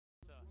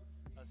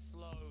A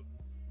slow,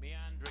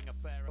 meandering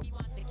affair. He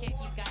wants to kick,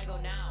 he's got to go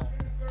now.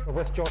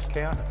 With Josh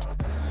Kerr. All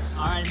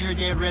right, I'm here,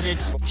 David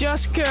Ribbich.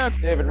 Josh Kerr.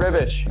 David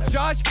Ribbich.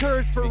 Josh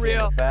Kerr's for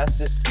real.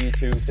 Fastest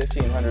D2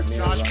 1500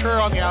 meter. Josh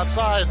Kerr on the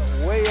outside.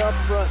 Way up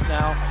front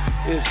now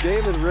is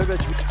David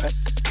Ribbich.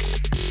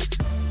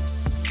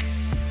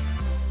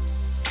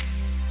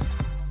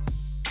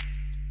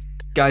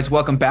 Guys,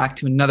 welcome back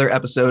to another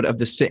episode of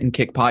the Sit and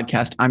Kick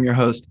podcast. I'm your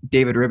host,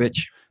 David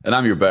Ribbich. And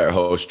I'm your better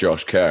host,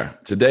 Josh Kerr.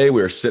 Today,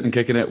 we're sitting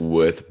kicking it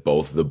with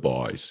both the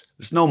boys.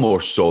 There's no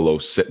more solo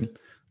sitting,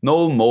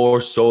 no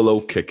more solo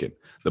kicking.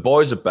 The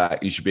boys are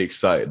back. You should be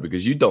excited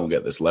because you don't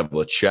get this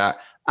level of chat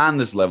and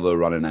this level of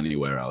running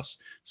anywhere else.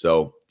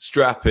 So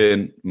strap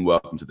in and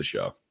welcome to the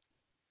show.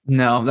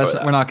 No,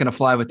 we're not going to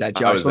fly with that,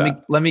 Josh.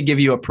 Let me give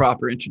you a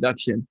proper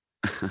introduction.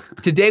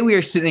 Today, we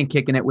are sitting and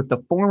kicking it with the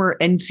former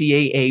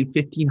NCAA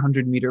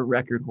 1500 meter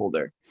record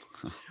holder.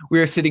 We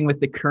are sitting with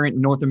the current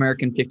North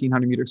American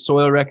 1500 meter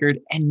soil record.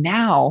 And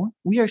now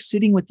we are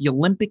sitting with the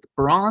Olympic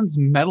bronze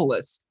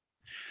medalist,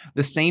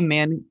 the same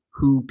man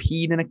who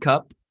peed in a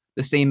cup,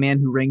 the same man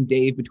who rang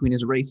Dave between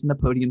his race and the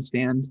podium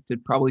stand to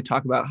probably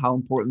talk about how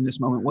important this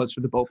moment was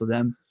for the both of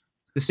them.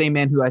 The same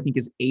man who I think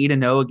is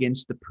 8-0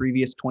 against the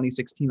previous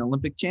 2016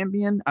 Olympic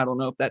champion. I don't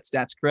know if that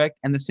stat's correct.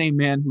 And the same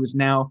man who is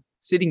now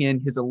sitting in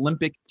his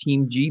Olympic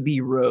Team GB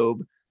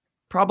robe,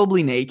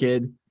 probably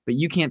naked, but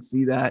you can't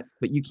see that,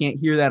 but you can't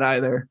hear that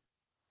either.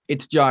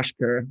 It's Josh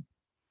Kerr.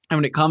 And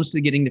when it comes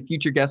to getting the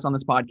future guests on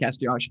this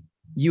podcast, Josh,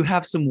 you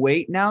have some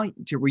weight now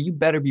to where you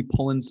better be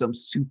pulling some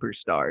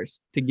superstars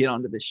to get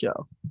onto the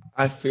show.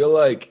 I feel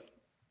like,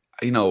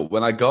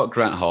 when I got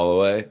Grant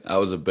Holloway, that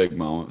was a big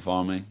moment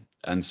for me.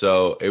 And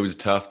so it was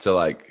tough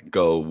to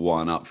go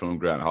one up from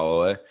Grant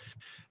Holloway.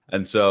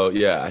 And so,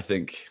 yeah, I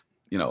think,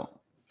 who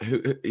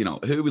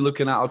are we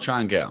looking at? I'll try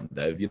and get him,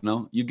 Dave.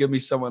 You give me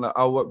someone,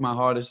 I'll work my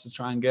hardest to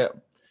try and get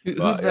him.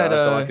 Who's that?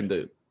 That's all I can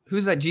do.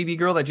 Who's that GB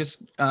girl that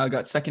just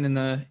got second in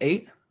the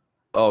 8?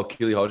 Oh,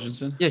 Keely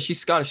Hodgkinson? Yeah, she's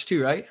Scottish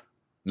too, right?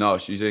 No,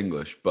 she's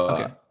English,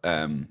 but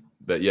okay.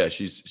 But yeah,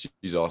 she's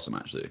awesome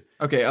actually.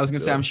 Okay, I was gonna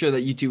say I'm sure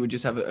that you two would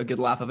just have a good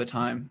laugh of a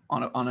time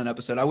on an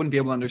episode. I wouldn't be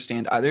able to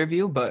understand either of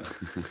you, but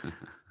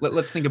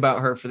let's think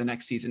about her for the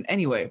next season.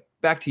 Anyway,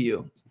 back to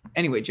you.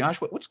 Anyway, Josh,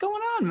 what's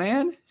going on,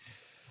 man?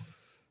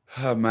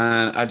 Oh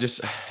man, I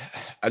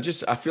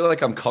feel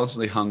like I'm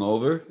constantly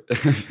hungover.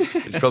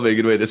 It's probably a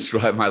good way to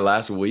describe my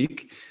last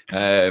week.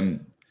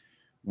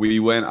 We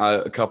went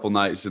out a couple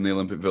nights in the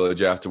Olympic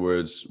Village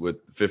afterwards with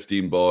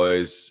 15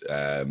 boys,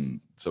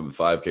 some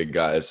 5K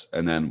guys,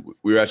 and then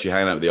we were actually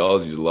hanging out with the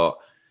Aussies a lot.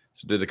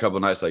 So did a couple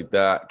nights like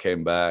that,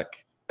 came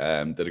back,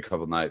 did a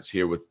couple nights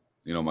here with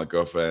my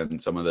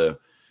girlfriend, some of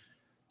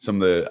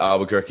the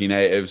Albuquerque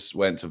natives,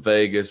 went to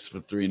Vegas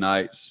for 3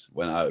 nights,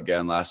 went out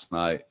again last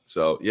night.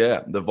 So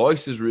yeah, the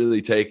voice is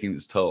really taking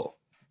its toll,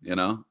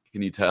 Can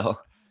you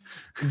tell?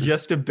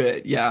 Just a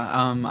bit.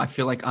 Yeah. I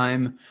feel like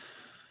I'm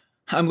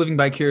living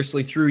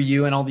vicariously through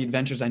you and all the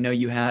adventures I know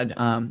you had.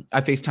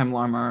 I FaceTime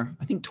Lamar,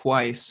 I think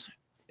twice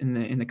in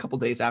the couple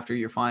days after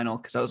your final.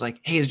 Cause I was like,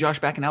 hey, is Josh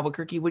back in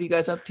Albuquerque? What are you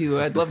guys up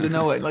to? I'd love to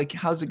know it. Like,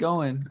 how's it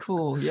going?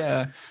 Cool.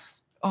 Yeah.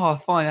 Oh,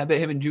 fun. I bet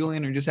him and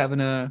Julian are just having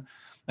a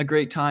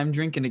great time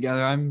drinking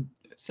together. I'm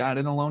sad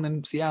and alone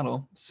in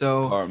Seattle.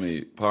 So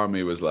part of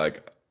me was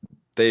like,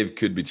 Dave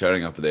could be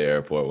turning up at the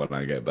airport when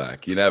I get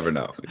back. You never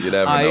know. You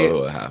never know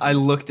what happens. I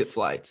looked at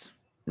flights.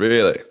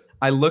 Really?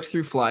 I looked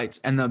through flights,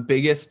 and the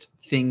biggest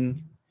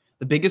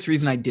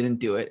reason I didn't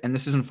do it, and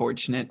this is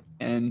unfortunate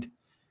and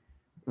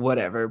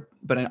whatever,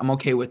 but I'm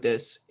okay with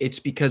this. It's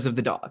because of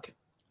the dog.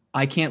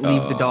 I can't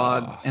leave the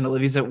dog, and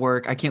Olivia's at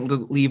work. I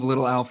can't leave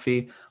little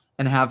Alfie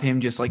and have him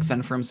just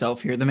fend for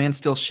himself here. The man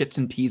still shits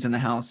and pees in the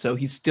house, so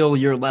he's still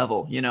your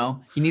level, He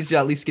needs to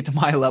at least get to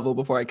my level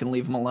before I can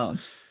leave him alone.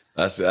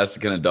 That's the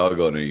kind of dog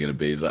owner you're going to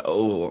be. He's like,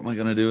 oh, what am I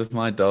going to do with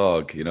my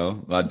dog?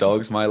 My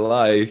dog's my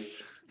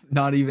life.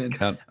 Not even.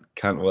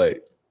 Can't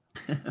wait.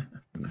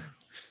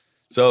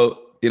 So,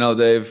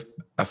 Dave,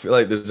 I feel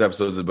like this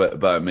episode is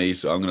about me,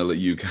 so I'm going to let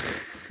you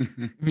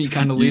me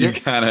kind of lead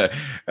it. I'm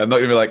not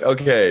going to be like,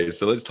 okay,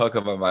 so let's talk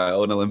about my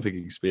own Olympic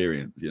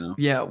experience,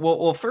 Yeah,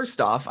 well,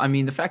 first off, I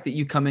mean, the fact that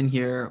you come in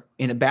here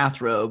in a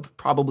bathrobe,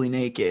 probably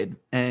naked,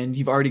 and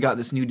you've already got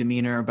this new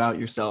demeanor about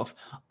yourself.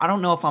 I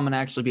don't know if I'm going to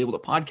actually be able to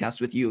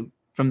podcast with you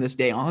from this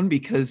day on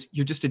because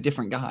you're just a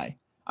different guy.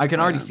 I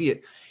can already see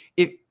it.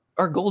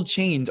 Our gold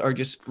chains are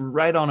just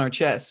right on our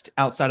chest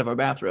outside of our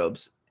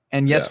bathrobes.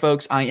 And yes,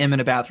 folks, I am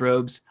in a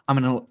bathrobes. I'm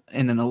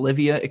in an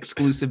Olivia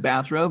exclusive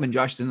bathrobe, and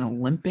Josh is in an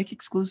Olympic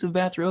exclusive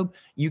bathrobe.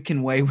 You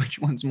can weigh which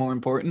one's more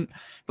important,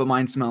 but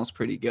mine smells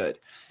pretty good.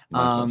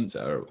 Mine smells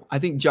terrible. I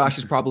think Josh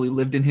has probably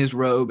lived in his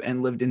robe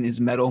and lived in his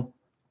medal.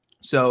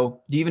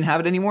 So do you even have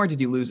it anymore? Did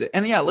you lose it?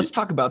 And yeah, let's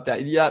talk about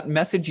that. Yeah,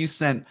 message you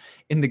sent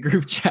in the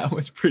group chat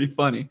was pretty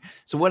funny.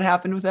 So what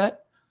happened with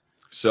that?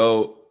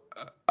 So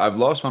I've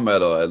lost my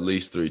medal at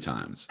least 3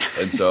 times.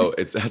 And so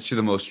it's actually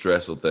the most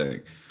stressful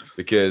thing.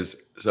 Because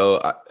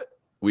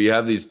we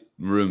have these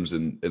rooms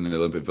in the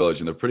Olympic Village,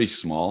 and they're pretty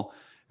small.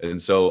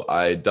 And so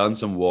I had done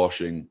some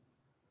washing,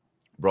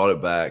 brought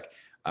it back,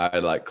 I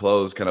had like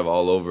clothes kind of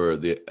all over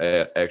the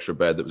extra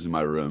bed that was in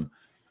my room.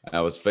 And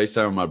I was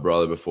FaceTiming my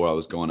brother before I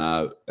was going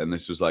out, and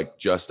this was like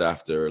just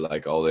after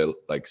like all the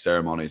like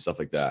ceremony and stuff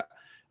like that.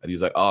 And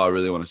he's like, "Oh, I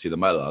really want to see the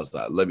medal." I was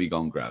like, "Let me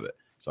go and grab it."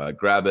 So I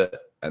grab it,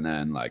 and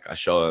then like I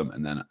show him,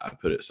 and then I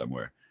put it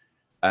somewhere.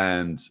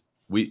 And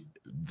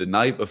the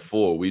night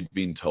before, we'd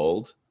been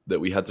told that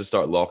we had to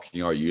start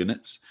locking our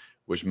units,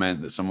 which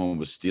meant that someone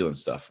was stealing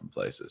stuff from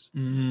places.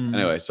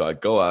 Anyway, so I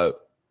go out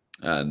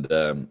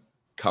and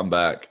come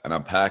back, and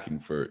I'm packing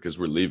because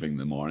we're leaving in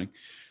the morning.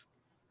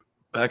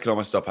 Packing all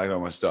my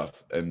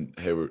stuff, and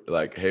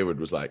Hayward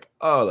was like,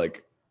 "Oh,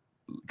 like,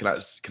 can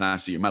I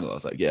see your medal?" I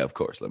was like, "Yeah, of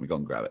course. Let me go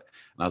and grab it."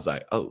 And I was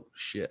like, "Oh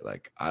shit!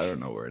 Like, I don't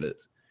know where it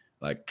is.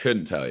 Like,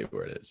 couldn't tell you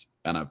where it is."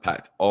 And I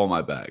packed all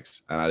my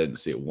bags, and I didn't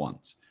see it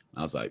once. And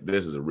I was like,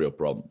 "This is a real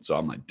problem." So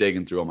I'm like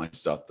digging through all my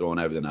stuff, throwing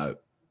everything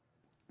out.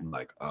 I'm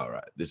like, "All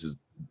right, this is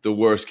the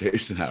worst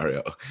case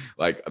scenario.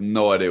 Like, I have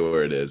no idea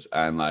where it is."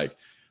 And like,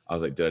 I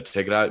was like, "Did I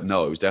take it out?"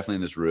 No, it was definitely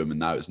in this room, and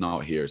now it's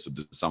not here. So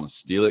did someone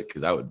steal it?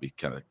 Because that'd be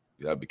kind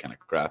of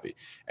crappy.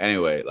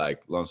 Anyway,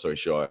 like, long story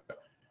short,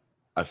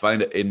 I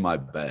find it in my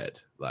bed.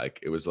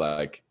 Like, it was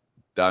like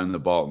down the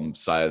bottom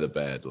side of the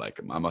bed. Like,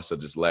 I must have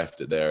just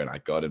left it there, and I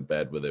got in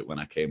bed with it when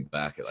I came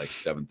back at like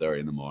 7:30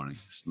 in the morning,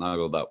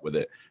 snuggled up with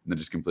it, and then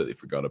just completely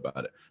forgot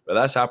about it. But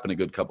that's happened a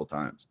good couple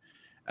times.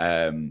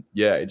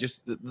 Yeah, it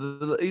just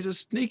he's a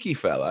sneaky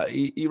fella.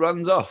 He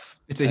runs off.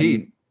 It's a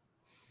he.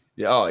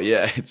 Yeah, oh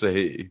yeah, it's a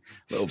he.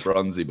 Little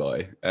bronzy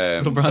boy.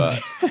 Little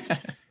bronzy.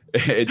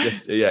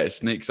 It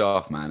sneaks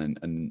off, man,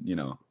 and you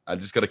know, I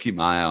just got to keep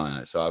my eye on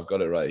it. So I've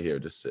got it right here,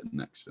 just sitting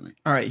next to me.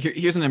 All right,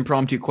 here's an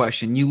impromptu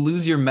question: you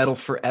lose your medal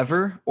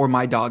forever, or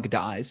my dog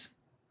dies?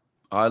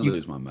 I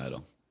lose my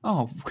medal.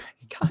 Oh,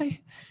 guy,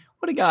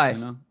 what a guy! You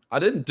know, I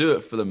didn't do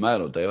it for the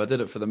medal, Dave. I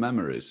did it for the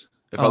memories.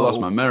 If I lost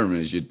my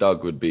memories, your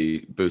dog would be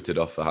booted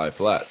off the high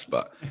flats.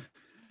 But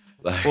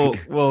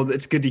well,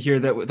 it's good to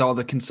hear that with all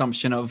the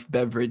consumption of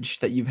beverage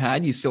that you've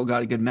had, you still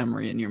got a good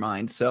memory in your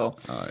mind. So,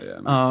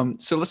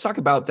 so let's talk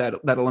about that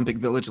Olympic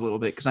Village a little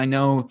bit, because I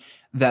know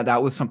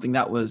that was something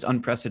that was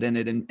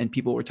unprecedented, and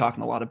people were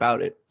talking a lot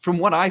about it. From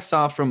what I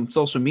saw from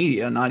social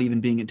media, not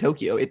even being in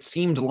Tokyo, it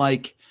seemed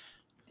like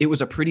it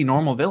was a pretty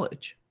normal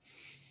village.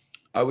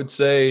 I would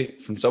say,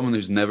 from someone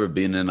who's never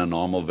been in a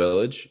normal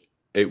village,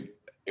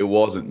 it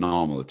wasn't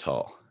normal at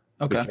all.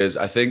 Okay. Because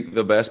I think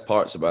the best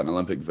parts about an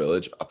Olympic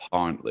Village,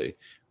 apparently,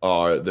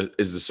 are the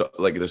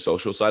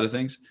social side of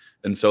things.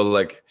 And so,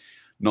 like,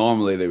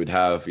 normally they would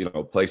have, you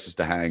know, places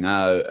to hang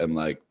out and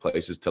like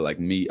places to like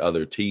meet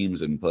other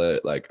teams and play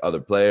like other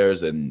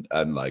players and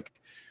like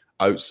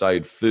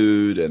outside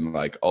food and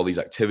like all these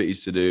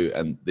activities to do.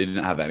 And they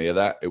didn't have any of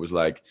that. It was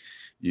like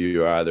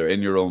you're either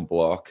in your own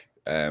block,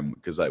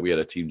 because like we had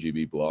a Team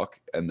GB block,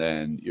 and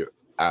then you're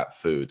at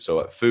food. So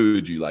at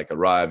food, you like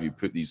arrive, you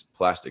put these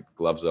plastic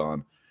gloves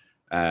on.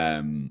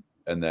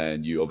 And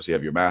then you obviously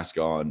have your mask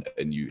on,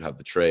 and you have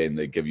the tray, and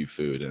they give you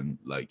food, and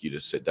like you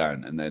just sit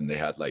down. And then they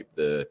had like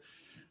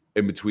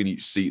in between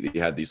each seat, they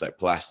had these like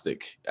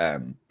plastic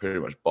pretty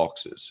much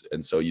boxes,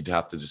 and so you'd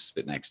have to just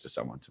sit next to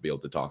someone to be able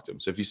to talk to them.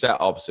 So if you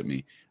sat opposite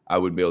me, I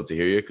wouldn't be able to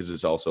hear you, because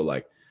it's also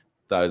like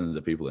thousands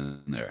of people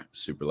in there,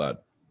 super loud.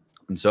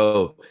 And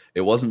so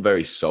it wasn't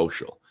very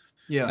social.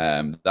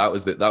 Yeah. That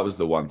was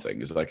the one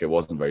thing, is like it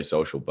wasn't very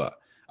social. But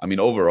I mean,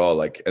 overall,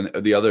 like, and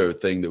the other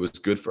thing that was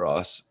good for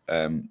us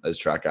as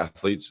track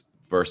athletes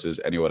versus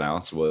anyone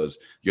else was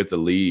you had to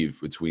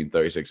leave between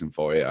 36 and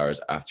 48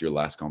 hours after your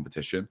last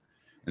competition.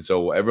 And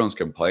so what everyone's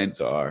complaints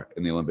are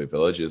in the Olympic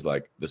Village is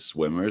like the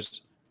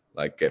swimmers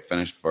like get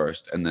finished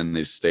first, and then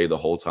they stay the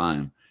whole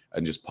time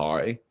and just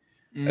party.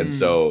 And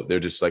so they're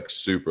just like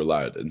super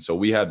loud. And so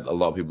we had a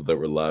lot of people that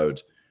were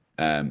loud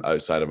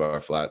outside of our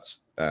flats.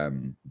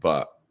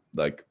 But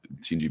like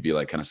Team GB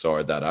like kind of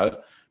sorted that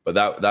out. But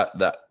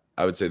that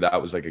I would say that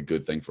was like a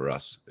good thing for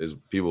us, is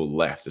people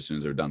left as soon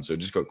as they were done. So it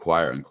just got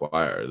quieter and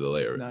quieter the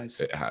later.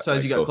 Nice. So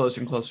as you got closer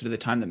and closer to the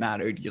time that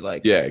mattered, you're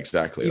like, yeah,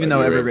 exactly. Even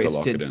though every race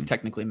did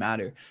technically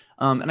matter.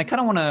 And I kind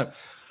of want to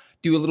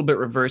do a little bit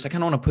reverse. I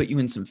kind of want to put you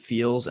in some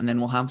feels, and then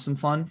we'll have some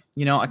fun.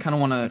 You know, I kind of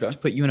want to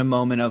put you in a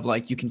moment of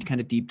like, you can kind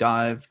of deep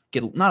dive,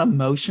 get not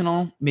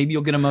emotional. Maybe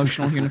you'll get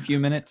emotional here in a few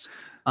minutes.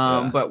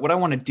 But what I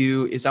want to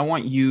do is I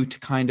want you to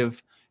kind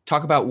of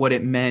talk about what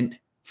it meant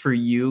for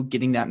you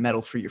getting that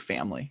medal for your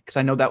family, because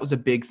I know that was a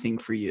big thing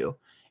for you.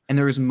 And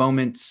there was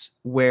moments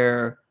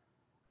where,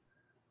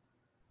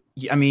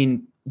 I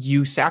mean,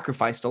 you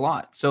sacrificed a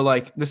lot. So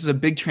like, this is a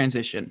big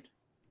transition,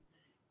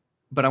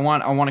 but I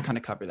want to kind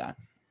of cover that.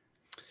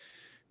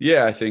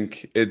 Yeah, I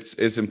think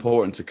it's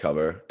important to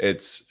cover.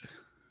 It's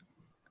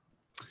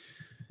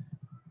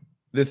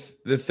the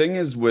thing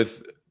is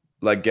with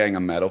like getting a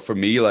medal for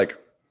me, like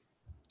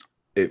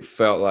it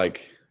felt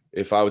like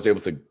if I was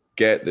able to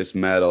get this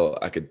medal,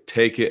 I could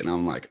take it, and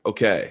I'm like,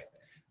 okay,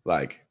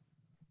 like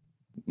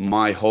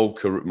my whole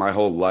career, my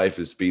whole life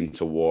has been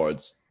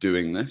towards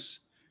doing this,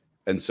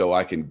 and so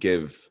I can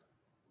give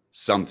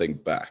something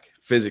back,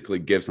 physically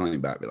give something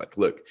back. Be like,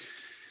 look,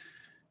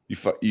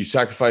 you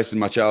sacrificed in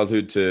my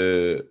childhood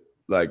to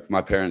like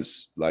my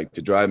parents like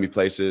to drive me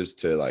places,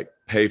 to like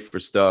pay for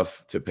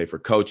stuff, to pay for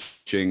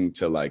coaching,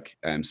 to like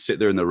sit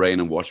there in the rain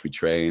and watch me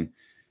train,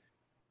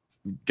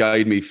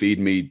 guide me, feed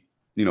me,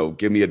 you know,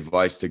 give me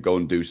advice to go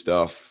and do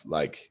stuff.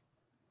 Like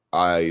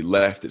I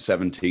left at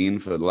 17.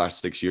 For the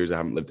last 6 years, I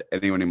haven't lived with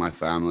anyone in my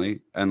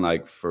family. And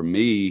like for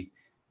me,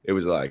 it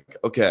was like,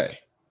 okay,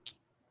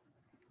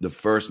 the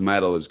first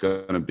medal is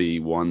going to be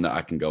one that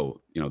I can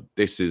go, you know,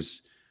 this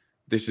is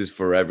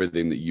for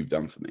everything that you've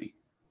done for me.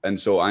 And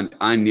so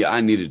I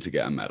needed to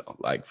get a medal.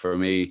 Like for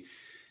me,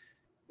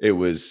 it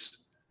was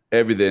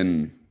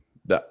everything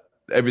that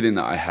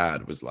I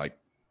had was like,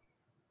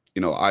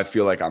 you know, I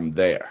feel like I'm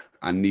there.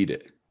 I need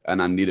it,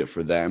 and I need it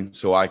for them.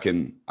 So I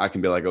can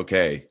be like,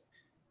 okay.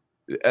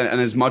 And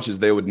as much as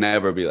they would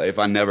never be like, if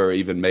I never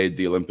even made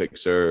the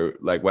Olympics or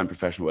like went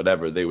professional,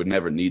 whatever, they would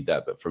never need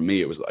that. But for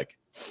me, it was like,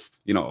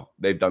 you know,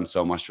 they've done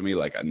so much for me.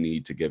 Like I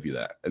need to give you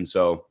that. And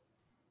so,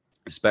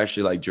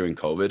 especially like during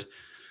COVID,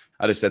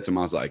 I just said to them,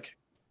 I was like,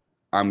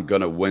 I'm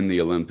going to win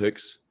the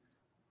Olympics.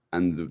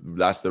 And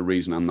that's the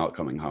reason I'm not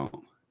coming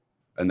home.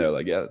 And they're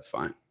like, yeah, that's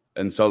fine.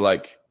 And so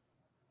like,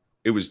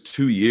 it was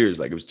 2 years.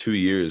 Like it was 2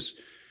 years.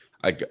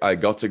 I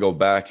got to go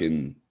back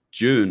in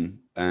June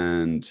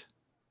and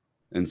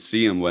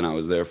see him when I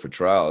was there for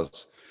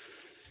trials.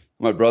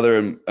 My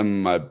brother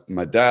and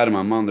my dad and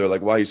my mom, they're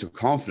like, why are you so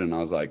confident? I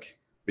was like,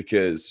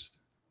 because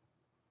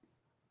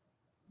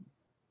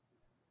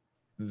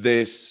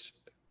this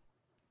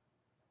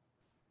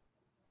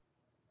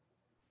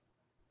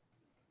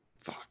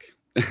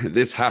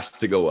has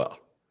to go well.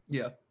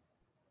 Yeah.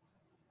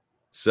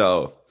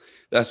 So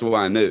that's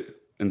why I knew.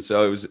 And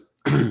so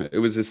it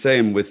was the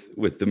same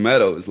with the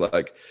medal. It was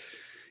like,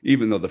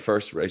 even though the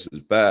first race was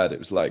bad, it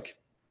was like,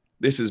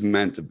 this is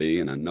meant to be,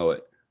 and I know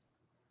it.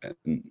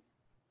 And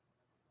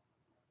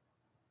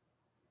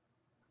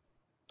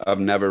I've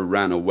never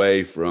ran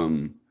away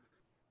from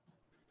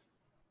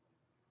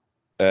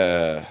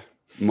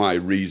my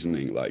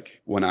reasoning.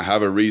 Like when I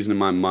have a reason in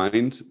my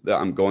mind that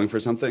I'm going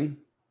for something,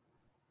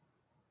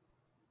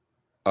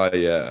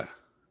 I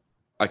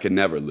can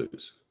never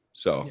lose.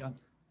 So yeah.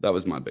 That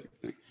was my big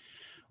thing.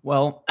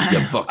 Well, you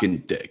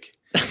fucking dick.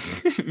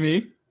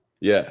 Me?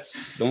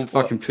 Yes. Don't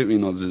fucking put me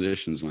in those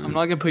positions, man. I'm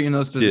not gonna put you in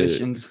those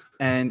positions.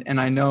 And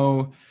I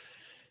know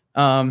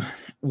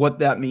what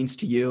that means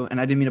to you.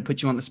 And I didn't mean to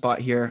put you on the spot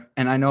here.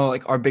 And I know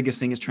like our biggest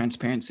thing is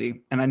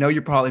transparency. And I know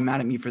you're probably mad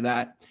at me for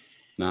that.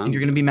 No. And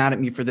you're gonna be mad at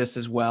me for this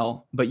as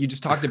well. But you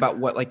just talked about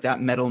what like that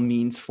medal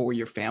means for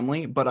your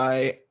family. But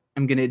I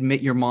am gonna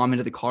admit your mom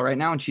into the call right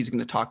now, and she's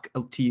gonna talk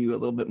to you a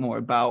little bit more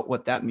about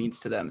what that means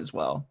to them as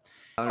well.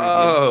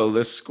 Oh,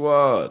 the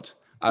squad.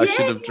 I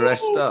should have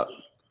dressed up.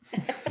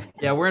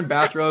 Yeah, we're in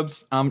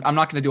bathrobes. I'm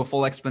not going to do a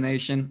full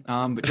explanation,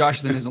 but Josh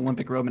is in his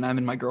Olympic robe and I'm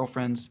in my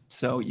girlfriend's,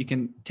 so you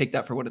can take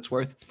that for what it's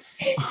worth.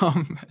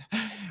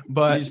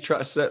 But he's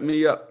trying to set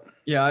me up.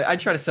 Yeah, I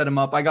try to set him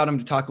up. I got him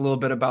to talk a little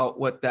bit about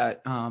what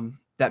that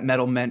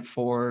medal meant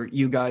for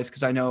you guys,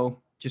 because I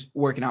know just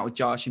working out with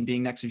Josh and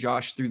being next to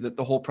Josh through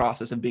the whole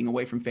process of being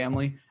away from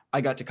family, I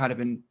got to kind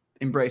of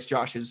embrace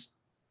Josh's,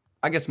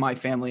 I guess, my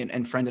family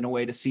and friend in a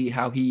way, to see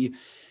how he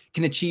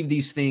can achieve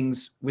these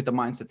things with the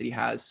mindset that he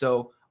has.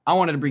 So I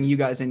wanted to bring you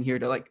guys in here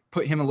to like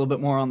put him a little bit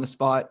more on the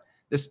spot.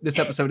 This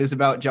episode is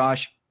about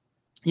Josh.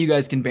 You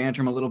guys can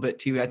banter him a little bit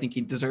too. I think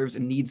he deserves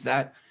and needs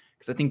that,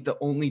 because I think the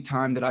only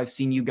time that I've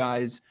seen you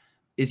guys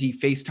is he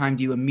FaceTimed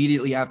you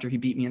immediately after he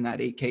beat me in that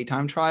 8K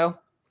time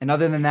trial. And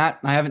other than that,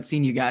 I haven't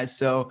seen you guys.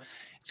 So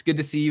it's good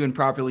to see you and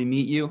properly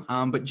meet you.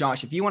 But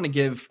Josh, if you want to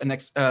give an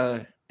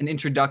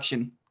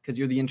introduction, because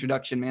you're the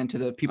introduction man to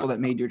the people that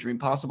made your dream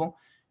possible,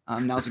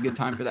 now's a good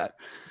time for that.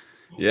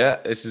 Yeah,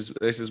 this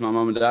is my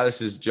mom and dad.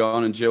 This is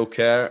John and Jill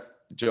Kerr.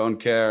 John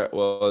Kerr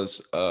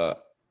was an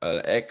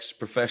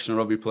ex-professional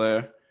rugby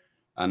player,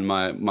 and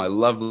my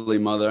lovely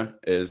mother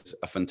is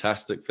a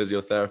fantastic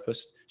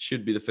physiotherapist.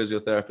 Should be the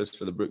physiotherapist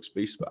for the Brooks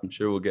Beast, but I'm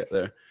sure we'll get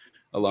there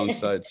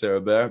alongside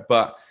Sarah Bear.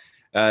 But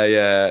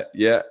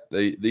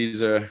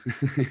these are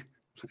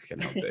fucking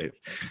hell, Dave.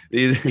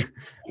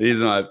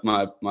 These are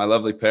my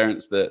lovely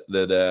parents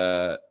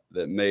that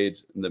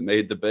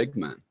made the big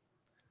man.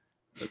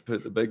 That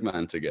put the big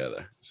man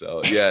together.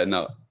 So yeah,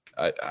 no,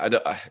 I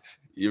don't.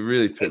 You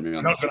really put me on.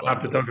 We're not going to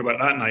have to talk about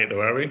that night,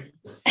 though, are we?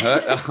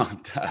 Oh,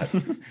 Dad.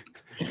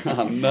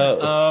 Oh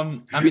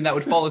no. I mean, that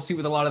would follow suit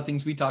with a lot of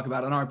things we talk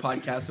about on our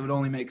podcast. It would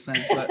only make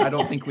sense, but I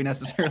don't think we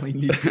necessarily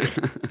need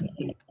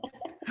to.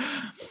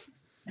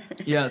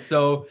 Yeah.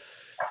 So,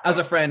 as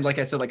a friend, like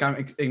I said, like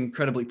I'm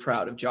incredibly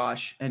proud of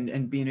Josh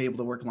and being able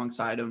to work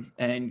alongside him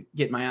and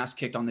get my ass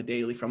kicked on the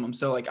daily from him.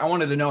 So like, I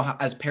wanted to know how,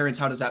 as parents,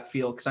 how does that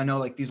feel? Cause I know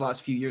like these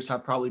last few years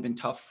have probably been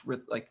tough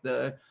with like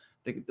the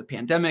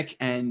pandemic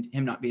and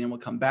him not being able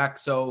to come back.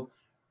 So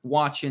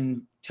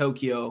watching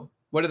Tokyo,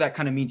 what did that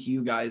kind of mean to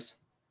you guys?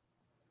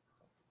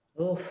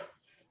 Oof.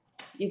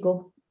 You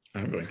go.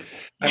 I'm going.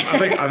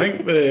 I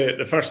think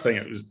the first thing,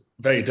 it was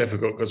very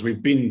difficult because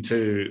we've been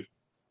to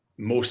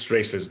most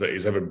races that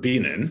he's ever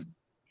been in,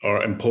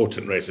 or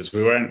important races.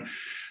 We weren't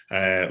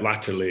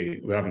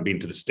latterly, we haven't been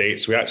to the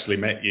States. We actually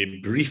met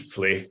you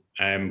briefly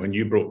when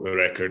you broke the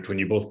record, when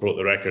you both broke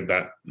the record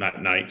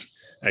that night,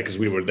 because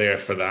we were there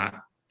for that.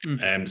 So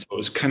it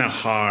was kind of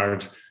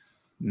hard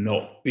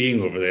not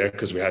being over there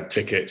because we had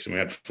tickets and we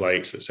had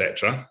flights,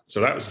 etc.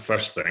 So that was the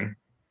first thing.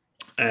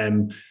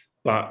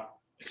 But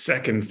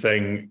second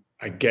thing,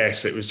 I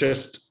guess it was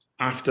just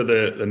after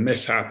the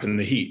mishap in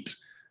the heat.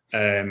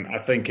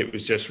 I think it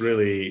was just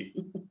really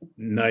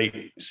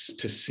nice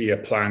to see a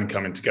plan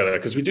coming together,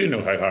 because we do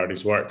know how hard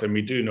he's worked, and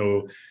we do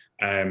know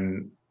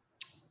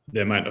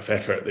the amount of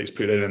effort that he's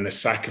put in and the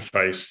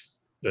sacrifice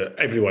that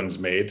everyone's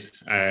made.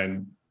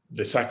 And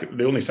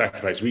the only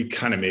sacrifice we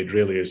kind of made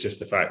really is just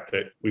the fact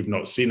that we've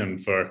not seen him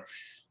for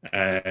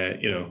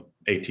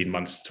 18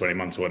 months, 20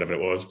 months, or whatever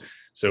it was.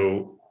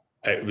 So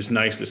it was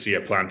nice to see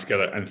a plan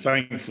together, and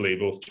thankfully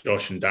both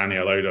Josh and Danny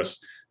allowed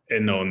us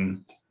in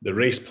on the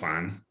race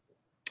plan.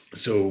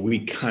 So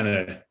we kind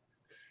of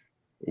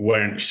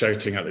weren't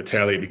shouting at the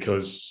telly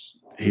because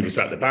he was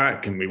at the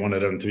back and we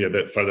wanted him to be a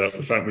bit further up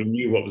the front. We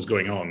knew what was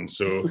going on.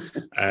 So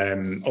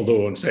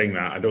although I'm saying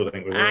that, I don't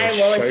think we've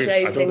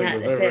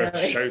ever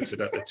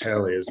shouted at the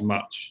telly as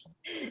much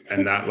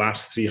in that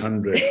last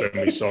 300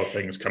 when we saw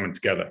things coming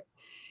together.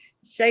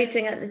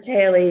 Shouting at the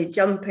telly,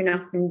 jumping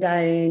up and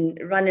down,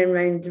 running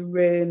around the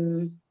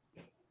room.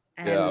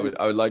 I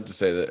would like to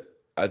say that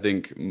I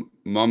think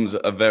Mum's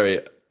a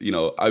very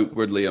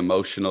outwardly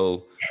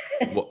emotional,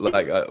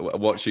 like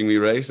watching me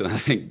race, and I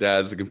think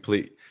Dad's the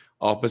complete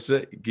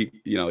opposite.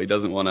 He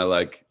doesn't want to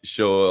like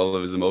show all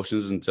of his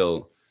emotions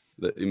until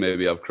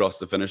maybe I've crossed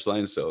the finish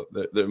line. So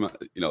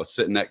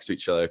sitting next to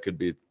each other could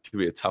be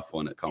a tough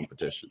one at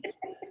competitions.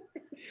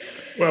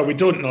 Well, we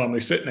don't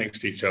normally sit next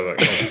to each other at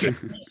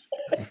competitions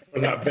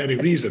for that very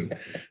reason.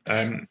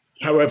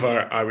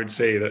 However, I would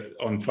say that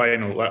on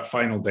that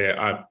final day,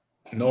 I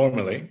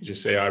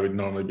would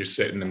normally be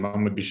sitting and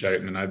Mum would be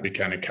shouting and I'd be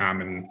kind of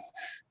calm,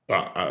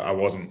 but I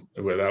wasn't.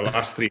 With the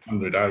last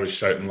 300, I was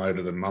shouting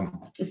louder than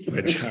Mum,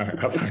 which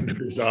I found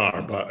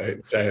bizarre,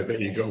 but there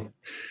you go.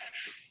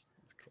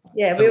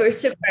 Yeah, we were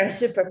super,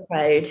 super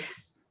proud,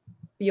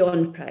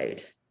 beyond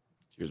proud.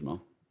 Cheers,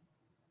 Mum.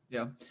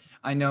 Yeah,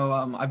 I know.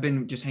 I've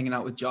been just hanging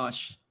out with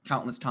Josh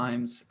countless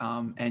times,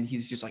 and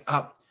he's just like,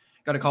 got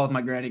to call with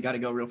my granny, got to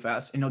go real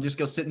fast. And he'll just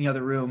go sit in the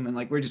other room, and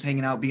like we're just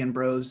hanging out, being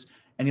bros.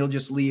 And he'll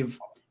just leave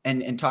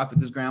and talk with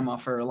his grandma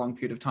for a long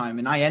period of time.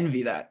 And I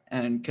envy that.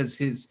 And because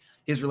his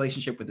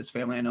relationship with his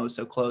family, I know, is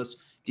so close.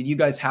 Did you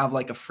guys have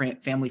like a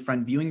family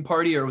friend viewing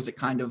party, or was it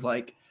kind of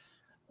like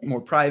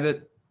more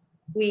private?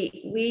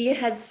 We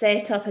had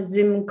set up a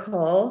Zoom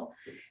call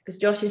because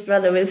Josh's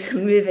brother was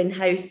moving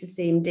house the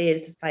same day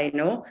as the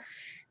final.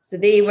 So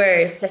they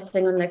were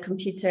sitting on their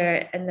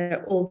computer in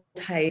their old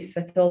house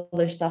with all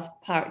their stuff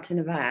parked in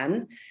a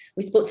van.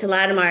 We spoke to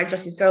Larimar,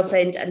 Josh's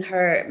girlfriend, and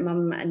her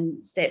mum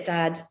and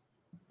stepdad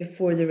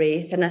before the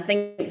race. And I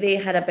think they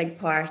had a big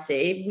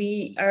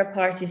party. Our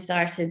party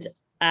started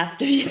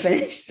after we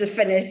finished the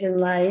finishing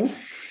line.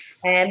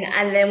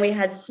 And then we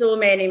had so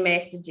many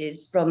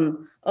messages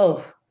from,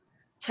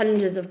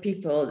 hundreds of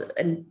people,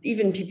 and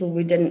even people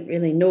we didn't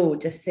really know,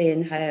 just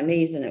saying how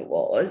amazing it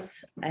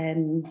was.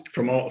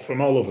 From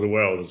all over the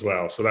world as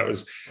well. So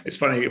it's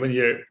funny when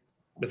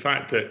the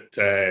fact that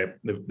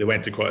they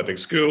went to quite a big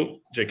school,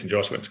 Jake and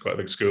Josh went to quite a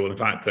big school, and the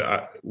fact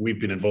that we've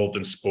been involved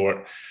in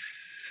sport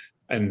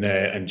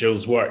and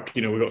Jill's work,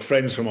 we've got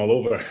friends from all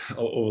over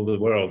the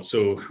world.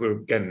 So we're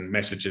getting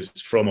messages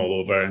from all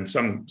over, and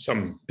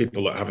some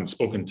people that I haven't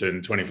spoken to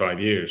in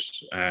 25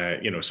 years,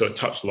 so it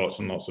touched lots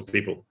and lots of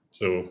people.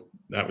 So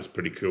that was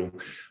pretty cool.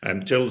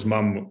 And Jill's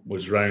mum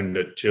was round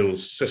at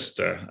Jill's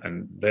sister,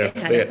 and they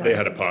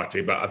had a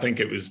party, but I think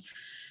it was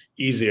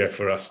easier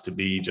for us to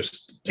be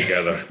just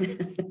together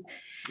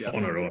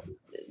on our own.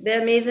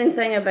 The amazing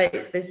thing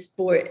about this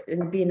sport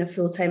and being a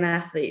full-time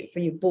athlete for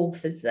you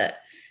both is that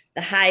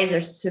the highs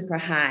are super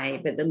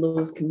high, but the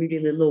lows can be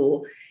really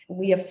low. And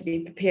we have to be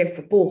prepared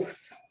for both.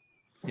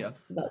 Yeah.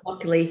 But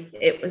luckily,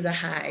 it was a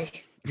high.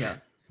 Yeah.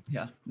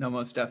 Yeah. No,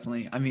 most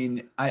definitely. I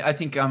mean, I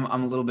think I'm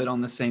a little bit on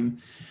the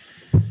same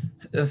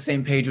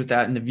page with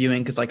that in the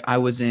viewing, because like I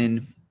was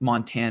in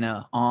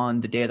Montana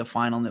on the day of the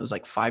final, and it was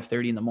like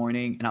 5:30 in the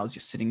morning, and I was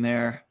just sitting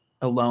there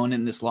alone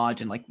in this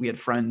lodge, and like we had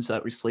friends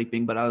that were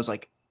sleeping, but I was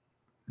like,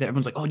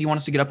 everyone's like, oh, do you want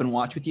us to get up and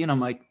watch with you? And I'm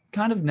like,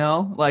 kind of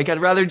no, like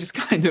I'd rather just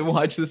kind of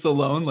watch this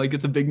alone. Like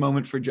it's a big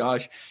moment for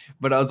Josh,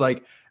 but I was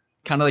like,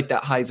 kind of like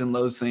that highs and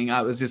lows thing.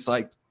 I was just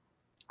like,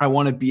 I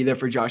want to be there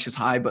for Josh's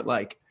high, but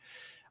like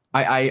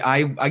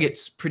I get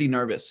pretty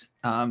nervous.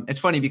 It's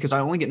funny because I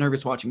only get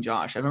nervous watching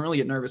Josh. I don't really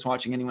get nervous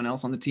watching anyone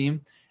else on the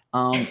team.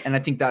 And I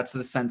think that's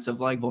the sense of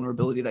like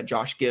vulnerability that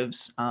Josh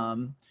gives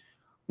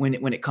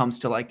when it comes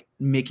to like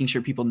making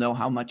sure people know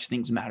how much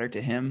things matter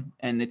to him.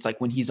 And it's like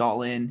when he's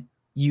all in,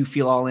 you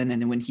feel all in,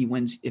 and then when he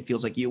wins, it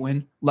feels like you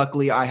win.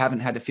 Luckily, I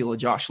haven't had to feel a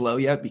Josh low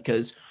yet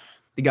because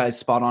the guy's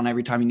spot on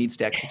every time he needs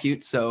to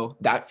execute. So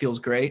that feels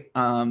great.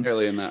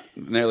 Nearly in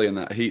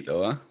that heat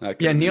though, huh?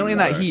 Yeah, nearly in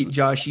that heat,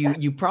 Josh.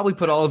 You probably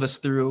put all of us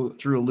through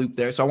a loop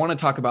there. So I want to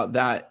talk about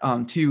that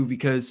too,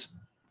 because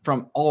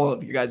from all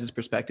of your guys'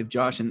 perspective,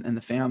 Josh and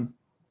the fam,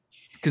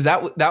 because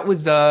that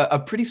was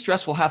a pretty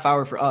stressful half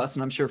hour for us,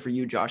 and I'm sure for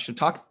you, Josh. So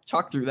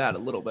talk through that a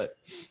little bit.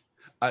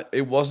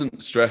 It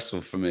wasn't stressful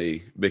for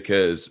me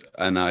because,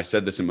 and I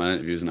said this in my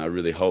interviews, and I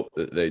really hope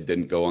that they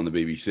didn't go on the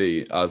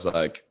BBC. I was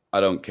like, I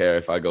don't care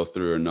if I go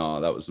through or not.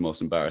 That was the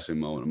most embarrassing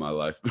moment of my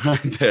life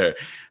right there.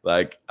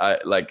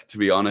 To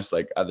be honest,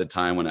 like at the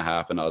time when it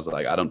happened, I was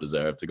like, I don't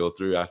deserve to go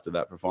through after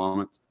that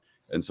performance.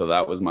 And so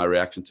that was my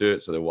reaction to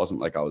it. So there wasn't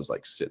like, I was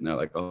like sitting there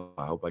like, oh,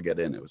 I hope I get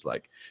in. It was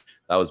like,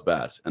 that was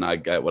bad. And I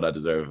get what I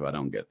deserve if I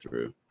don't get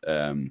through.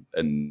 And,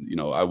 you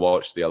know, I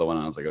watched the other one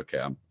and I was like, okay,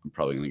 I'm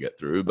probably going to get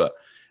through.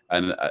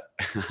 And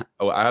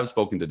I have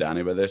spoken to Danny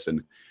about this,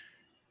 and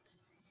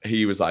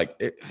he was like,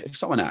 if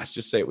someone asked,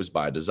 just say it was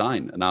by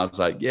design. And I was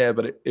like, yeah,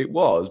 but it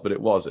was, but it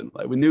wasn't.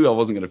 Like, we knew I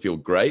wasn't going to feel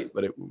great,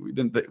 but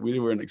we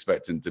weren't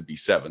expecting to be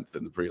 7th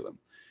in the prelim.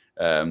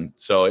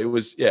 So it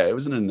was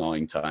an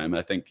annoying time,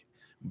 I think.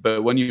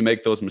 But when you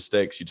make those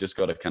mistakes, you just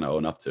got to kind of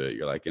own up to it.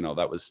 You're like, you know,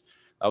 that was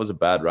a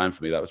bad run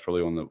for me. That was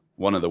probably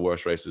one of the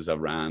worst races I've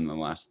ran in the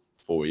last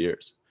 4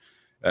 years.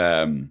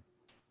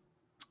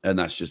 And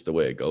that's just the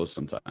way it goes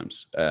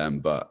sometimes.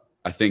 But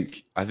I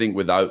think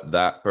without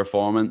that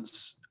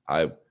performance,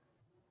 I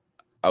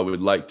would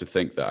like to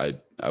think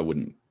that I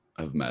wouldn't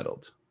have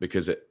medaled,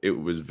 because it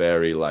was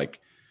very like,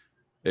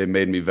 it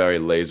made me very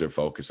laser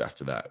focused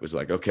after that. It was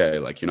like, okay,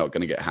 like you're not going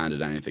to get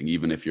handed anything,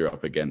 even if you're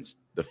up against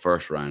the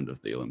first round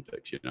of the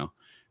Olympics, you know?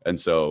 And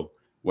so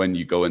when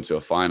you go into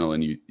a final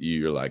and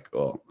you're like,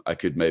 oh, I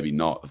could maybe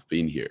not have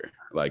been here.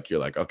 Like, you're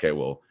like, okay,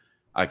 well,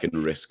 I can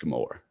risk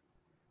more.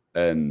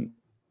 And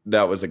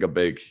that was like a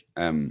big,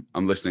 I'm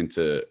listening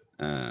to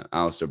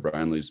Alistair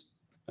Brownlee's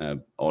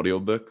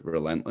audiobook,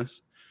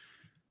 Relentless.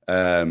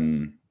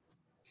 And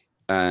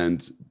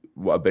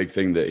what a big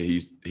thing that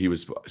he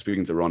was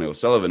speaking to Ronnie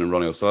O'Sullivan, and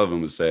Ronnie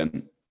O'Sullivan was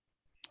saying,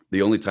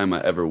 the only time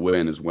I ever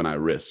win is when I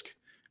risk.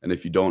 And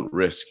if you don't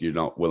risk, you're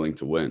not willing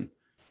to win.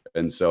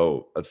 And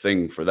so a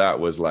thing for that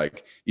was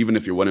like, even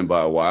if you're winning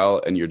by a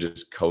while and you're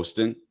just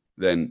coasting,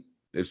 then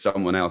if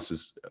someone else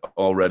is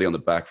already on the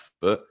back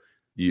foot,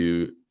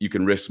 you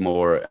can risk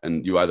more,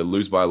 and you either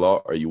lose by a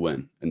lot or you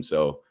win. And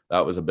so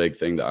that was a big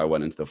thing that I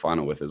went into the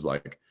final with, is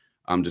like,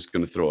 I'm just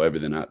going to throw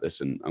everything at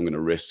this, and I'm going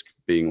to risk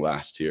being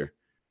last here,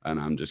 and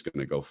I'm just going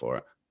to go for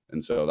it.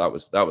 And so that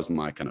was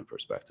my kind of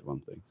perspective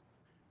on things.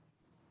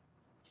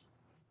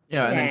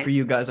 Yeah. And then for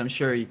you guys, I'm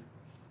sure,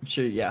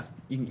 yeah,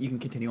 you can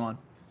continue on.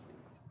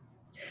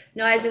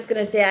 No, I was just going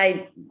to say,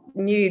 I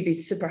knew he'd be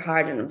super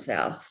hard on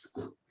himself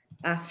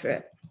after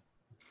it.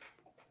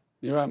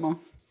 You're right, Mo?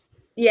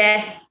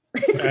 Yeah.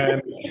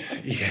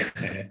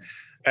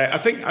 I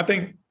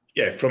think,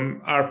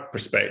 from our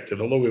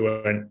perspective, although we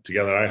weren't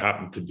together, I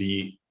happened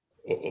to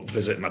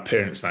visit my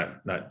parents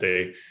that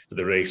day for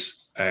the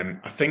race.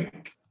 I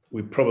think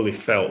we probably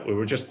felt we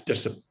were just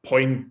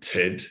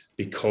disappointed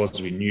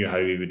because we knew how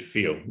we would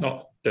feel.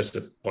 Not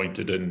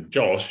disappointed in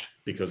Josh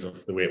because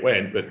of the way it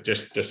went, but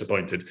just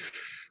disappointed.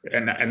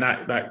 And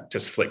that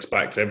just flicks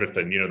back to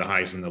everything, you know, the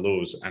highs and the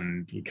lows.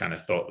 And we kind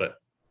of thought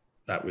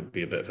that would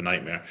be a bit of a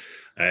nightmare.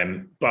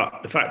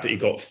 But the fact that you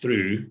got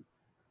through,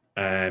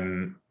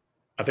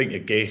 I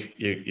think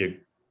your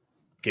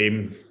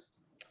game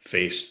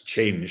face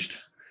changed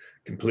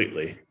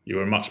completely. You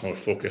were much more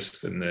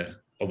focused in the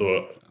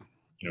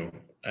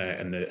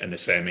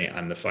semi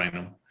and the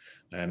final.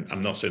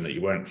 I'm not saying that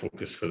you weren't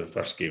focused for the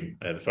first game,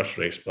 the first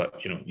race,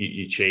 but you know,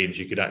 you changed.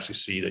 You could actually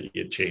see that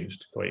you had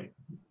changed quite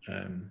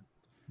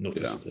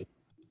noticeably.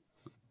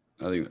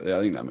 I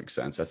think that makes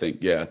sense. I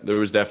think, there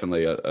was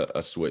definitely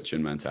a switch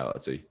in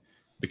mentality,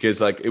 because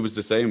like it was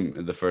the same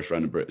in the first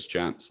round of British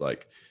Champs.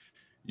 Like,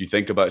 you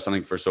think about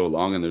something for so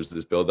long, and there's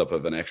this buildup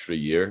of an extra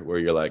year where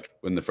you're like,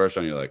 when the first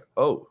round, you're like,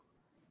 oh,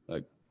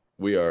 like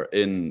we are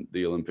in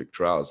the Olympic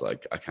trials.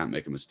 Like, I can't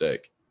make a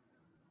mistake,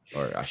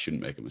 or I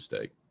shouldn't make a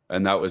mistake.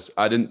 And that was,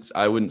 I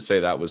wouldn't say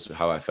that was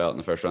how I felt in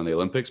the first round of the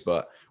Olympics,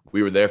 but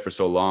we were there for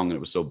so long and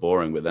it was so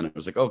boring. But then it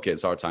was like, okay,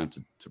 it's our time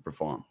to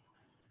perform.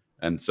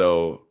 And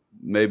so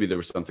maybe there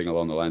was something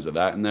along the lines of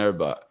that in there.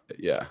 But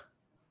yeah,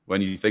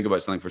 when you think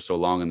about something for so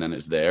long and then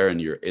it's there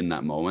and you're in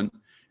that moment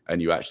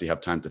and you actually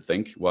have time to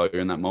think while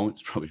you're in that moment,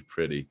 it's probably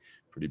pretty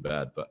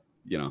bad. But,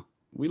 you know,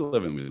 we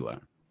live and we learn.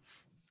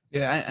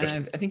 Yeah,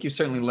 and I think you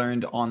certainly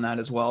learned on that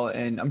as well.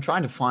 And I'm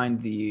trying to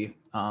find the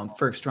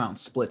first round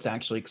splits,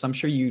 actually, because I'm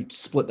sure you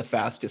split the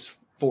fastest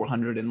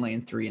 400 in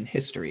lane 3 in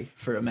history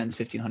for a men's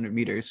 1500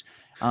 meters,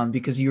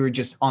 because you were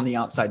just on the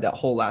outside that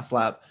whole last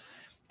lap.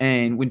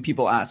 And when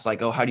people ask,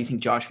 like, oh, how do you think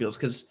Josh feels?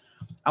 Because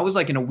I was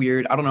like in a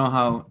weird, I don't know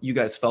how you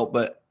guys felt,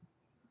 but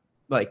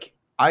like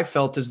I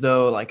felt as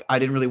though like I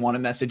didn't really want to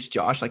message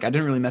Josh. Like I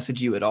didn't really message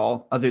you at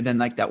all, other than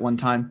like that one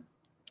time.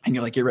 And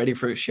you're like, you're ready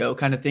for a show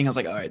kind of thing. I was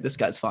like, all right, this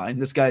guy's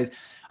fine.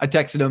 I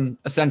texted him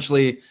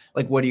essentially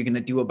like, what are you going to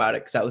do about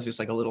it? Because that was just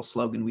like a little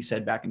slogan we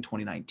said back in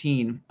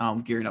 2019,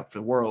 gearing up for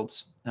the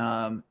Worlds.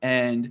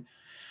 And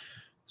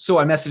so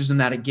I messaged him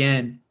that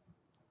again,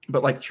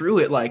 but like through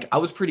it, like I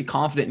was pretty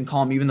confident and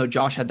calm, even though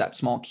Josh had that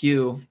small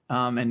cue.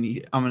 And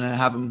I'm going to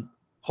have him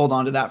hold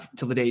on to that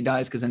till the day he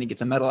dies, because then he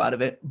gets a medal out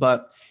of it.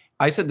 But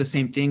I said the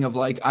same thing of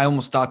like, I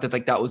almost thought that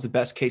like that was the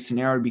best case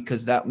scenario,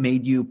 because that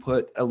made you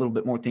put a little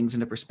bit more things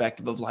into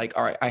perspective of like,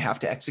 all right, I have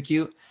to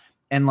execute.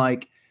 And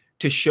like,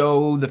 to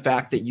show the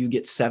fact that you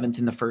get 7th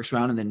in the first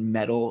round and then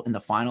medal in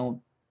the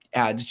final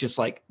adds just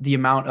like the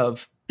amount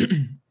of,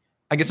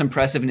 I guess,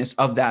 impressiveness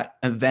of that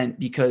event,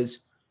 because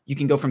you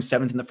can go from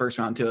 7th in the first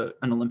round to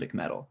an Olympic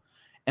medal.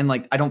 And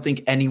like, I don't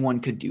think anyone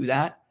could do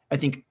that. I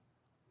think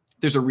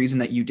there's a reason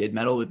that you did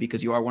medal,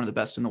 because you are one of the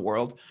best in the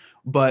world,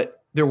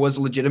 but there was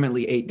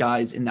legitimately 8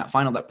 guys in that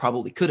final that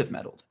probably could have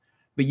medaled,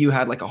 but you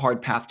had like a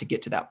hard path to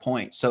get to that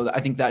point. So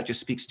I think that just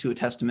speaks to a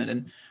testament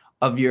and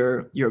of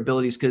your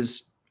abilities.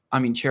 Cause I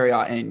mean,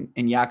 Chariot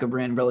and Jakob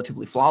ran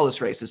relatively flawless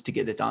races to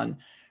get it done,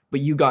 but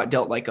you got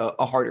dealt like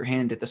a harder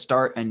hand at the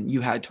start, and you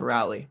had to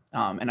rally.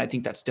 And I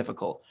think that's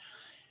difficult.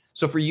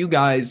 So for you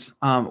guys,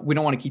 we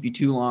don't want to keep you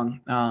too long,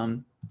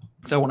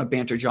 because I want to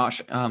banter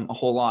Josh a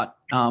whole lot.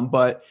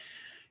 But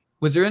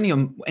was there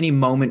any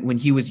moment when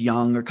he was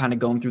young or kind of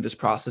going through this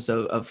process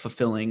of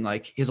fulfilling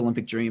like his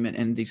Olympic dream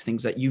and these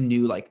things that you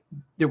knew, like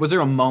was there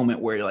a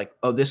moment where you're like,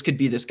 oh, this could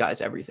be this guy's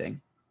everything?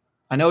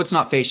 I know it's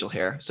not facial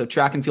hair, so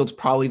track and field's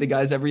probably the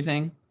guy's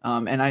everything.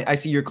 And I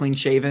see you're clean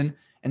shaven,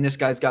 and this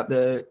guy's got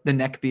the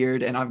neck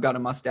beard, and I've got a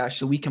mustache.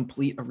 So we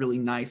complete a really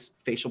nice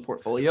facial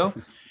portfolio.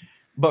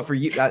 But for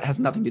you, that has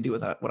nothing to do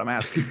with what I'm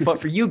asking. But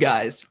for you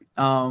guys,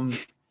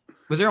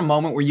 was there a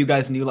moment where you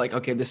guys knew like,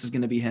 okay, this is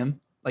going to be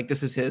him? Like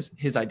this is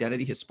his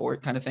identity, his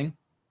sport kind of thing?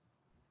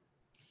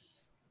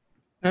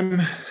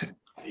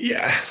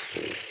 Yeah.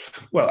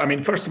 Well, I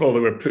mean, first of all,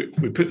 we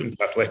put them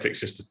to athletics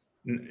just to,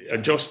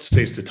 Josh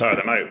says to tire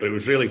them out, but it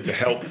was really to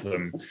help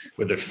them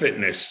with their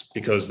fitness,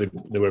 because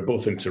they were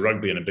both into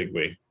rugby in a big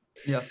way.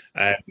 Yeah.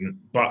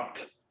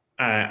 But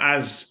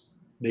as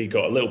they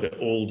got a little bit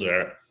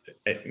older,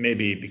 it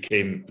maybe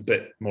became a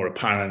bit more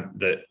apparent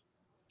that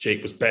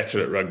Jake was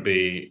better at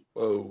rugby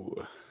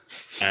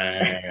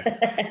than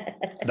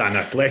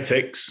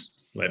athletics.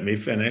 Let me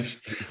finish.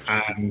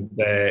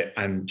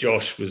 And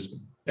Josh was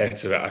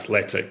better at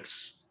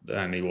athletics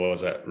than he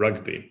was at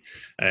rugby.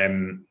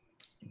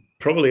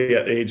 Probably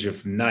at the age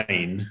of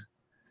 9,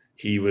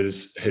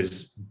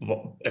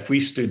 if we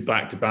stood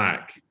back to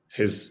back,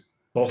 his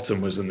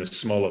bottom was in the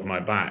small of my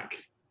back.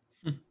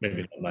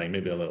 Maybe not 9,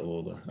 maybe a little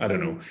older. I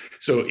don't know.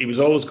 So he was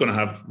always going to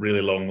have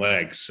really long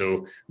legs.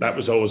 So that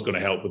was always going to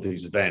help with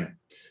his event.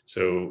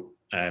 So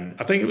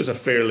I think it was a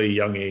fairly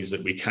young age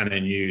that we kind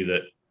of knew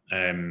that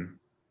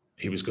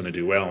he was going to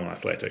do well in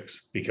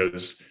athletics,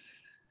 because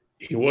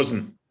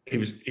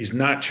he's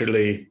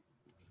naturally,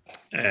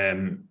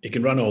 he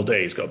can run all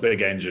day. He's got a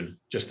big engine,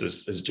 just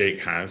as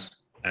Jake has.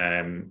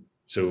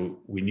 So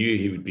we knew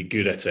he would be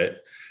good at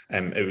it.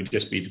 It would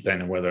just be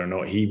depending on whether or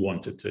not he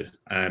wanted to.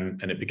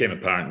 And it became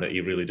apparent that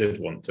he really did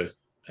want to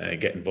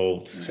get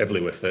involved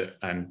heavily with it.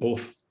 And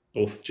both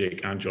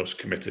Jake and Josh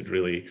committed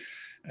really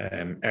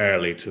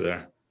early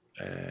to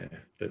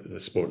the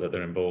sport that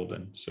they're involved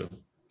in. So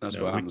that's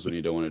what happens when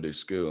you don't want to do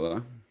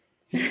school,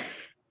 huh?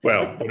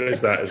 Well, there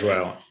is that as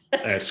well.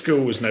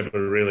 School was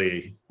never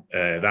really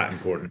that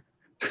important.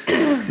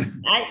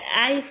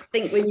 I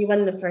think when you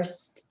won the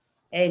first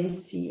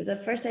NCAA?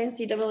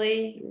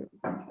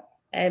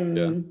 What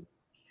do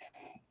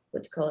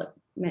you call it?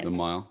 The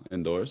mile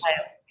indoors.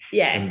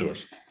 Yeah.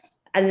 Indoors.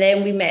 And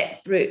then we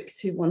met Brooks,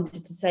 who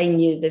wanted to sign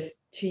you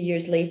 2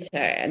 years later,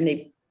 and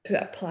they put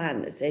a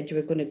plan that said you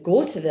were going to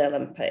go to the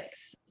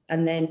Olympics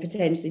and then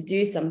potentially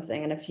do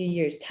something in a few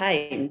years'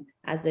 time,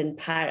 as in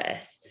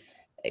Paris.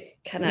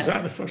 Was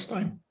that the first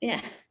time?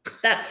 Yeah,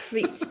 that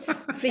freaked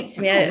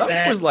me out.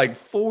 That was like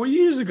 4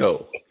 years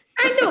ago.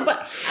 I know,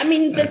 but I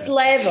mean, this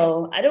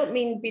level, I don't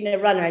mean being a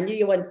runner. I knew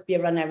you wanted to be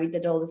a runner. We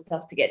did all the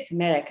stuff to get to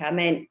America. I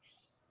meant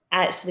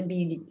actually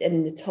be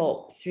in the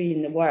top 3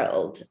 in the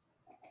world,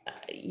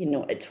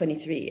 at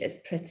 23 is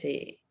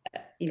pretty,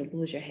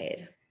 blows your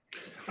head.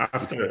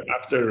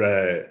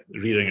 After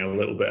reading a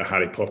little bit of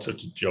Harry Potter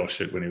to Josh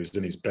when he was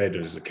in his bed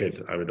as a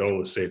kid, I would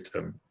always say to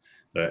him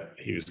that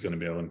he was going to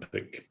be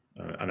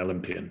an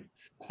Olympian.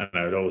 And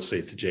I would always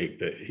say to Jake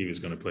that he was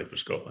going to play for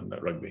Scotland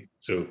at rugby.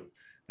 So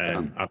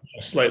I'm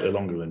slightly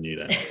longer than you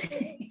then.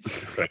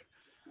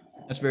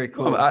 That's very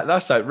cool.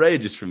 That's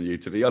outrageous from you,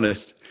 to be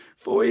honest.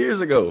 4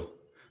 years ago.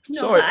 No,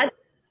 Sorry.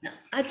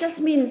 I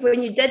just mean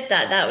when you did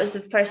that was the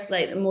first,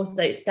 the most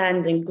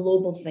outstanding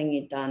global thing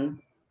you'd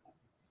done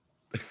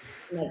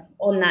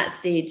on that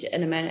stage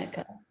in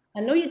America.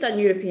 I know you'd done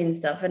European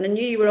stuff, and I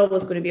knew you were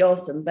always going to be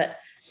awesome, but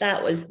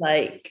that was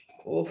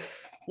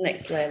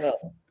next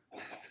level.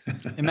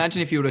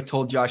 Imagine if you would have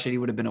told Josh that he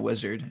would have been a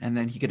wizard, and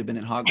then he could have been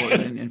in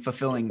Hogwarts and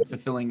fulfilling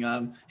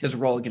his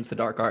role against the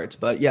dark arts.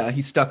 But yeah,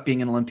 he's stuck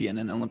being an Olympian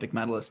and an Olympic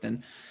medalist.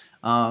 And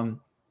Josh,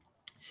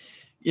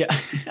 do you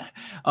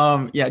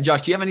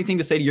have anything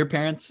to say to your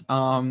parents?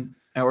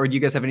 Or do you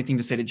guys have anything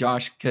to say to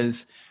Josh?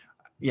 Because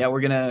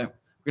we're gonna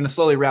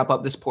slowly wrap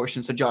up this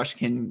portion, so Josh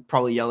can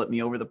probably yell at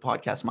me over the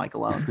podcast mic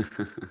alone.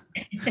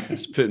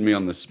 Just putting me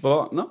on the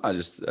spot. No, I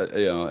just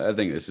I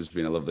think this has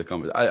been a lovely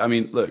conversation. I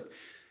mean, look,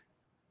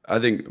 I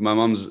think my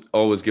mum's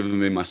always given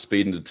me my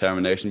speed and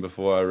determination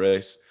before I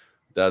race.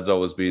 Dad's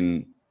always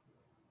been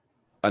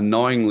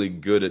annoyingly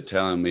good at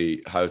telling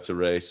me how to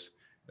race.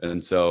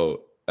 And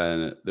so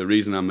the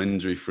reason I'm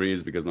injury free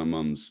is because my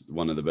mum's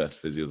one of the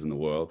best physios in the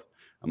world.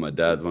 And my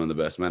dad's one of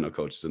the best mental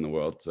coaches in the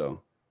world.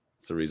 So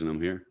that's the reason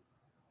I'm here.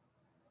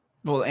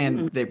 Well,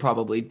 and they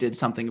probably did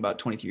something about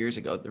 23 years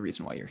ago, the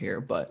reason why you're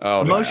here, but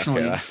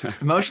emotionally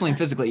and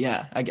physically,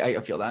 yeah, I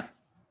feel that.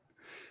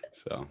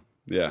 So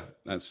yeah,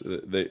 that's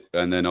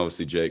and then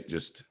obviously Jake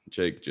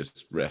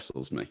just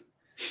wrestles me.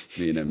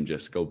 Me and him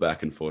just go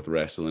back and forth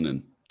wrestling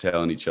and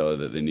telling each other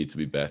that they need to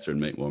be better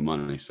and make more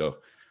money. So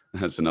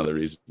that's another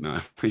reason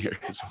I'm here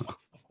as well.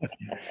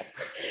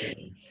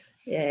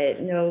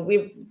 Yeah, no,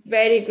 we're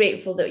very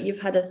grateful that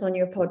you've had us on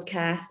your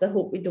podcast. I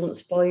hope we don't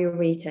spoil your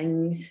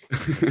ratings.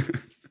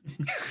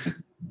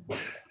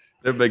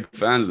 They're big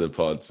fans of the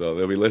pod, so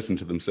they'll be listening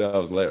to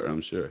themselves later,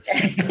 I'm sure.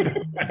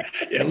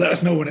 Yeah, let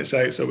us know when it's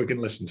out so we can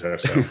listen to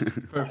ourselves.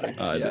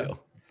 Perfect. Ideal.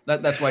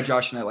 That's why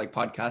Josh and I like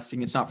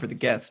podcasting. It's not for the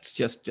guests,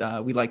 just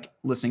we like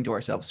listening to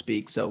ourselves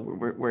speak. So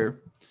we're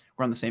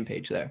on the same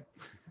page there.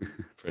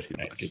 Pretty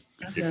much.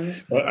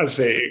 Awesome. Well, I'd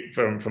say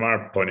from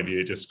our point of view,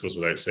 it just goes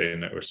without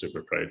saying that we're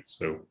super proud.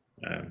 So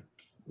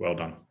well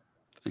done.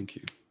 Thank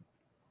you.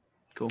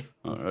 Cool.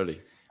 Alrighty.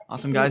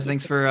 Awesome, guys.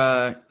 Thanks for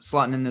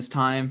slotting in this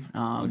time.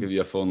 I'll give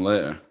you a phone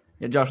later.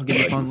 Yeah, Josh will give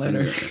you a phone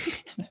later.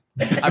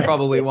 I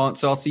probably won't,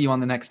 so I'll see you on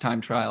the next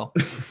time trial.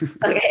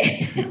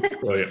 Okay.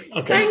 Brilliant.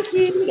 Okay. Thank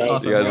you.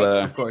 Awesome. See you guys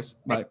later. Of course.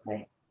 Bye.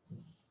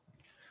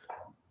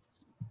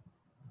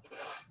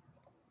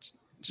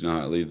 Do you know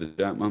how to leave the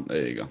chat, man?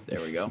 There you go.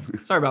 There we go.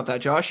 Sorry about that,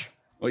 Josh.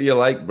 What you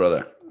like,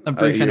 brother? A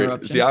brief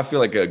interruption. See, I feel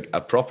like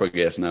a proper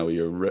guest now. Where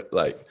you're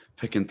like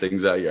picking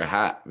things out of your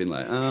hat, being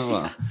like, "Oh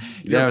well,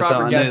 You're a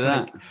proper guest,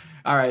 that."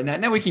 All right,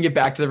 now we can get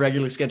back to the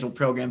regular scheduled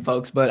program,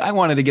 folks. But I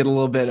wanted to get a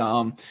little bit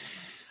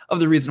of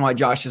the reason why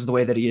Josh is the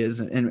way that he is,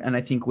 and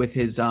I think with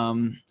his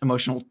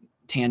emotional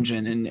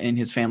tangent and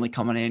his family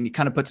coming in, he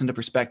kind of puts into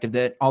perspective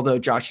that although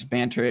Josh is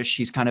banterish,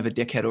 he's kind of a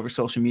dickhead over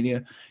social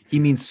media. He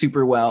means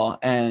super well,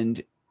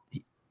 and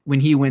when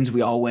he wins,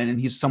 we all win,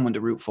 and he's someone to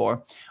root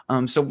for.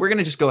 So we're going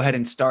to just go ahead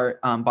and start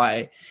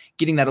by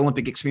getting that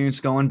Olympic experience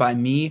going by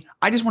me.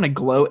 I just want to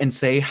gloat and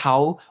say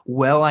how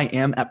well I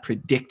am at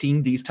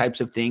predicting these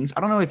types of things. I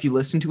don't know if you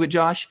listened to it,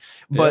 Josh,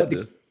 but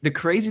the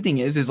crazy thing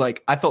is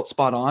like I felt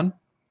spot on,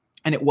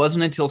 and it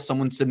wasn't until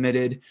someone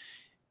submitted,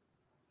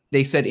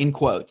 they said in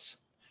quotes,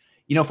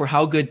 you know, for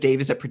how good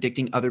Dave is at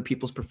predicting other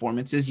people's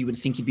performances, you would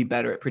think he'd be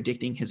better at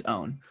predicting his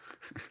own.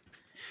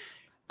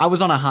 I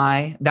was on a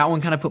high. That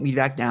one kind of put me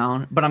back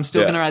down, but I'm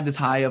still going to ride this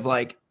high of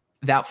like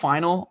that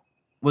final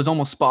was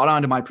almost spot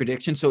on to my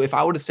prediction. So if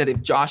I would have said,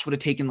 if Josh would have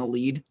taken the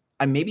lead,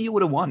 maybe you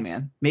would have won,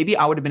 man. Maybe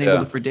I would have been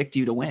able to predict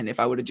you to win if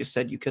I would have just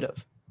said you could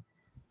have.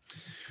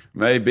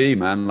 Maybe,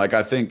 man. Like,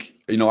 I think,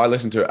 you know, I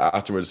listened to it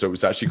afterwards. So it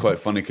was actually quite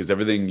funny because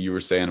everything you were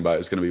saying about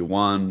it's going to be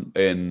one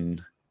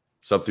in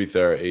sub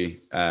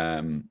 330.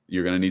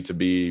 You're going to need to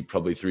be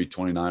probably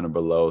 329 or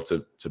below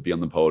to be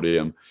on the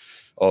podium.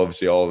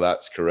 Obviously, all of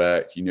that's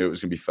correct. You knew it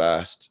was going to be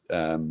fast.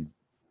 I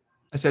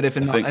said if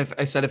a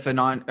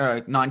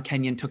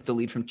non-Kenyan took the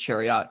lead from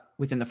Chariot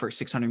within the first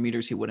 600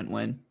 meters, he wouldn't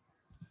win.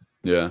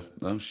 Yeah,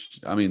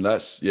 I mean I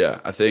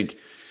think.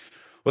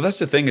 Well, that's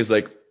the thing is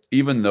like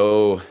even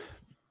though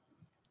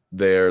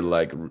they're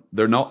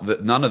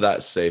not none of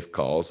that safe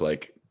calls.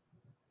 Like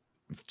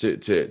to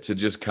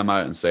just come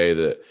out and say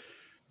that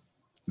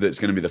it's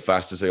going to be the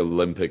fastest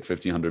Olympic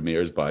 1500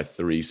 meters by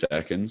 3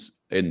 seconds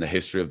in the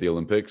history of the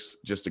Olympics,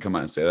 just to come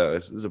out and say that,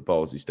 this is a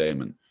ballsy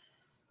statement.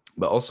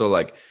 But also,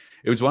 like,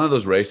 it was one of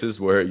those races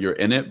where you're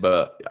in it,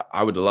 but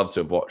I would love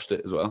to have watched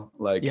it as well.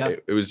 Like,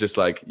 it was just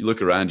like, you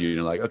look around you and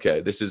you're like, okay,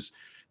 this is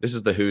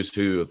the who's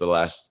who of the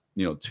last,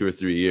 2 or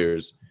 3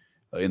 years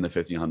in the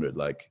 1500,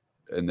 like,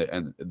 and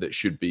that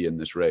should be in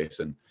this race.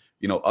 And,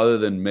 other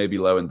than maybe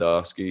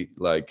Lewandowski,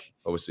 like,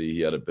 obviously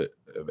he had a bit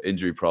of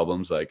injury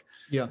problems. Like,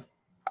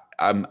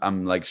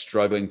 I'm like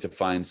struggling to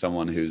find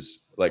someone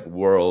who's like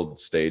world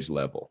stage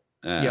level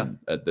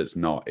that's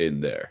not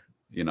in there,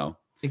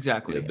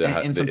 Exactly.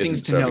 And some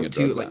things to note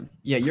too, like,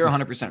 you're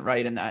 100%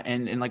 right in that.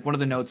 And like one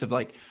of the notes of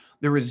like,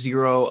 there were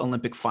 0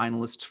 Olympic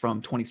finalists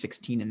from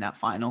 2016 in that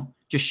final,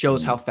 just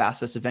shows how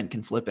fast this event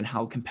can flip and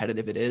how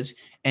competitive it is.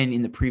 And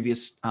in the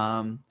previous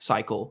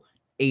cycle,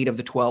 8 of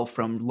the 12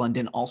 from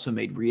London also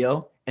made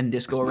Rio, and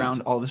this go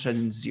around all of a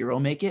sudden 0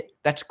 make it.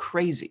 That's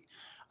crazy.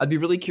 I'd be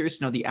really curious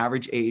to know the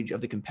average age of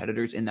the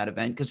competitors in that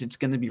event, because it's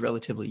going to be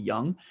relatively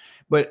young.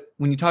 But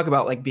when you talk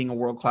about like being a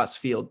world-class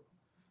field,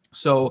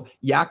 so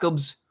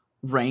Jakob's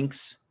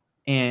ranks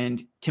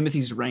and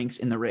Timothy's ranks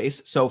in the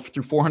race. So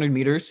through 400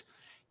 meters,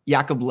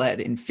 Jakob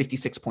led in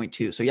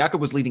 56.2. So Jakob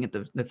was leading at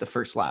the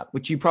first lap,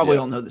 which you probably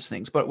all know these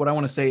things. But what I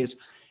want to say is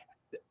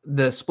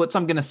the splits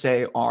I'm going to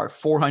say are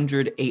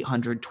 400,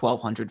 800,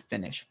 1200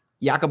 finish.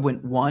 Jakob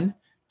went 1,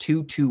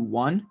 2, 2,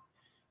 1.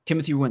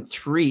 Timothy went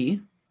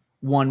 3,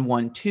 1,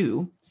 1,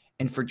 2.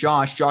 And for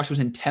Josh was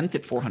in 10th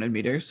at 400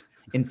 meters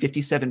in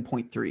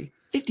 57.3.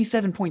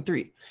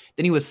 57.3.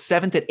 Then he was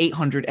 7th at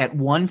 800 at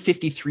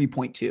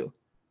 153.2.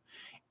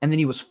 And then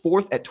he was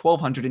 4th at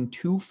 1200 and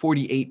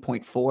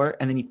 248.4.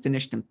 And then he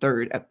finished in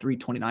 3rd at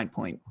 329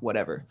 point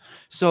whatever.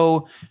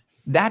 So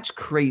that's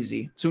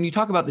crazy. So when you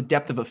talk about the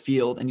depth of a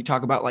field and you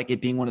talk about like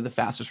it being one of the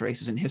fastest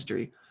races in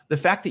history, the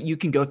fact that you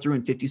can go through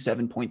in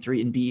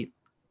 57.3 and be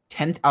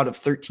 10th out of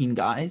 13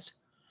 guys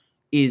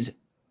is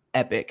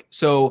epic.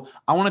 So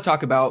I want to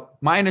talk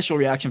about my initial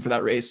reaction for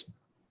that race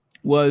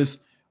was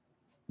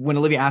when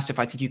Olivia asked if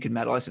I think you could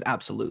medal, I said,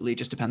 absolutely. It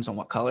just depends on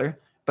what color.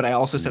 But I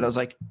also said, I was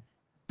like,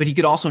 but he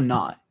could also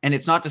not. And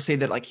it's not to say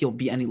that like he'll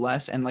be any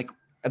less. And like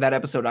that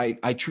episode,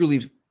 I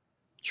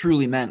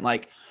truly meant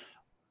like,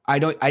 I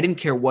didn't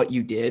care what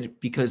you did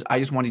because I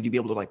just wanted you to be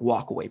able to like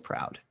walk away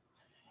proud.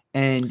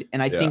 And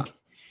I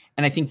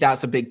think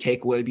that's a big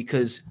takeaway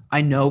because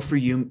I know for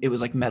you, it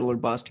was like medal or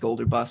bust,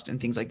 gold or bust and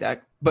things like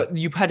that. But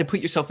you had to put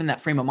yourself in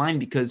that frame of mind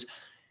because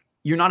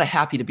you're not a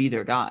happy to be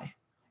there guy.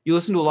 You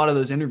listen to a lot of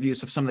those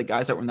interviews of some of the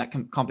guys that were in that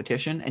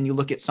competition and you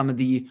look at some of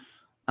the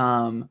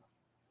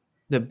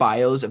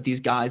bios of these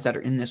guys that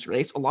are in this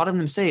race. A lot of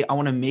them say, I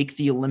want to make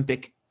the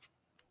Olympic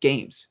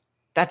Games.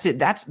 That's it.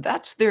 That's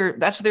their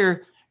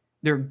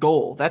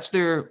goal. That's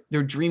their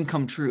dream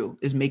come true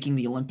is making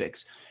the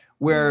Olympics.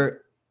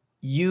 Where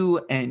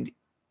you and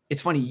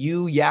it's funny,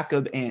 you,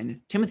 Jakob, and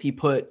Timothy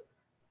put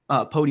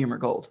podium or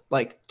gold,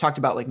 like talked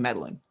about like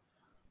medaling.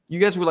 You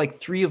guys were like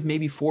 3 of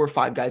maybe 4 or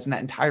 5 guys in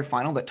that entire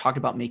final that talked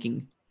about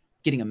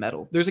getting a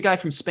medal. There's a guy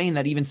from Spain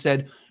that even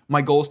said,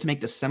 my goal is to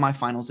make the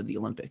semifinals of the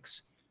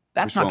Olympics.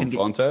 That's not going to get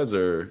Fontes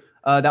or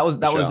that was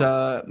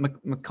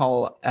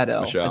McCall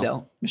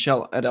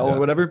Michel Adel or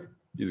whatever.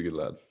 He's a good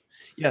lad.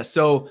 Yeah.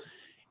 So,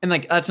 and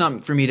like, that's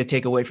not for me to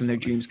take away from their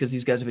dreams because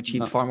these guys have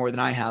achieved far more than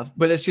I have,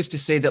 but it's just to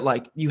say that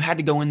like you had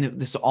to go in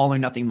this all or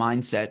nothing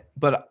mindset.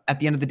 But at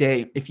the end of the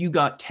day, if you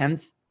got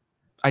 10th,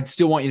 I'd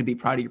still want you to be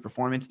proud of your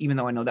performance, even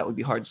though I know that would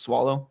be hard to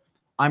swallow.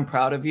 I'm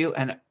proud of you.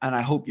 And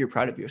I hope you're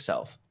proud of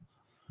yourself.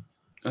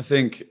 I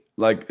think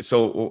like,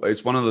 so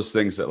it's one of those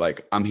things that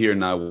like, I'm here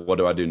now. What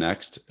do I do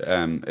next?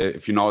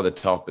 If you're not at the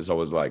top, it's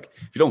always like,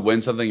 if you don't win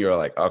something, you're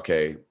like,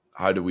 okay,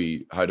 how do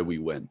we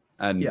win?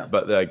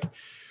 But like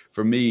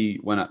for me,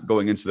 when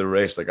going into the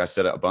race, like I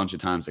said it a bunch of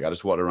times, like I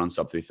just want to run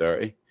sub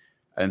 330.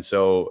 And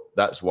so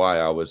that's why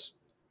I was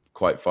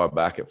quite far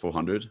back at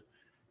 400.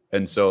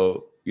 And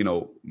so, you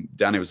know,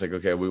 Danny was like,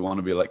 okay, we want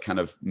to be like kind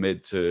of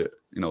mid to,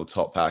 you know,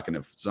 top pack. And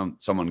if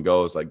someone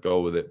goes, like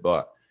go with it.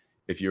 But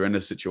if you're in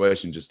a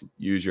situation, just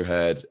use your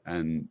head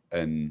and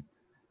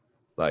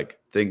like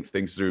think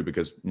things through,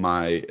 because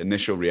my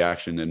initial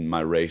reaction in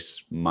my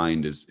race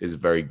mind is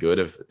very good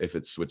if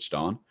it's switched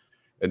on.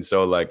 And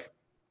so like,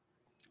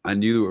 I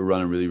knew we were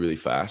running really, really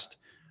fast.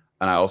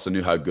 And I also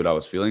knew how good I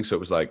was feeling. So it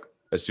was like,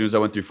 as soon as I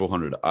went through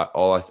 400,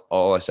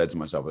 all I said to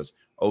myself was,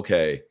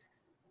 okay,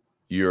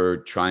 you're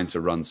trying to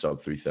run sub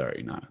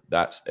 330 now.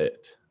 That's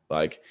it.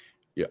 Like,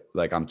 yeah,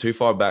 like I'm too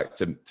far back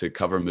to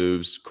cover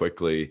moves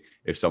quickly.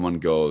 If someone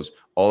goes,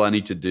 all I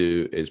need to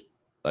do is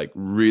like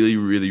really,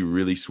 really,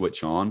 really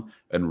switch on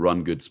and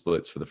run good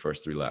splits for the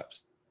first 3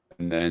 laps.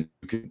 And then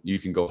you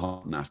can go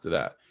hunting after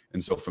that.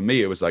 And so for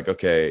me, it was like,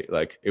 okay,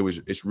 like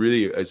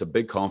it's a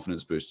big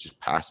confidence boost just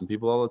passing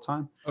people all the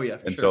time. Oh yeah.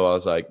 And so I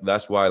was like,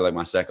 that's why like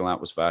my second lap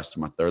was faster,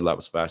 my third lap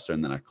was faster,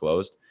 and then I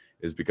closed,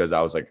 is because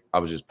I was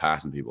just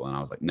passing people, and I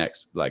was like,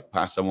 next, like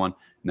pass someone,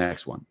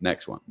 next one.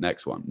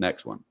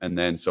 And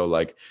then so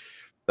like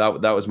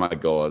that was my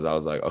goal. As I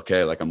was like,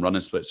 okay, like I'm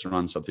running splits to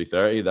run sub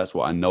 330. That's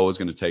what I know is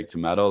going to take to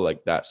medal.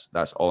 Like that's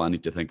all I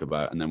need to think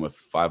about. And then with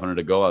 500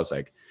 to go, I was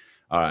like,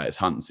 all right, it's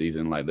hunting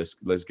season. Like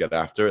let's get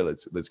after it.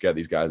 Let's get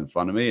these guys in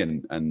front of me.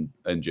 And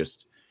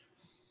just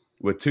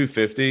with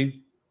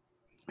 250,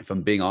 if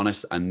I'm being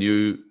honest, I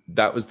knew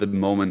that was the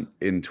moment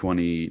in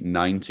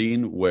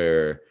 2019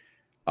 where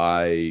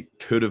I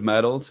could have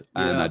medaled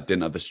and I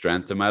didn't have the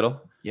strength to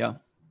medal. Yeah.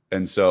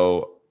 And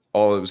so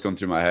all that was going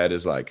through my head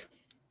is like,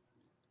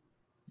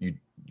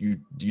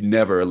 you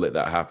never let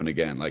that happen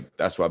again. Like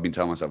that's what I've been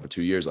telling myself for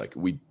 2 years. Like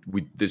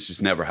this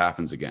just never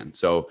happens again.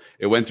 So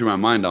it went through my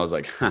mind. I was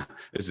like,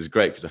 this is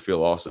great because I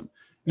feel awesome.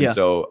 And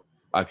so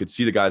I could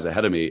see the guys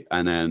ahead of me.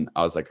 And then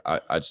I was like,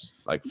 I just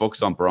like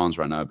focus on bronze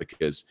right now,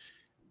 because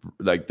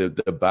like the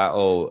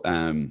battle,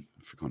 I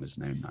forgot his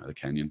name now, the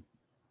Kenyan.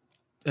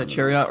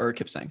 Chariot or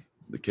Kipsang?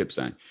 The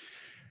Kipsang.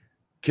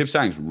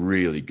 Kipsang's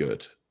really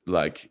good.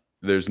 Like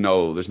there's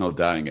no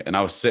doubting it. And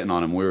I was sitting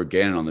on him. We were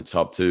gaining on the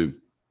top 2.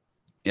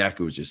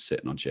 Jakob was just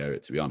sitting on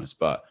Chariot, to be honest,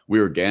 but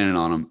we were gaining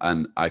on him,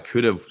 and I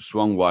could have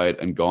swung wide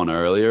and gone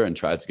earlier and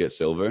tried to get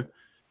silver.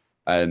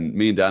 And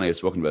me and Danny have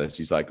spoken about this.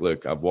 He's like,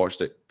 look, I've watched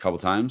it a couple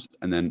of times,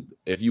 and then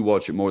if you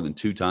watch it more than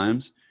 2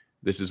 times,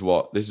 this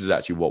is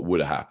actually what would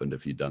have happened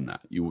if you'd done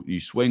that.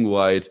 You swing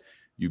wide,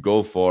 you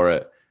go for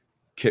it.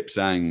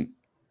 Kipsang.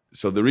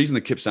 So the reason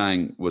that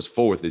Kipsang was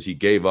 4th is he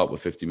gave up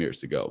with 50 meters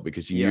to go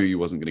because he knew he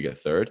wasn't going to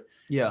get 3rd.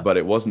 Yeah. But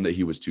it wasn't that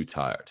he was too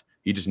tired.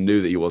 He just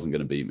knew that he wasn't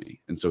going to beat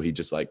me. And so he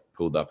just like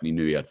pulled up and he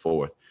knew he had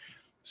 4th.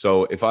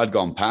 So if I'd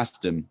gone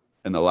past him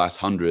in the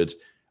last 100,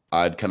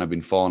 I'd kind of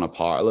been falling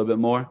apart a little bit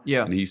more.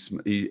 Yeah. And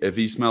if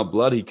he smelled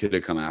blood, he could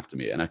have come after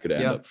me and I could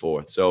end Yeah. up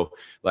fourth. So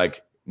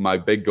like my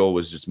big goal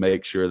was just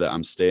make sure that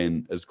I'm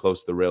staying as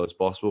close to the rail as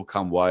possible,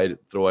 come wide,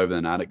 throw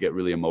everything at it, get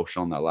really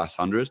emotional in that last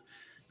 100.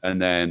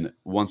 And then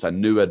once I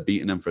knew I'd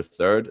beaten him for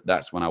third,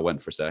 that's when I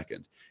went for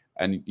second.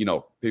 And, you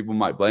know, people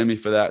might blame me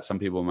for that. Some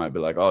people might be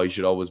like, oh, you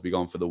should always be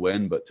going for the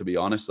win. But to be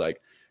honest,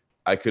 like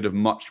I could have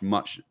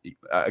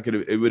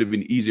it would have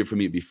been easier for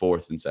me to be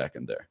fourth and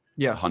second there.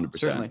 Yeah, 100%.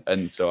 certainly.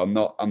 And so I'm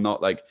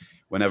not like,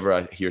 whenever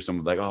I hear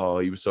someone like, oh,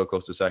 he was so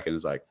close to second,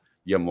 it's like,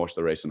 you haven't watched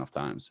the race enough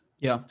times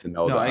Yeah. to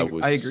know No, that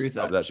I agree with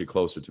that. I was actually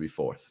closer to be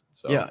fourth.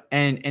 So Yeah.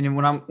 And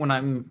when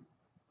I'm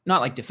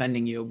not like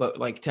defending you, but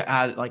like to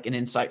add like an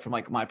insight from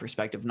like my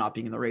perspective, not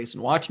being in the race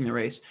and watching the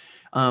race.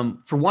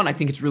 For one, I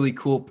think it's really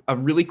cool, a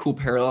really cool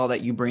parallel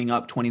that you bring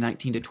up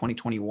 2019 to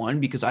 2021,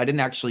 because I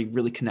didn't actually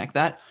really connect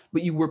that,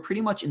 but you were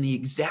pretty much in the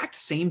exact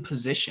same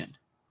position.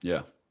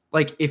 yeah.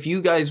 Like if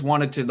you guys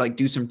wanted to like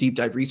do some deep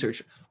dive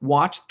research,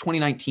 watch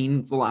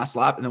 2019, the last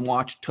lap, and then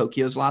watch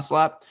Tokyo's last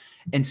lap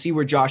and see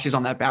where Josh is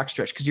on that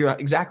backstretch. Cause you're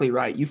exactly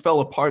right. You fell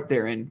apart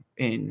there in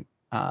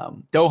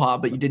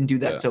Doha, but you didn't do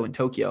that. Yeah. So in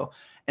Tokyo,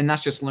 and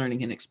that's just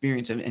learning and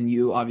experience. And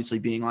you obviously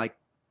being like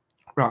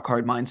rock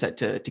hard mindset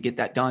to get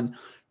that done.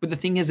 But the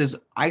thing is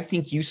I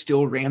think you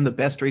still ran the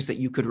best race that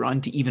you could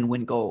run to even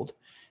win gold.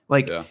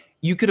 Like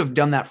you could have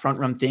done that front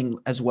run thing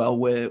as well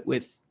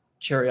with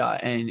Cheruiyot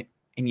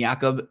and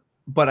Jakob.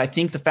 But I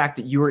think the fact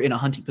that you were in a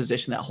hunting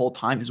position that whole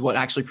time is what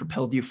actually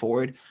propelled you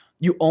forward.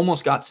 You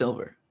almost got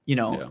silver, you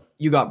know,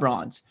 you got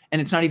bronze,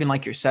 and it's not even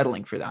like you're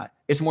settling for that.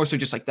 It's more so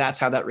just like, that's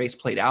how that race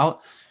played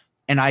out.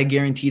 And I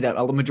guarantee that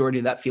a majority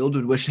of that field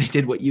would wish they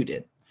did what you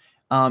did.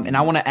 And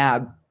I want to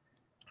add,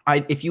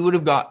 I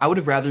would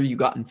have rather you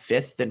gotten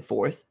fifth than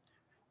fourth,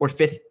 or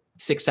fifth,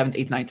 sixth, seventh,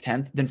 eighth, ninth,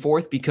 10th than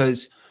fourth,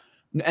 because,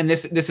 and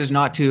this is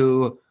not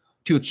to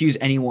accuse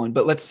anyone,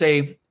 but let's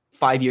say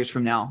 5 years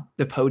from now,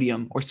 the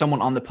podium or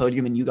someone on the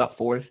podium and you got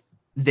fourth,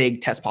 they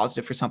test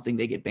positive for something,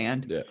 they get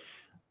banned. Yeah.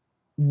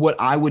 What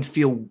I would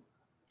feel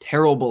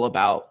terrible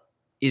about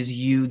is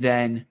you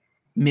then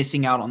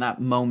missing out on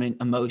that moment,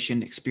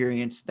 emotion,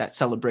 experience, that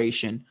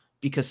celebration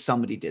because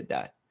somebody did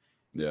that.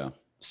 Yeah.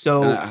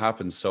 So and it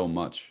happens so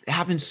much. It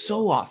happens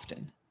so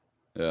often.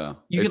 Yeah.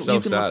 It's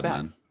so sad,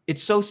 man.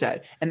 It's so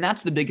sad. And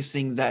that's the biggest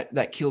thing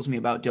that kills me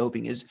about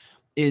doping is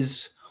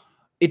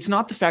it's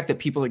not the fact that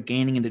people are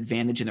gaining an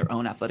advantage in their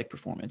own athletic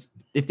performance.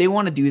 If they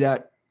want to do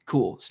that,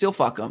 cool. Still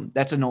fuck them.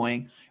 That's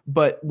annoying.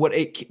 But what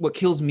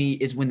kills me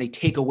is when they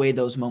take away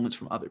those moments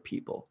from other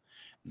people.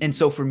 And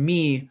so for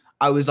me,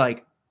 I was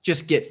like,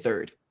 just get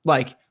third.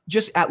 Like,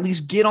 just at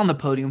least get on the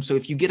podium. So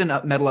if you get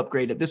a medal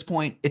upgrade at this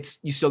point,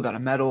 you still got a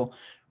medal.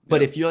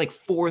 But if you're like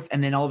fourth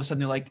and then all of a sudden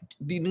they're like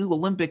the new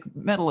Olympic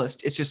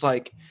medalist, it's just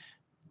like,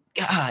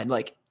 God,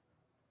 like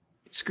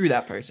screw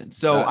that person.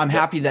 So I'm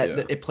happy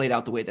that it played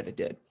out the way that it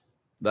did.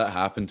 That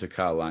happened to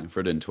Kyle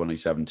Langford in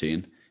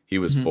 2017. He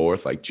was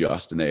fourth, like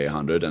just in the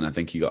 800, and I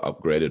think he got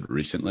upgraded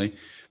recently.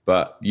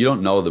 But you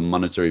don't know the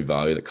monetary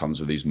value that comes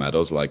with these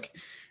medals. Like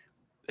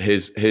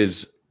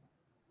his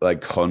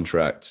like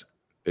contract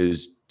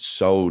is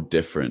so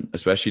different,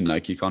 especially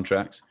Nike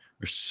contracts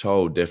are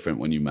so different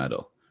when you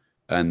medal.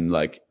 And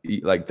like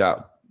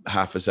that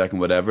half a second,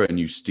 whatever, and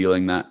you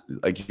stealing that,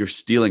 like you're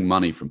stealing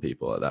money from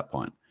people at that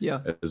point. Yeah.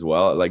 As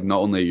well. Like not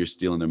only you're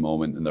stealing their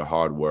moment and their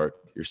hard work,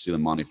 you're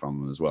stealing money from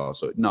them as well.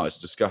 So no, it's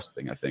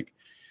disgusting. I think,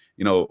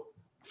 you know,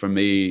 for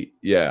me,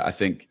 I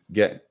think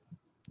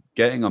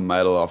getting a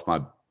medal off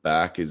my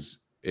back is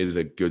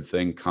a good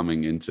thing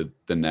coming into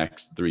the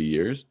next 3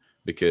 years,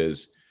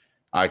 because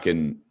I've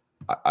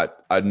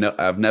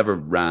never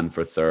ran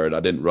for third. I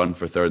didn't run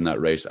for third in that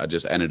race. I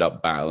just ended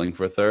up battling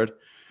for third.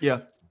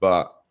 Yeah.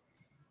 But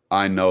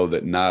I know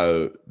that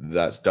now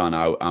that's done,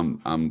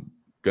 I'm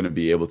going to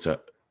be able to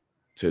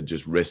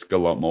just risk a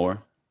lot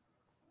more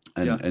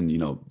and you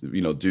know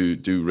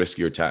do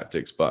riskier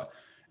tactics, but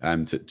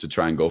to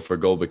try and go for a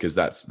goal, because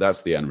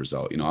that's the end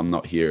result. You know, I'm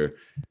not here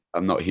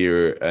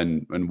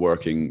and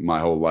working my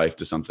whole life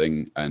to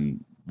something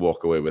and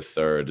walk away with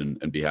third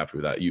and be happy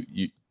with that.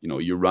 You know,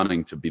 you're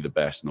running to be the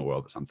best in the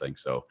world at something.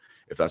 So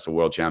if that's a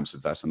world champs,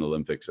 if that's an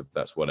Olympics, if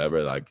that's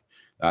whatever, like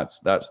that's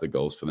the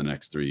goals for the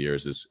next 3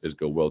 years is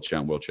go world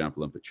champ,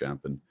 Olympic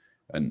champ.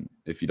 And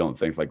if you don't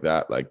think like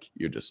that, like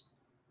you're just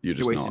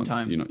wasting not,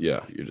 time. You know,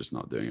 you're just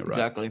not doing it right.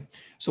 Exactly.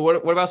 So what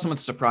about some of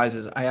the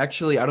surprises? I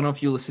don't know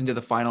if you listened to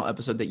the final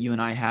episode that you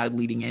and I had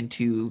leading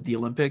into the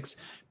Olympics,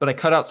 but I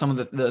cut out some of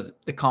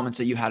the comments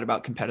that you had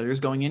about competitors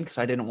going in, because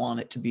I didn't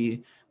want it to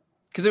be,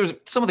 because there was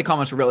some of the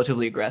comments were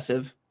relatively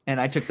aggressive, and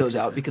I took those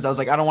out because I was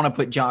like, I don't want to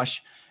put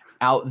Josh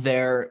out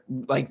there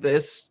like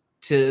this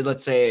to,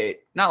 let's say,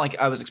 not like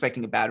I was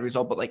expecting a bad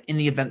result, but like in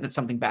the event that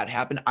something bad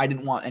happened, I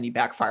didn't want any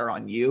backfire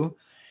on you.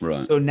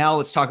 Right. So now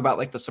let's talk about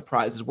like the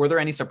surprises. Were there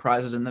any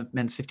surprises in the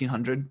men's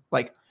 1500,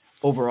 like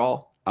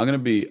overall? I'm going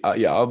to be,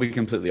 I'll be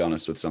completely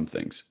honest with some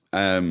things.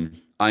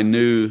 I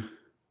knew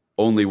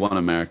only one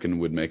American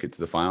would make it to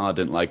the final. I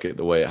didn't like it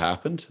the way it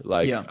happened.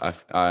 Like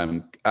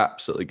I'm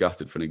absolutely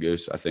gutted for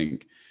Nuguse. I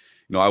think,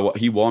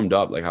 he warmed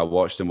up. Like I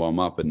watched him warm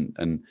up,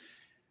 and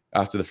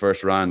after the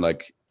first round,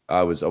 like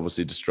I was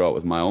obviously distraught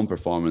with my own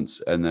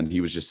performance, and then he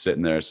was just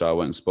sitting there. So I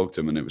went and spoke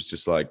to him, and it was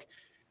just like,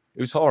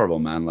 it was horrible,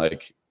 man.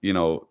 Like, you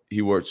know,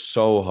 he worked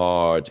so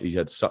hard. He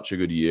had such a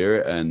good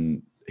year,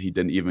 and he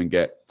didn't even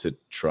get to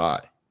try,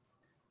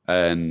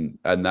 and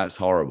that's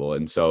horrible.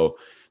 And so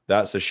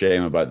that's a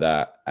shame about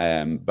that.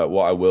 But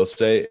what I will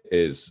say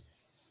is,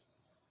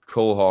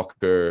 Cole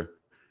Hawker,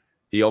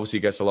 he obviously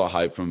gets a lot of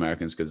hype from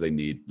Americans because they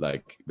need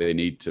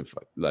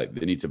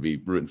to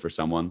be rooting for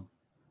someone.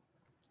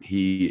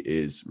 He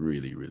is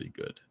really, really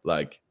good.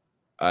 Like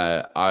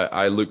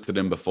I looked at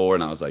him before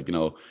and I was like, you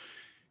know,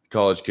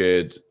 college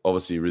kid,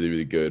 obviously really,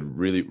 really good,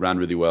 really ran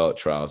really well at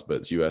trials, but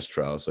it's US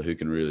trials, so who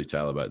can really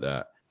tell about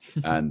that?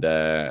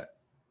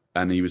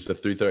 And he was the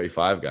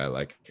 335 guy.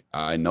 Like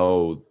I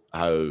know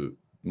how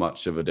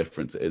much of a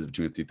difference it is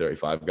between a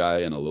 335 guy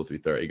and a low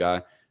 330 guy.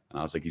 And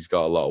I was like, he's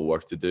got a lot of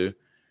work to do.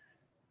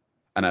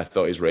 And I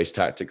thought his race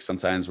tactics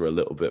sometimes were a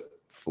little bit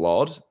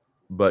flawed,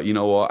 but you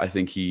know what? I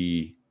think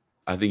he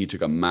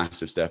took a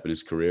massive step in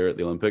his career at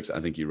the Olympics.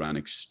 I think he ran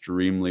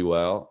extremely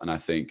well, and I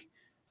think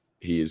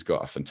he has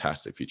got a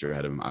fantastic future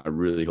ahead of him. I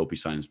really hope he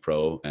signs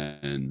pro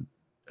and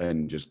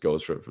just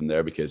goes for it from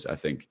there, because I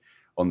think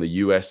on the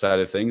US side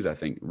of things, I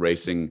think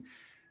racing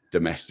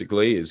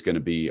domestically is going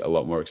to be a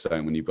lot more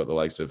exciting when you've got the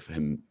likes of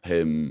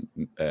him,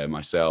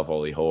 myself,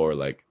 Ollie Hoare,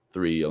 like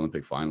 3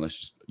 Olympic finalists,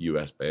 just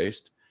US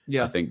based.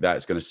 Yeah, I think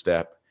that's going to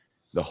step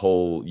the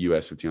whole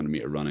US 1500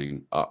 meter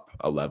running up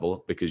a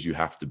level, because you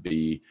have to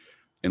be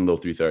in low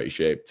 330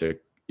 shape to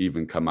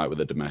even come out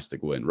with a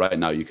domestic win. Right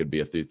now, you could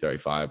be a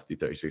 335,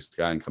 336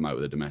 guy and come out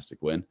with a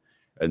domestic win.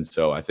 And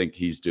so I think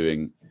he's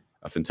doing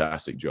a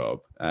fantastic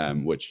job,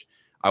 which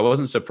I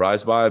wasn't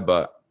surprised by,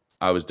 but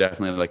I was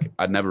definitely like,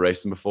 I'd never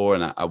raced him before.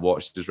 And I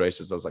watched his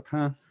races. I was like,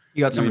 you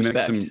got some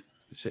respect.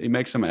 He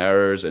makes some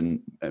errors,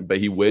 but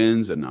he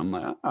wins. And I'm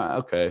like,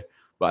 okay.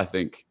 But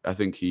I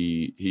think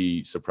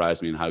he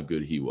surprised me in how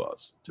good he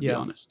was, to be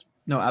honest.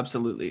 No,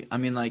 absolutely. I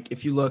mean, like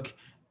if you look,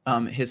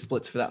 his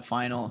splits for that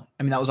final,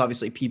 I mean, that was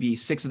obviously PB.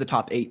 6 of the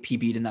top 8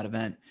 PB'd in that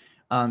event.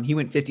 He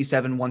went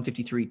 57,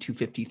 153,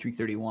 250,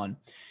 331.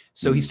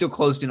 So he still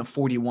closed in a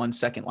 41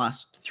 second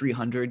last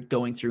 300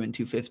 going through in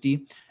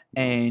 250.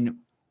 And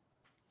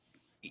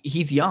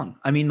he's young.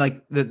 I mean,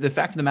 like the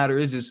fact of the matter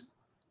is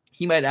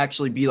he might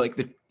actually be like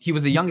he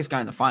was the youngest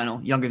guy in the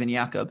final, younger than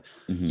Jakob.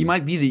 Mm-hmm. He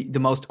might be the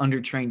most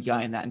undertrained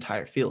guy in that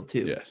entire field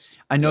too. Yes.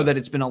 I know that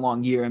it's been a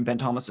long year, and Ben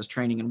Thomas's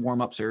training and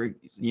warm-ups are,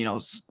 you know,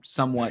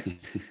 somewhat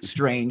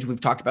strange.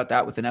 We've talked about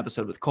that with an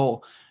episode with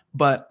Cole,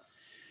 but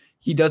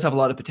he does have a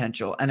lot of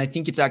potential. And I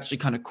think it's actually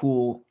kind of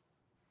cool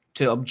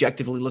to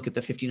objectively look at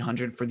the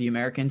 1500 for the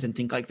Americans and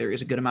think like there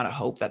is a good amount of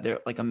hope that there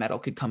like a medal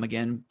could come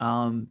again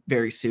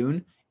very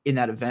soon in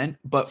that event.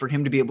 But for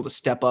him to be able to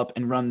step up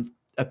and run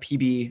a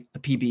PB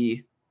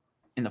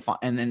in the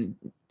and then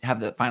have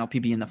the final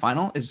PB in the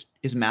final is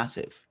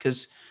massive,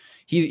 because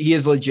he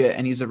is legit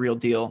and he's a real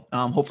deal.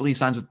 Hopefully he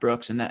signs with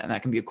Brooks, and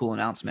that can be a cool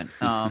announcement.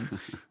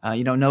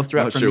 You know, no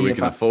threat I'm from sure me. We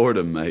can afford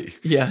him, mate.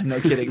 Yeah,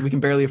 no kidding. We can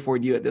barely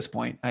afford you at this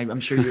point. I'm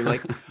sure you're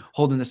like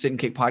holding the Sit and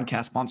Kick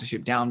podcast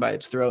sponsorship down by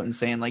its throat and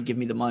saying like, give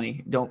me the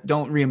money.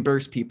 Don't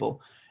reimburse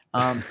people.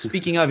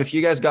 Speaking of, if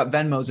you guys got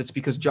Venmos, it's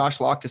because Josh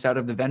locked us out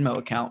of the Venmo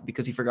account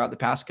because he forgot the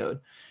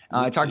passcode.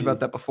 I talked about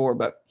that before,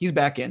 but he's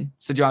back in.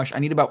 So Josh, I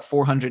need about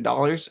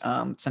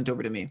 $400 sent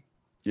over to me.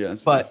 Yeah,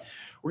 but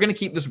we're going to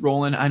keep this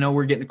rolling. I know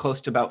we're getting close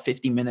to about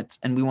 50 minutes,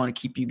 and we want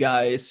to keep you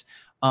guys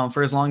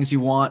for as long as you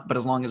want, but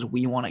as long as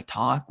we want to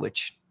talk,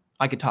 which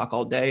I could talk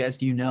all day,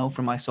 as you know,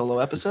 from my solo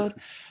episode.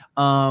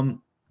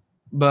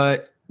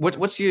 But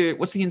what's the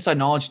inside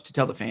knowledge to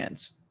tell the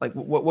fans? Like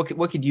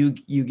what could you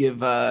give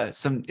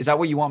some? Is that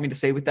what you want me to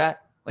say with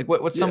that? Like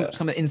what's some of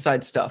the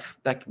inside stuff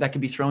that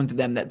could be thrown to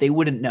them that they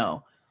wouldn't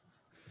know?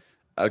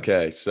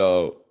 Okay,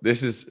 so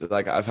this is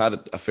like, I've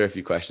had a fair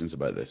few questions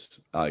about this.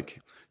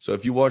 Like, so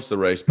if you watch the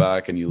race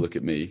back and you look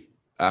at me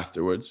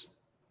afterwards,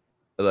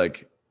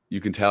 like you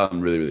can tell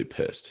I'm really, really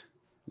pissed,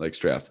 like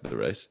straight after the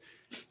race.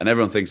 And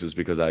everyone thinks it's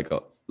because I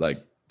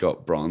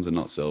got bronze and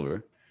not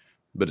silver,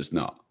 but it's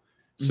not.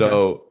 Okay.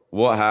 So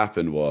what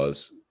happened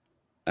was,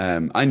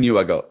 I knew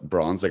I got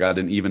bronze. Like I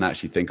didn't even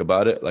actually think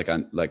about it.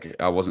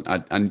 I wasn't,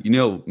 and you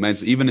know,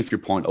 even if you're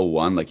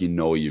 0.01, like, you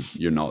know,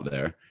 you're not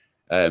there.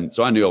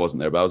 So I knew I wasn't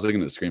there, but I was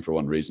looking at the screen for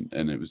one reason,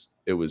 and it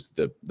was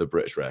the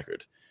British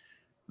record.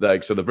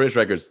 Like, so the British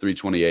record is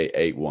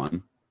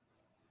 328.81,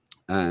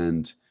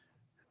 and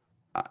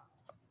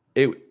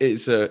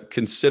it's a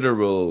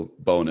considerable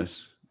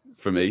bonus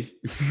for me.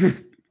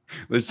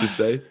 Let's just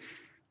say.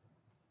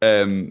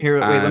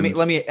 Here, wait,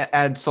 let me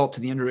add salt to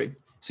the injury.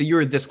 So you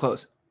were this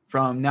close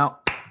from now.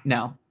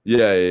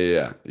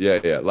 Yeah.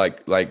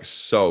 Like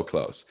so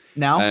close.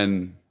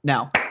 Now.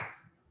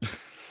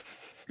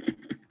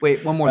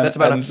 Wait, one more. That's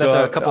about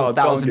a couple of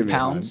thousand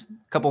pounds,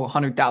 couple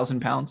 100,000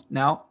 pounds.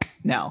 Now,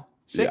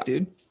 sick,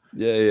 dude.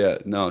 Yeah.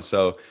 No,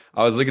 so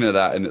I was looking at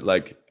that, and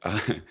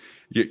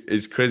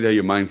it's crazy how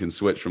your mind can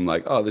switch from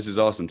like, oh, this is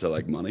awesome, to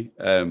like money.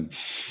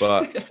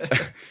 But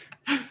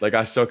like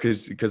I saw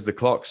because the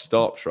clock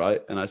stops,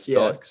 right? And I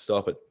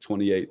stop at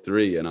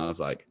 28.3, and I was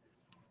like,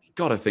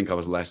 God, I think I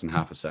was less than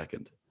half a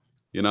second,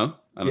 you know?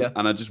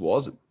 And I just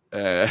wasn't.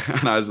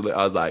 And I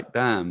was like,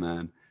 damn,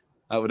 man,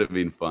 that would have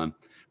been fun.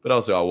 But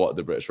also I wanted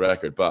the British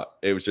record, but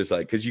it was just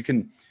like, because you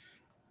can,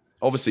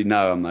 obviously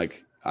now I'm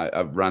like,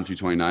 I've ran through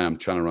 29, I'm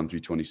trying to run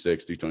through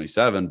 26, through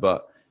 27,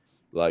 but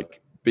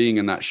like being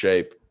in that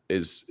shape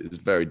is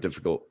very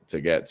difficult to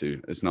get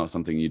to. It's not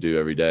something you do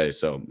every day.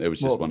 So it was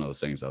just one of those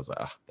things. I was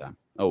like, damn,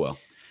 oh well.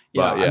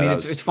 Yeah, I mean,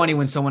 it's funny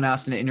when someone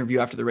asked in an interview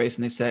after the race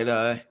and they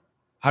said,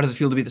 how does it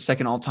feel to be the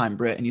second all-time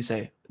Brit? And you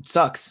say, it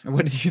sucks. Or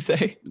what did you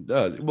say? It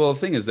does. Well, the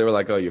thing is, they were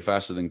like, oh, you're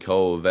faster than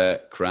Cole,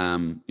 Vet,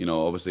 Cram, you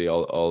know, obviously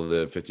all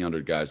the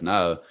 1500 guys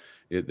now.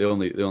 The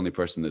only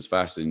person that's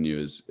faster than you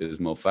is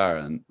Mo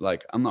Farah. And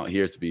like, I'm not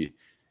here to be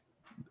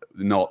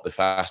not the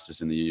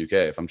fastest in the UK.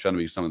 If I'm trying to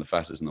be some of the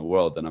fastest in the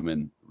world, then I'm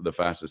in the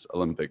fastest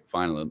Olympic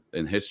final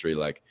in history.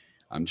 Like,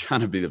 I'm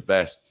trying to be the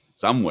best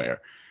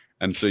somewhere.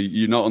 And so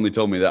you not only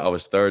told me that I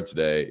was third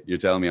today, you're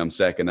telling me I'm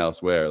second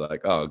elsewhere.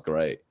 Like, oh,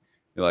 great.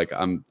 You're like,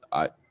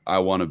 I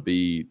want to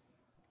be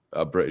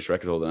a British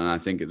record holder, and I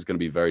think it's going to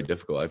be very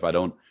difficult. If I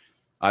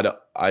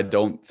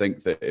don't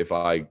think that if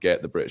I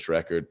get the British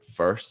record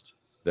first,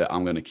 that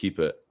I'm going to keep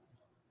it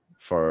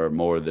for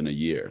more than a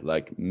year.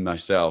 Like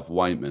myself,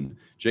 Whiteman,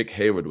 Jake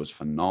Hayward was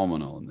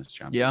phenomenal in this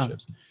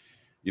championships. Yeah.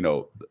 You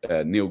know,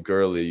 Neil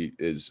Gurley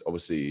is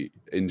obviously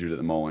injured at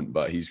the moment,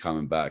 but he's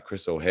coming back.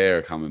 Chris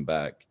O'Hare coming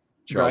back.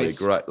 Charlie,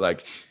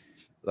 like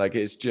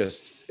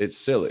it's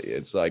silly.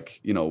 It's like,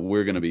 you know,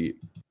 we're going to be.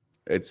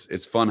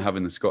 It's fun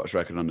having the Scottish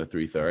record under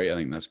 3:30. I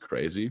think that's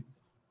crazy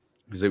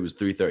because it was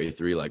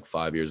 3:33 like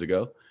 5 years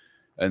ago.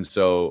 And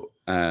so,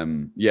 I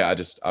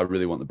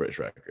really want the British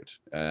record.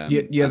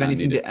 Do you have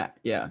anything to add?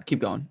 Yeah, keep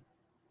going.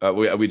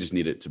 We just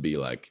need it to be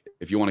like,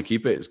 if you want to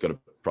keep it, it's got to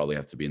probably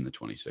have to be in the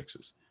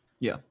 26s.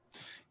 Yeah.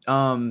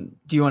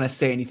 Do you want to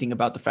say anything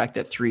about the fact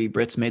that 3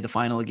 Brits made the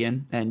final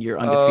again and you're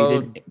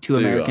undefeated, 2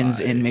 Americans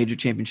in major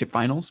championship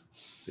finals?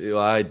 Do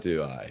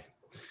I?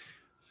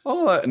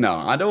 Oh, no,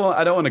 I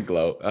don't want to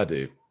gloat. I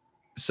do.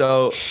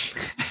 So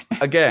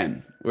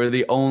again, we're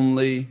the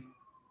only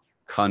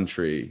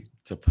country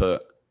to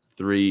put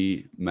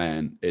 3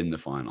 men in the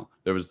final.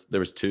 There was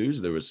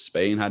 2s. There was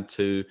Spain had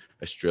 2,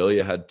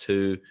 Australia had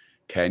 2,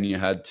 Kenya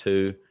had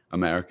 2,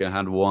 America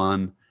had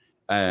 1.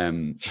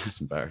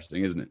 That's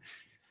embarrassing, isn't it?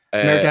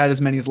 America had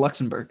as many as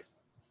Luxembourg.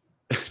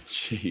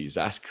 Jeez,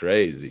 that's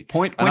crazy.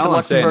 Point to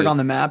Luxembourg on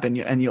the map, and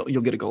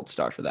you'll get a gold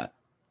star for that.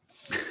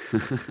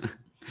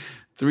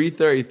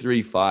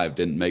 3:33.5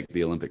 didn't make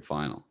the Olympic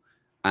final,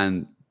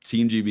 and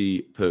Team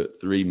GB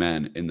put 3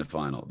 men in the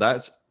final.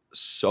 That's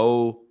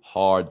so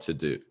hard to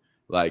do.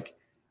 Like,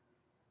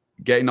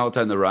 getting knocked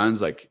out in the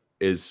rounds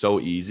is so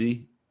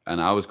easy, and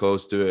I was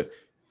close to it.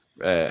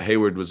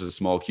 Hayward was a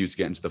small queue to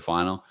get into the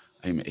final.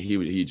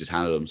 He just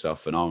handled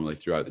himself phenomenally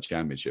throughout the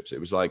championships. It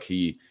was like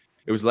he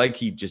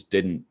just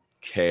didn't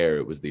care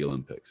it was the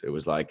Olympics. It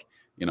was like,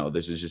 you know,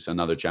 this is just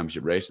another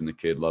championship race, and the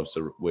kid loves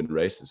to win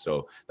races.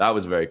 So that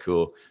was very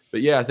cool.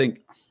 But yeah, I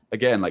think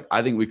again,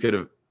 I think we could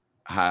have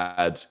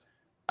had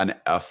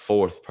a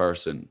 4th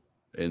person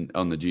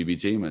on the GB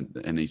team,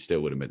 and he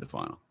still would have made the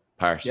final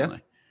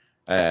personally,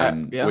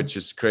 which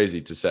is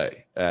crazy to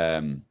say.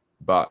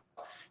 But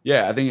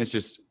yeah, I think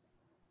it's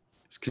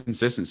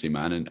consistency,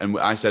 man. And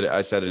I said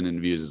it in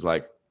interviews, is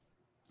like,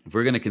 if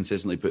we're going to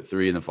consistently put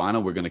 3 in the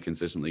final, we're going to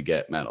consistently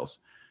get medals.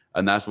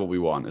 And that's what we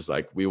want. It's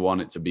like, we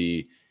want it to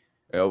be,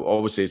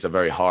 obviously it's a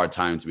very hard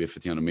time to be a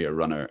 1500 meter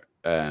runner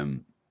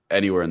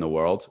anywhere in the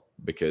world,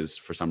 because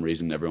for some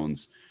reason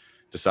everyone's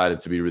decided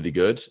to be really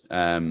good.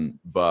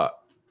 But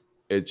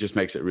it just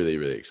makes it really,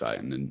 really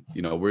exciting. And,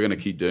 you know, we're going to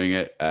keep doing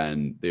it,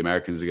 and the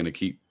Americans are going to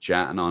keep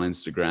chatting on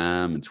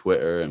Instagram and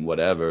Twitter and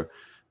whatever.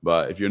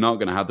 But if you're not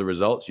going to have the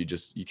results,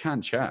 you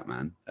can't chat,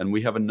 man. And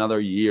we have another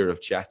year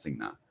of chatting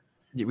now.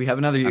 We have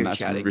another year of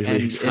chatting, really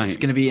and exciting. It's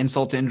going to be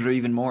insult to injury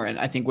even more. And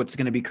I think what's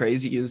going to be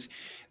crazy is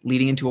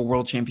leading into a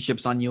World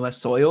Championships on U.S.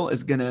 soil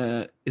is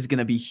gonna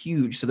be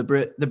huge. So the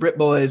Brit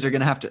boys are going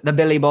to have to, the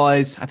Billy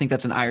boys, I think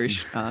that's an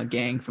Irish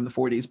gang from the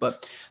 40s,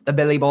 but the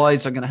Billy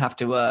boys are going to have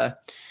to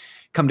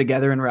come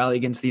together and rally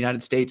against the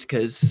United States,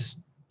 because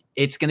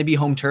it's going to be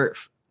home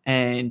turf.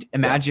 And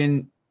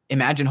imagine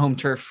home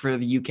turf for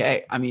the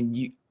UK. I mean,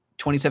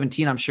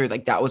 2017, I'm sure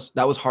that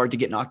was hard to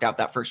get knocked out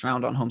that first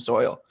round on home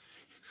soil.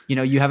 You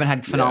know, you haven't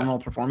had phenomenal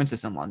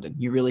performances in London.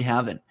 You really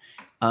haven't.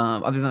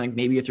 Other than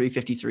maybe a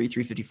 353,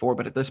 354,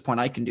 but at this point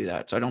I can do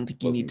that. So I don't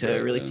think you need to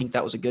really think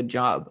that was a good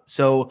job.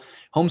 So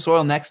home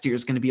soil next year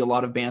is going to be a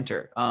lot of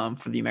banter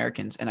for the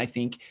Americans. And I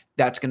think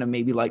that's going to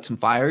maybe light some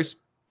fires,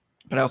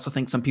 but I also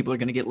think some people are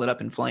going to get lit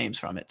up in flames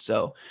from it.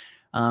 So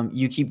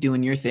you keep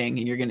doing your thing,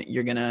 and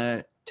you're going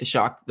to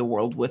shock the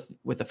world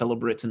with a fellow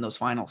Brits in those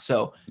finals.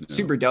 So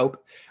super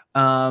dope.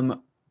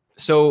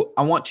 So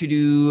I want to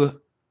do,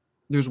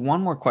 there's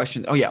one more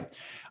question. Oh yeah.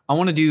 I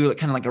want to do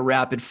kind of like a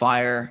rapid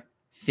fire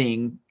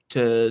thing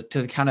to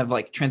kind of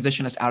like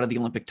transition us out of the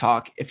Olympic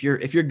talk, if you're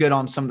good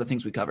on some of the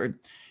things we covered.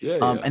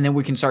 And then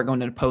we can start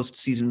going into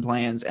post-season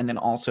plans and then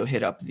also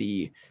hit up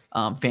the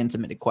fan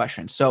submitted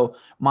questions. So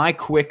my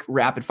quick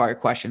rapid fire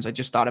questions, I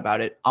just thought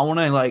about it. I want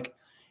to like,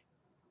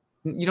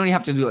 you don't even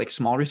have to do like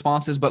small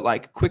responses, but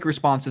like quick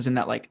responses in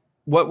that, like,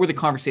 what were the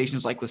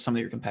conversations like with some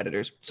of your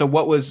competitors? So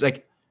what was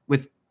like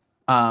with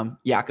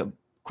Jakob,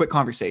 quick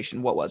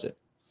conversation. What was it?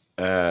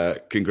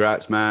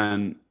 Congrats,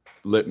 man.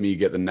 Let me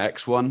get the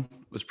next one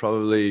was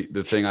probably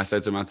the thing I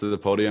said to him after the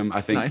podium.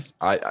 I think Nice.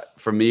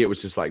 For me, it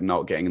was just like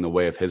not getting in the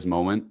way of his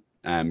moment,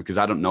 because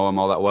I don't know him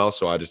all that well.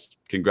 So I just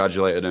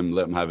congratulated him,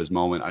 let him have his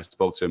moment. I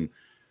spoke to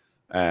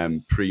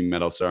him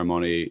pre-medal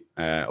ceremony,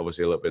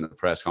 obviously a little bit in the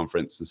press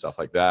conference and stuff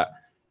like that.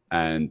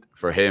 And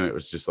for him, it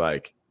was just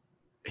like,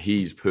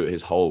 he's put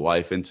his whole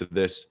life into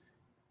this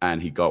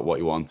and he got what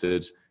he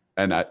wanted.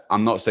 And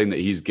I'm not saying that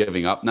he's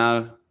giving up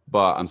now,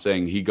 but I'm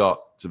saying he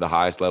got to the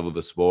highest level of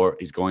the sport.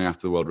 He's going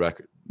after the world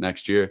record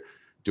next year.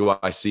 Do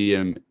I see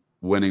him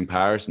winning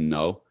Paris?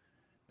 No,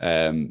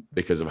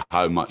 because of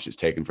how much it's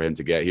taken for him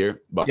to get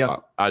here.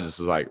 But I just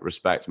was like,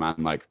 respect, man.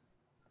 Like,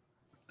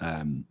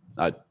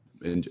 I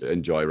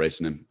enjoy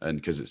racing him, and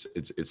because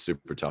it's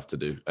super tough to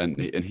do. And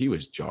he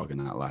was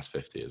jogging that last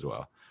 50 as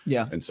well.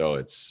 Yeah. And so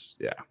it's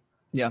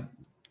Yeah.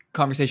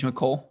 Conversation with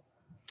Cole.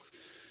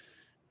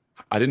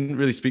 I didn't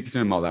really speak to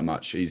him all that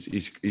much.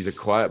 He's a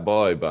quiet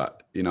boy,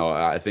 but you know,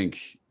 I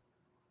think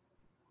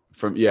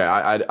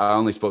I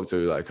only spoke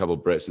to like a couple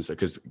of Brits and stuff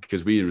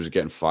because we were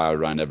getting fired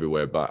around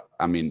everywhere. But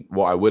I mean,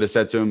 what I would have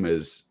said to him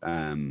is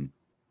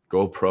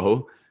go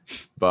pro,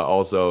 but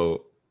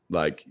also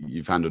like,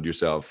 you've handled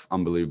yourself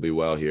unbelievably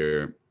well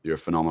here. You're a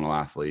phenomenal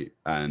athlete,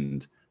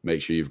 and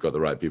make sure you've got the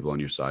right people on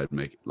your side,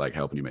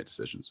 helping you make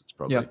decisions. It's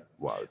probably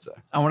what I would say.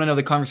 I want to know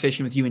the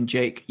conversation with you and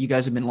Jake. You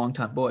guys have been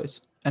longtime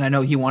boys, and I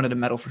know he wanted a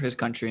medal for his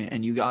country,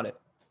 and you got it.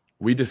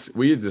 We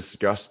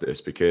discussed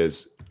this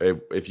because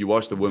if you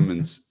watch the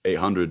women's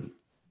 800,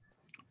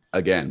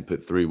 again,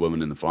 put 3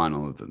 women in the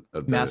final of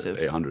the Massive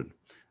 800,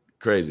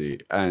 crazy.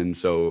 And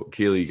so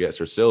Keely gets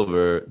her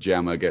silver,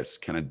 Gemma gets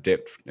kind of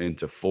dipped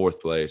into 4th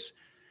place.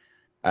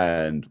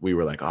 And we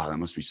were like, oh, that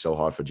must be so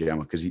hard for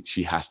Gemma, because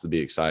she has to be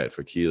excited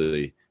for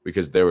Keely,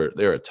 because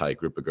they're a tight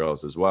group of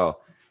girls as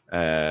well.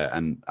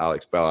 And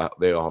Alex Bella,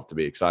 they all have to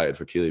be excited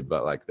for Keely,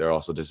 but like, they're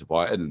also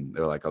disappointed, and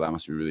they're like, oh, that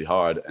must be really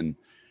hard. And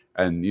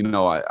me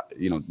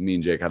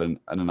and Jake had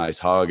a nice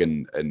hug,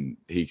 and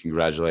he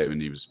congratulated me,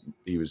 and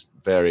he was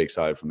very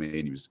excited for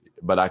me, and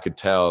but I could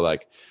tell,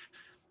 like,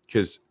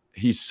 because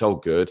he's so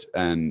good,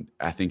 and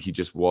I think he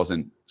just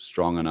wasn't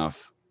strong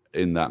enough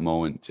in that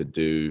moment to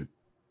do,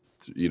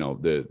 you know,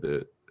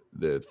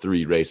 the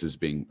 3 races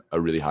being a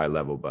really high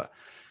level. But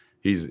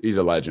he's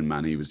a legend,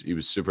 man. He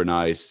was super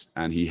nice,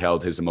 and he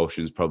held his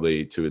emotions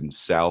probably to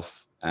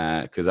himself,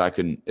 because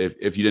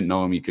if you didn't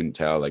know him, you couldn't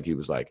tell. Like, he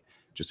was like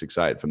just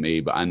excited for me,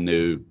 but I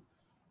know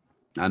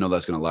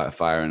that's going to light a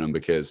fire in him,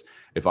 because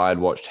if I had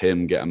watched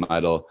him get a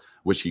medal,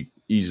 which he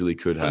easily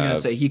could have, I was going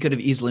to say, he could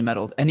have easily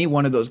medaled. Any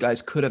one of those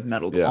guys could have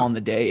medaled on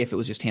the day if it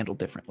was just handled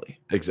differently.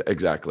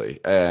 Exactly.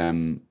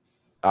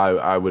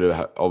 I would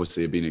have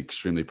obviously been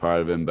extremely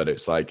proud of him, but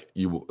it's like,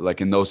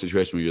 in those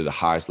situations where you're the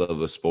highest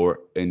level of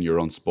sport in your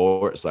own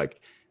sport, it's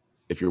like,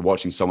 if you're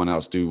watching someone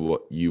else do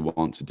what you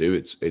want to do,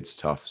 it's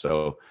tough.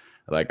 So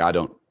like,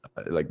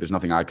 there's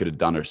nothing I could have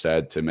done or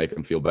said to make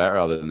him feel better,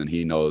 other than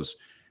he knows,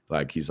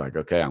 like, he's like,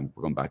 okay, I'm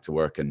going back to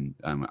work, and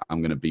I'm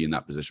going to be in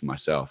that position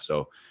myself.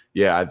 So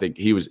yeah, I think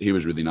he was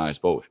really nice.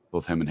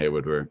 Both him and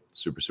Hayward were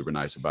super, super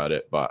nice about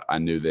it, but I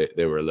knew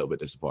they were a little bit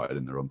disappointed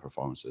in their own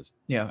performances.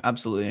 Yeah,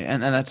 absolutely.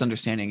 And that's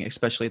understanding,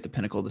 especially at the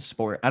pinnacle of the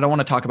sport. I don't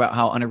want to talk about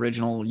how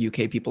unoriginal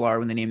UK people are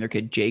when they name their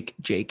kid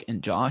Jake,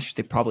 and Josh.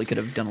 They probably could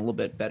have done a little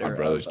bit better. My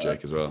brother's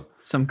Jake as well.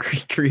 Some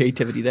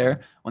creativity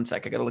there. One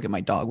sec, I got to look at my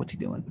dog. What's he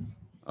doing?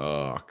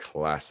 Oh,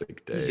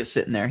 classic Dave. He's just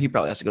sitting there. He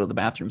probably has to go to the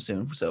bathroom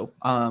soon. So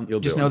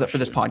just know that for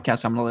this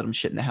podcast, I'm going to let him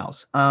shit in the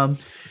house.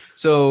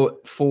 So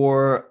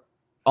for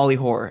Ollie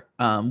Hoare,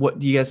 what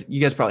do you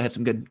guys probably had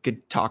some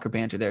good talk or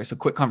banter there. So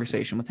quick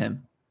conversation with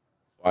him.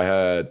 I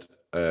had,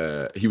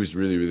 he was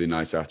really, really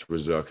nice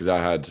afterwards as well. Cause I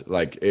had,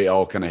 like, it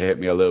all kind of hit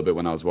me a little bit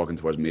when I was walking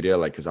towards media,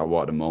 like, cause I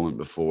walked a moment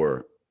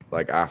before,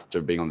 like,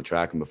 after being on the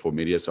track and before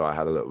media. So I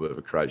had a little bit of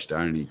a crouch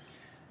down, and he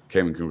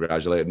came and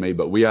congratulated me,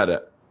 but we had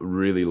a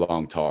really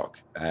long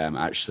talk,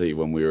 actually,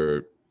 when we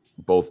were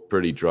both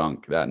pretty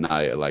drunk that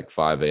night at like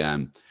 5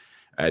 a.m.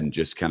 and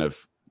just kind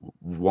of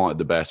wanted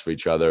the best for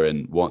each other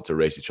and want to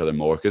race each other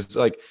more. Cause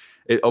like,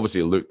 it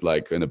obviously looked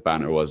like, and the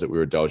banter was that we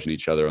were dodging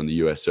each other on the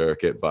US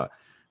circuit, but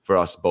for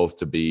us both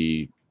to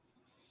be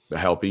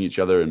helping each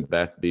other and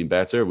being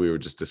better, we were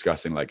just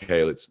discussing like,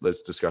 hey, let's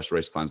discuss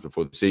race plans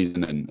before the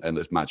season, and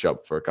let's match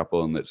up for a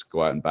couple, and let's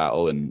go out and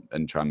battle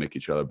and try and make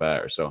each other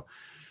better. So,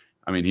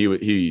 I mean,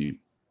 he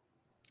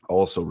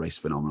also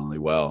raced phenomenally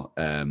well.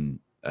 And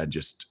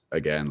just,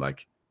 again,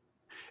 like,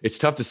 it's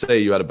tough to say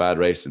you had a bad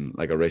race, and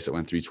like a race that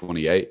went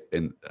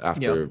 3:28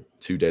 after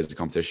 2 days of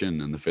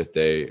competition and the 5th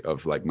day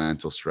of like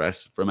mental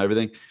stress from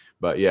everything.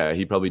 But yeah,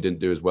 he probably didn't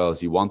do as well as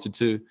he wanted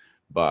to,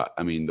 But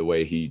I mean, the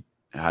way he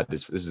had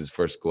this is his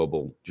first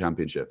global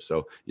championship.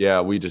 So yeah,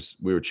 we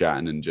were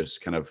chatting and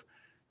just kind of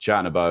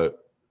chatting about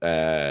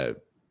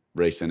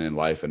racing in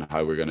life and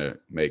how we're going to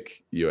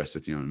make US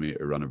 1500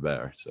 meter runner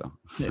better. So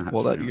yeah,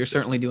 well, you're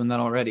certainly doing that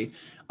already.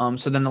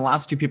 So then the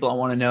last two people I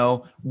want to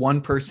know,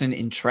 one person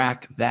in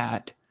track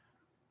that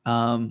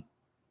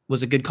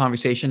was a good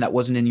conversation that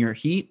wasn't in your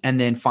heat. And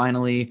then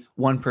finally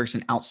one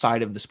person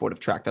outside of the sport of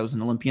track that was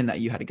an Olympian that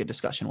you had a good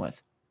discussion with.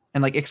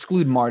 And like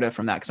exclude Marta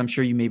from that, because I'm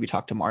sure you maybe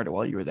talked to Marta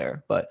while you were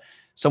there, but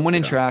someone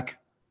in track,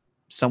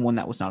 someone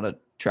that was not a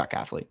track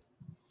athlete.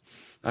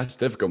 That's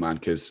difficult, man,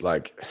 because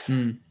like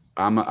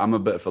I'm a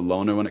bit of a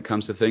loner when it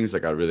comes to things.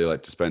 Like I really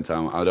like to spend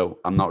time.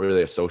 I'm not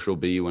really a social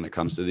bee when it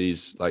comes to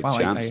these like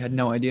champs. I had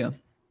no idea.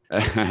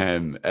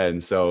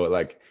 And so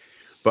like,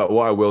 but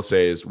what I will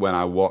say is when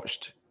I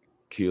watched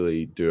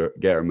Keely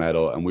get her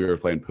medal and we were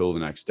playing pool the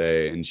next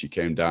day and she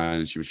came down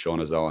and she was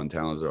showing us all and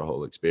telling us her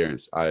whole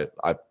experience, I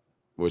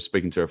was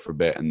speaking to her for a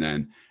bit and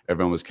then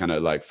everyone was kind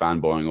of like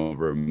fanboying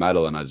over her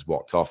medal and I just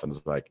walked off and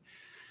was like,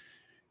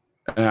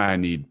 I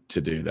need to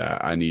do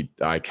that.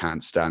 I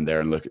can't stand there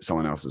and look at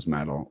someone else's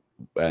medal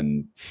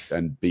and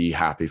be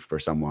happy for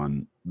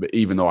someone. But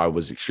even though I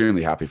was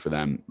extremely happy for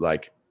them,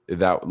 like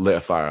that lit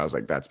a fire. I was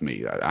like, that's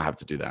me. I have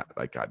to do that.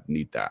 Like I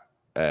need that.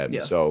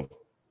 So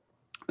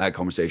that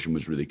conversation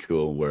was really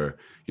cool where,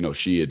 you know,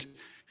 she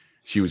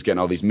was getting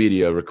all these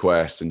media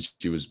requests and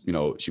she was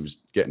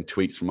getting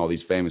tweets from all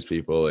these famous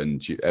people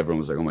and everyone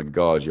was like, oh my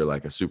God, you're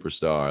like a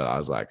superstar. I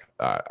was like,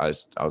 I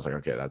was like,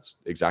 okay, that's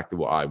exactly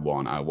what I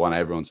want. I want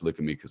everyone to look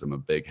at me because I'm a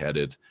big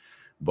headed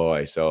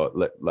boy.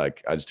 So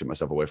like, I just took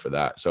myself away for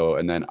that. So,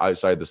 and then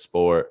outside the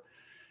sport,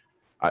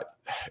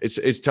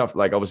 it's tough.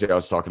 Like, obviously I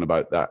was talking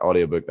about that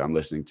audiobook that I'm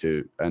listening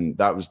to. And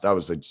that was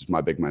like just my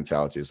big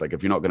mentality. It's like,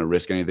 if you're not going to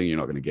risk anything, you're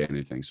not going to gain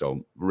anything.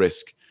 So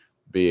risk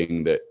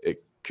being that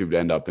it could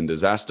end up in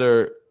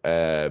disaster,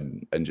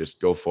 and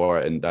just go for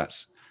it. And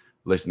that's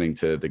listening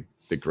to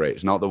the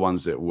greats, not the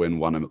ones that win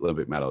one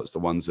Olympic medal. It's the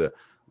ones that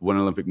win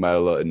an Olympic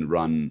medal and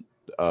run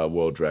a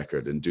world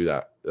record and do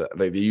that.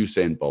 Like the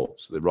Usain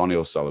Bolts, the Ronnie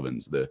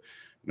O'Sullivans, the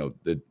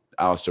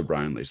Alistair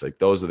Brownlees. Like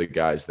those are the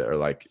guys that are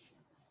like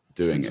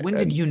doing it. Since when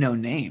did you know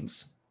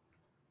names?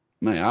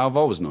 Man, I've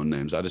always known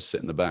names. I just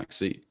sit in the back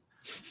seat.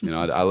 You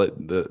know, I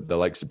let the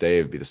likes of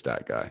Dave be the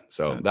stat guy.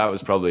 So that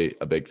was probably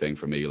a big thing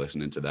for me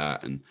listening to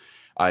that. And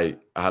I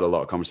had a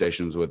lot of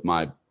conversations with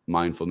my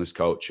mindfulness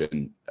coach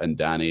and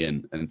Danny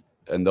and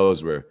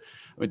those were,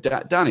 I mean,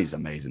 Danny's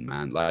amazing,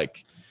 man.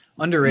 Like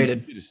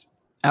underrated.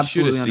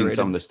 Absolutely should have underrated. seen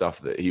some of the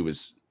stuff that he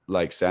was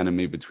like sending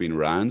me between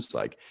rounds.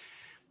 Like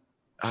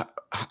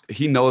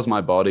he knows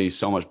my body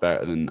so much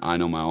better than I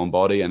know my own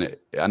body. And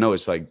I know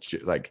it's like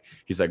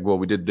he's like, well,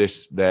 we did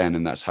this then,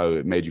 and that's how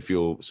it made you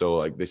feel. So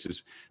like, this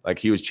is like,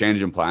 he was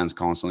changing plans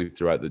constantly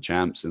throughout the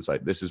champs. And it's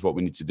like, this is what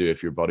we need to do.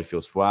 If your body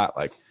feels flat,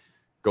 like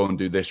go and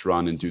do this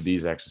run and do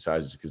these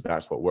exercises, because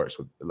that's what works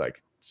with,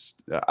 like,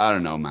 I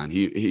don't know, man.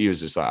 He was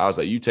just like, I was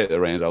like, you take the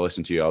reins, I'll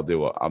listen to you. I'll do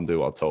what I'm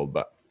told.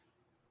 But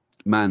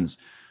man's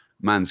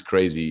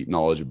crazy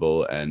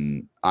knowledgeable.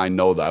 And I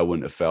know that I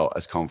wouldn't have felt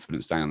as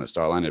confident standing on the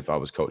start line if I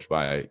was coached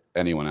by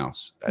anyone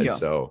else. And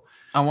so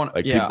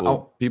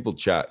people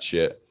chat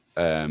shit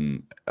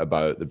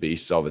about the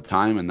beasts all the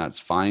time, and that's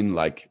fine.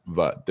 Like,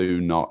 but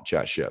do not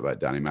chat shit about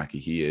Danny Mackey.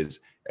 He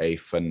is a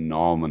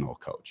phenomenal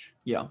coach.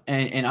 Yeah.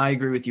 And I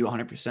agree with you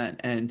 100%.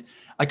 And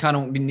I kind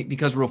of,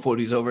 because Rule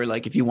 40 is over,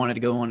 like if you wanted to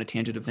go on a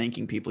tangent of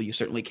thanking people, you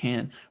certainly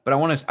can. But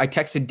I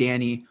texted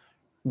Danny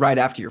right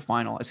after your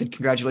final. I said,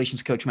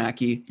 congratulations, Coach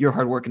Mackey. Your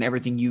hard work and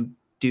everything you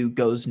do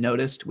goes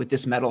noticed. With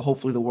this medal,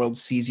 hopefully the world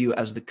sees you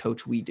as the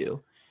coach we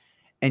do.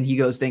 And he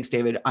goes, thanks,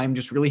 David. I'm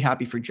just really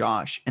happy for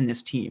Josh and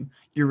this team.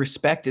 Your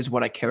respect is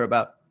what I care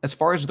about. As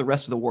far as the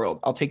rest of the world,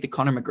 I'll take the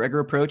Conor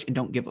McGregor approach and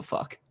don't give a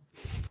fuck.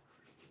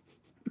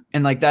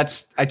 And like,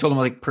 I told him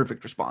like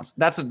perfect response.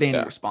 That's a Danny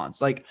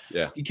response. Like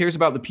he cares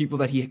about the people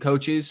that he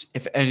coaches.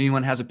 If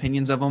anyone has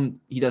opinions of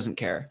him, he doesn't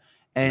care.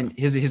 And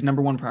his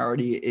number one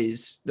priority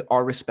is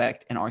our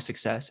respect and our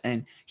success.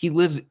 And he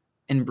lives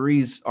and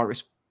breathes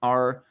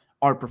our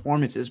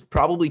performances,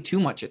 probably too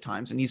much at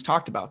times. And he's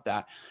talked about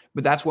that,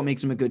 but that's what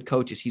makes him a good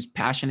coach. Is he's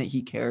passionate,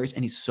 he cares,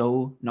 and he's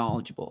so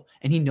knowledgeable,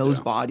 and he knows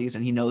bodies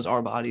and he knows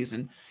our bodies.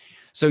 And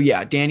so,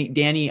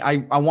 Danny,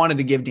 I wanted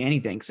to give Danny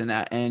thanks in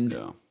that.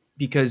 And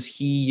because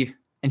he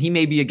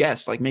may be a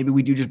guest, like maybe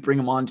we do just bring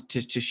him on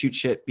to shoot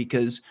shit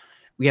because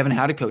we haven't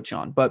had a coach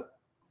on, but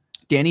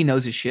Danny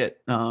knows his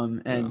shit.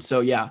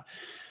 So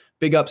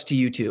big ups to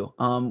you too.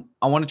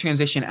 I want to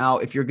transition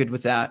out, if you're good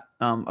with that,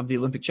 of the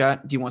Olympic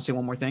chat. Do you want to say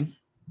one more thing?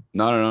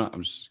 No.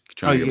 I'm just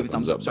trying to give a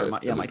thumbs up. Sorry,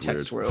 my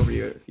texts were over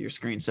your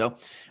screen. So,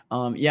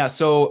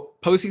 so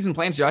postseason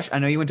plans, Josh. I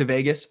know you went to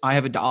Vegas. I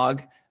have a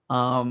dog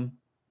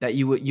that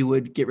you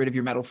would get rid of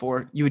your medal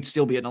for. You would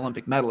still be an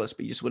Olympic medalist,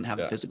 but you just wouldn't have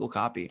a physical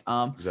copy.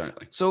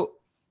 Exactly. So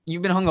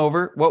you've been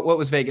hungover. What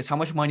was Vegas? How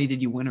much money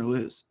did you win or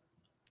lose?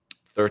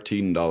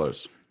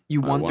 $13. You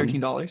won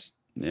 $13?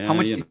 Yeah.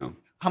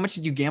 How much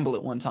did you gamble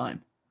at one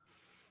time?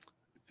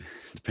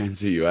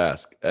 Depends who you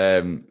ask.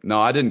 No,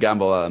 I didn't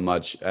gamble that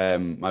much.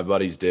 My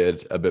buddies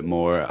did a bit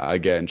more. I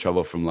get in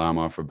trouble from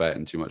Lamar for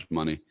betting too much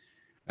money.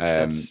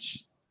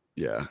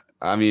 Yeah.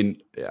 I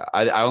mean, yeah,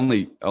 I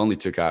only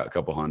took out a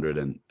couple hundred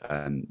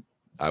and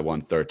I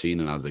won 13,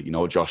 and I was like, you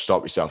know what, Josh,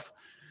 stop yourself,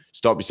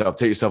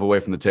 take yourself away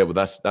from the table.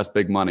 That's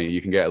big money.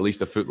 You can get at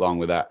least a foot long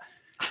with that.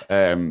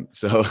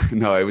 So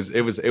no, it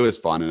was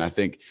fun. And I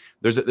think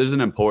there's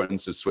an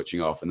importance of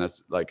switching off. And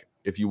that's like,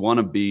 if you want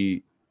to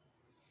be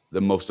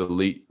the most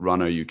elite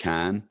runner you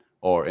can,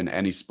 or in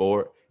any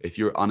sport, if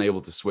you're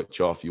unable to switch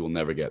off, you will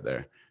never get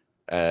there.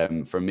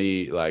 For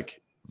me,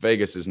 like,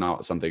 Vegas is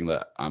not something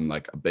that I'm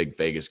like a big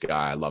Vegas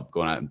guy. I love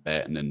going out and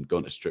betting and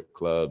going to strip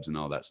clubs and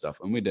all that stuff.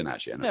 And we didn't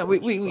actually end up.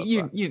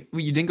 Yeah, you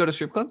didn't go to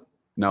strip club?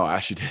 No, I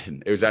actually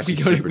didn't. It was actually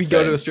we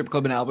go to a strip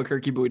club in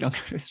Albuquerque, but we don't go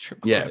to a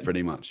strip club. Yeah,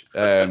 pretty much.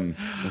 Theoretically.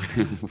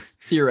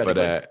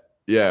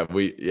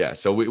 But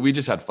so we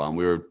just had fun.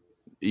 We were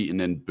eating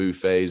in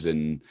buffets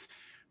and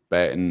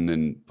betting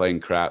and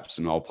playing craps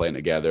and all playing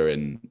together.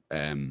 And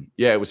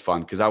it was fun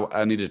because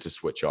I needed to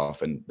switch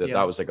off. And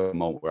that was like a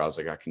moment where I was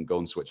like, I can go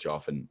and switch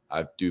off. And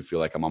I do feel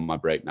like I'm on my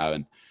break now.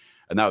 And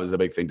that was a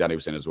big thing Danny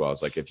was saying as well.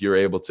 It's like, if you're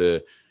able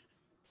to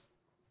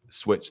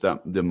switch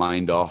the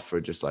mind off for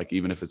just like,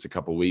 even if it's a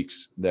couple of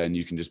weeks, then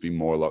you can just be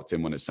more locked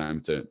in when it's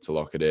time to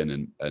lock it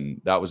in.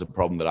 And that was a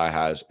problem that I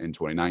had in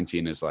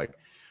 2019, is like,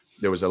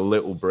 there was a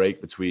little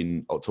break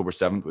between October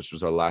 7th, which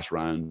was our last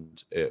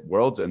round at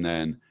Worlds, and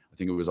then I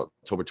think it was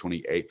October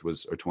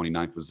 28th or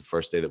 29th was the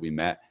first day that we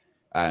met,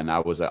 and I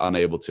was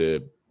unable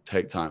to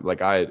take time. Like,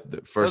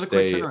 the first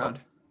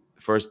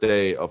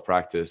day of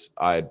practice,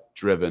 I had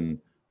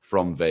driven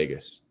from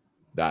Vegas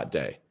that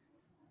day,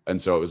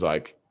 and so it was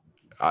like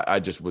I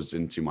just was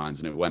in two minds,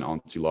 and it went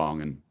on too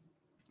long,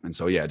 and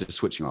so just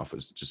switching off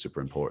was just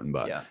super important.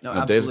 But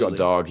Dave's got a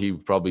dog; he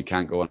probably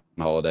can't go on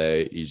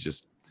holiday. He's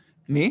just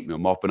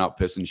mopping up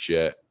piss and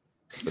shit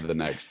for the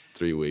next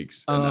 3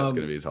 weeks, and that's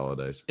going to be his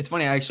holidays. It's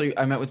funny,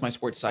 I met with my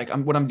sports psych.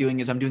 What I'm doing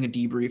is I'm doing a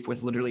debrief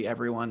with literally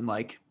everyone,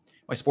 like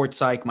my sports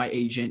psych, my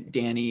agent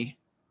Danny,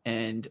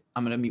 and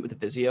I'm going to meet with the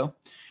physio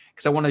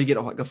because I want to get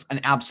an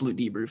absolute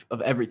debrief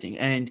of everything.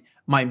 And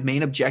my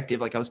main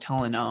objective, like I was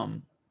telling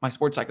my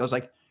sports psych, I was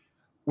like,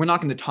 we're not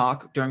going to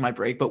talk during my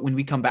break, but when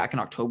we come back in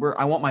October,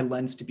 I want my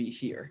lens to be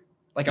here.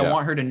 Like, I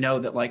want her to know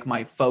that like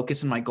my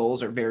focus and my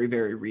goals are very,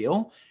 very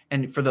real.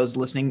 And for those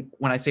listening,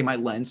 when I say my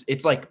lens,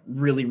 it's like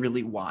really,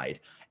 really wide.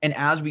 And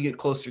as we get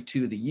closer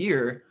to the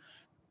year,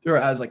 or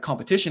as like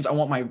competitions, I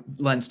want my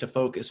lens to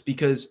focus,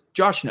 because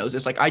Josh knows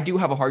this. Like, I do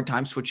have a hard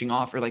time switching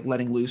off or like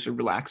letting loose or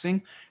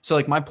relaxing. So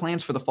like my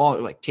plans for the fall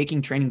are like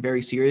taking training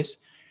very serious.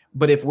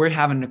 But if we're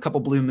having a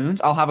couple blue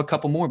moons, I'll have a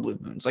couple more blue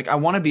moons. Like, I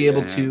want to be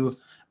able to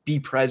be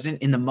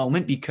present in the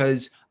moment,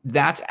 because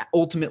that's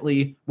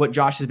ultimately what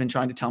Josh has been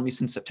trying to tell me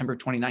since September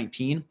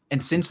 2019.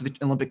 And since the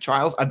Olympic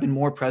trials, I've been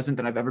more present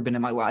than I've ever been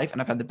in my life,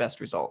 and I've had the best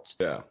results.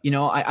 Yeah. You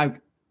know, I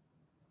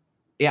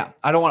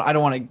don't want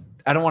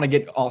to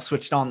get all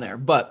switched on there,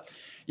 but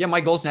yeah, my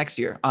goals next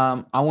year.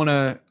 I want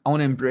to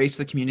embrace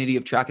the community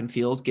of track and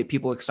field, get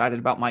people excited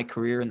about my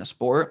career in the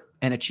sport,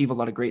 and achieve a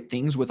lot of great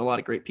things with a lot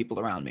of great people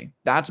around me.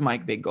 That's my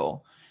big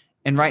goal.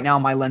 And right now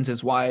my lens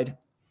is wide.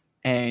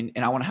 And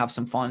I want to have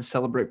some fun,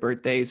 celebrate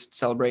birthdays,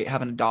 celebrate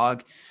having a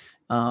dog,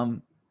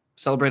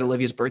 celebrate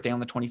Olivia's birthday on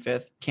the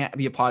 25th. Can't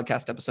be a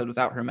podcast episode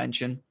without her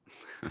mention.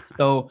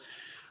 So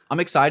I'm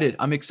excited.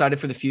 I'm excited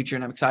for the future,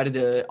 and I'm excited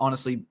to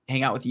honestly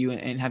hang out with you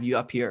and have you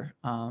up here.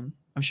 I'm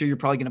sure you're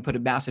probably going to put a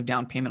massive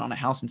down payment on a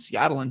house in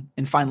Seattle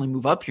and finally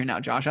move up here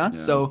now, Josh, huh?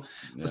 Yeah. So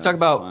let's talk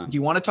about, do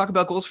you want to talk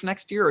about goals for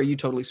next year, or are you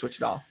totally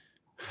switched off?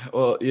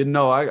 Well,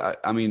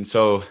 I mean,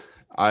 so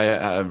I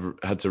have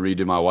had to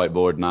redo my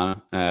whiteboard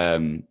now.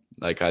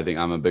 Like, I think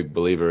I'm a big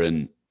believer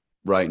in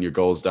writing your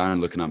goals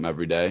down, looking at them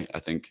every day. I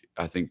think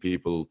the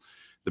people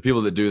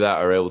that do that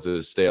are able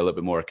to stay a little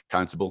bit more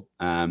accountable.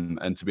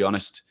 And to be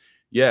honest,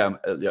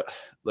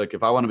 like,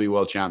 if I want to be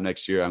world champ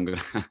next year,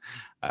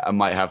 I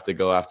might have to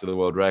go after the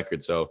world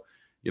record. So,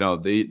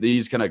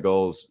 these kind of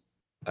goals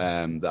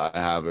that I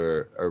have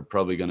are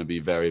probably going to be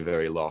very,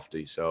 very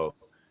lofty. So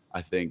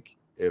I think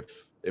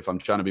if I'm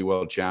trying to be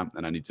world champ,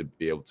 then I need to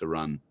be able to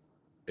run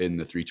in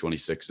the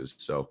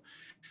 326s. So,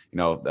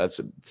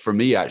 that's for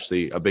me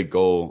actually a big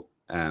goal,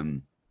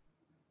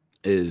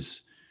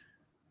 is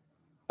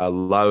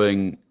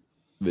allowing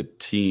the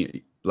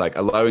team, like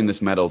allowing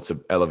this medal to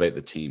elevate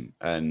the team.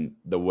 And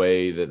the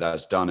way that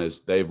that's done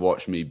is they've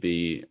watched me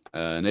be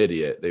an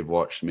idiot. They've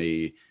watched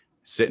me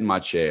sit in my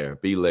chair,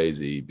 be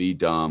lazy, be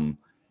dumb,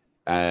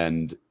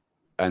 and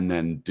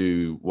then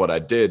do what I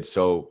did.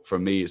 So for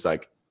me, it's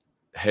like,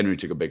 Henry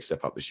took a big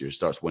step up this year,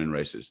 starts winning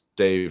races.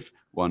 Dave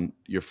won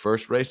your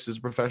first race as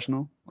a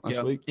professional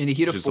last week. In a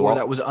heat of 4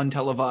 that was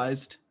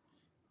untelevised.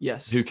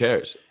 Yes. Who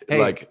cares?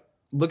 Hey,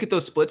 look at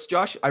those splits,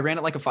 Josh. I ran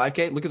it like a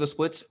 5K. Look at the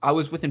splits. I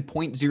was within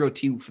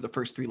 0.02 for the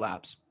first 3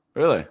 laps.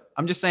 Really?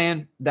 I'm just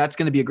saying that's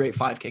going to be a great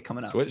 5K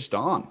coming up. Switched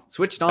on.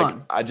 Like,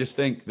 I just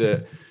think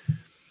that,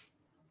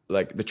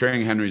 like the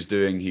training Henry's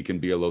doing, he can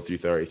be a low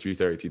 330,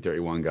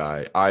 231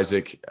 guy.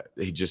 Isaac,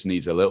 he just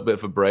needs a little bit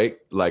of a break,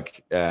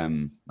 like a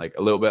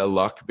little bit of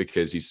luck,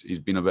 because he's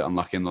been a bit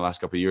unlucky in the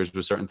last couple of years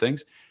with certain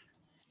things.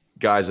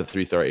 Guy's a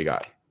 330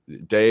 guy.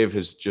 Dave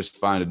has just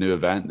found a new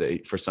event that he,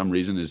 for some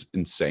reason, is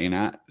insane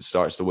at,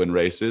 starts to win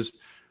races.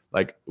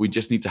 Like, we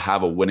just need to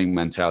have a winning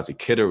mentality.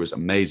 Kidder was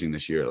amazing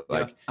this year.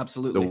 Like, yeah,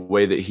 absolutely. The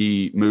way that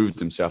he moved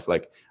himself,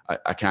 like,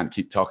 I can't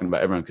keep talking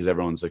about everyone because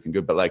everyone's looking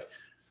good, but like,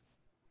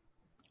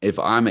 if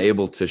I'm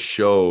able to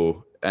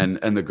show, and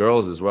the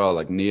girls as well,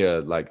 like Nia,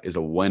 like, is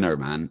a winner,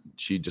 man.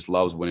 She just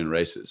loves winning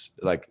races,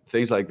 like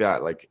things like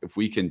that. Like, if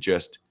we can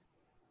just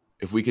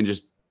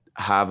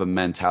have a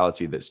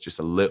mentality that's just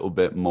a little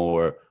bit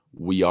more,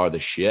 we are the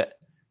shit,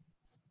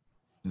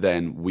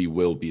 then we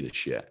will be the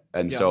shit.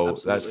 And so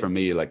absolutely. That's for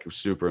me, like,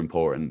 super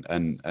important.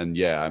 And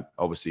yeah, I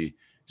obviously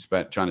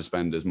trying to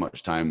spend as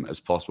much time as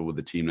possible with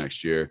the team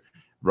next year.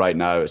 Right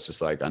now, it's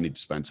just like, I need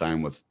to spend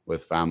time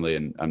with family,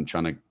 and I'm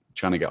trying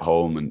to get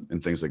home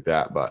and things like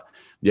that. But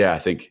yeah, I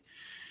think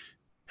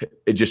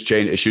it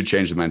should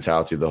change the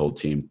mentality of the whole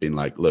team, being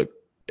like, look,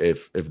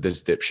 if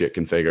this dipshit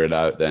can figure it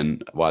out,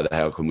 then why the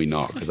hell can we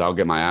not? Because I'll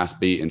get my ass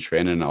beat in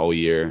training all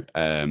year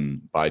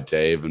by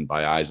Dave and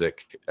by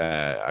Isaac.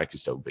 I can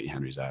still beat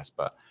Henry's ass,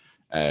 but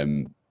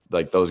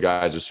like, those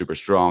guys are super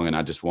strong, and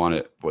I just want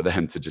it for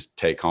them to just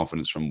take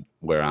confidence from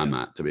where I'm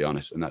at, to be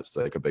honest. And that's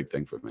like a big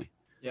thing for me.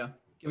 Yeah.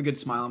 Give a good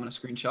smile. I'm going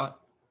to screenshot.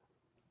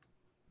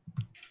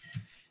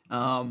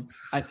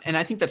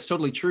 I think that's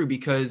totally true,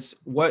 because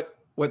what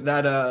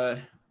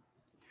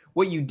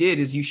you did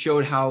is you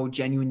showed how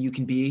genuine you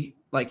can be.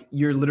 Like,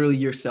 you're literally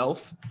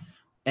yourself,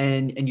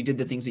 and you did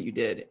the things that you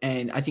did.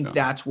 And I think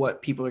that's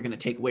what people are going to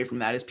take away from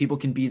that, is people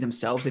can be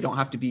themselves. They don't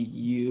have to be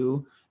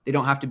you. They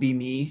don't have to be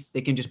me.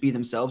 They can just be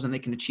themselves, and they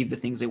can achieve the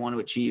things they want to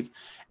achieve.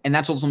 And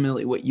that's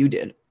ultimately what you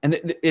did. And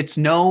it's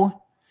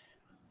no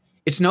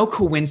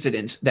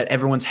coincidence that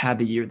everyone's had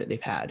the year that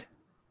they've had.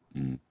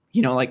 Mm.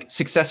 You know, like,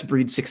 success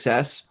breeds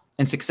success,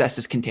 and success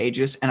is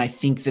contagious. And I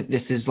think that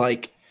this is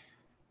the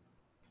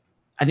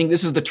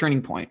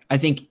turning point. I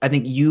think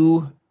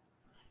you,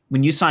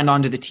 when you signed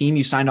on to the team,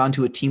 you signed on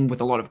to a team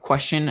with a lot of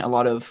question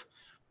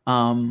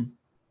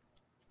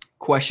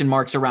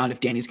marks around if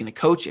Danny's going to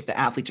coach, if the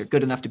athletes are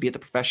good enough to be at the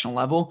professional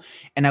level.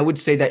 And I would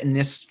say that in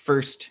this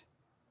first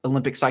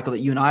Olympic cycle that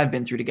you and I have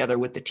been through together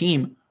with the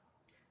team,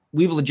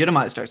 we've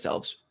legitimized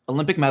ourselves.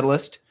 Olympic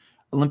medalist,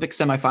 Olympic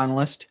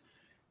semifinalist,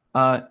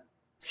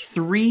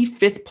 3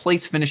 5th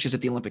place finishes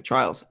at the Olympic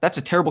trials. That's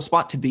a terrible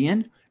spot to be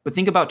in, but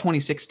think about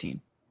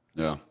 2016.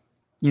 Yeah.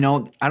 You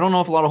know, I don't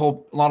know if a lot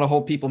of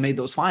whole people made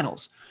those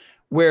finals,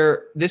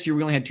 where this year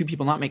we only had 2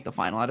 people not make the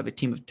final out of a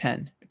team of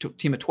 10,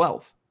 team of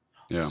 12.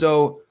 Yeah.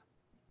 So,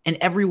 and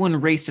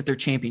everyone raced at their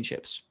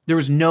championships. There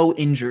was no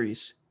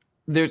injuries.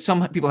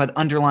 Some people had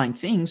underlying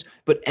things,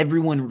 but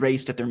everyone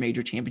raced at their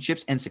major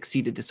championships and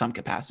succeeded to some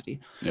capacity.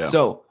 Yeah.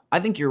 So I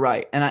think you're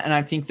right. And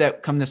I think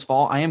that come this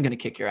fall, I am going to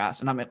kick your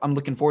ass, and I'm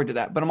looking forward to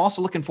that. But I'm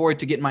also looking forward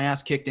to getting my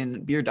ass kicked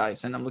in beer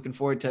dice, and I'm looking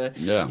forward to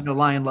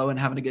lying low and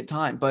having a good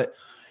time. But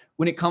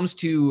when it comes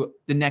to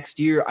the next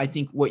year, I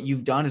think what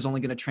you've done is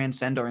only going to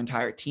transcend our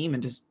entire team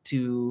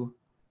into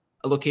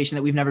a location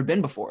that we've never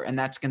been before. And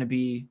that's going to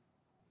be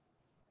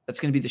the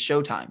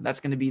showtime. That's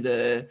going to be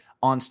the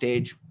on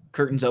stage,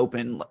 curtains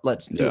open,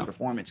 let's do a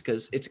performance,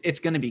 because it's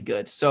going to be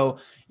good. So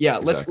yeah,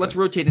 exactly. Let's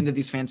rotate into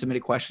these fan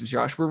submitted questions,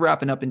 Josh. We're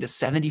wrapping up into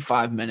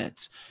 75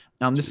 minutes.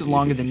 This is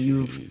longer than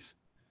you've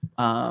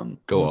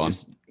go on.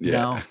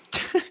 Yeah.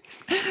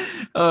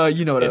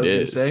 You know what I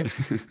was going to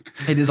say.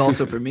 It is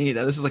also for me.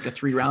 This is like a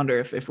 3-rounder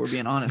if we're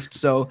being honest.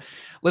 So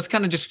let's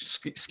kind of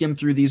just skim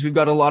through these. We've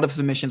got a lot of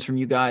submissions from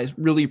you guys.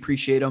 Really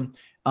appreciate them.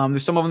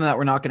 There's some of them that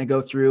we're not going to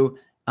go through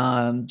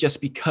just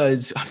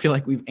because I feel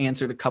like we've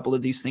answered a couple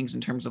of these things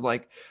in terms of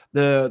like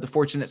the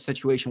fortunate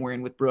situation we're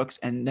in with Brooks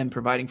and them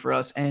providing for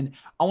us. And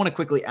I want to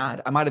quickly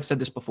add, I might have said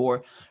this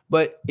before,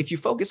 but if you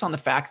focus on the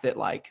fact that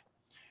like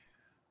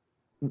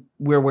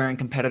we're wearing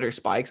competitor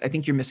spikes, I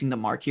think you're missing the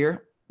mark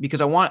here. Because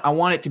I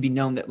want it to be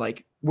known that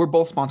like we're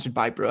both sponsored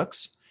by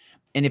Brooks.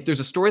 And if there's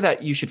a story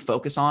that you should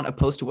focus on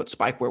opposed to what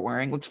spike we're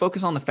wearing, let's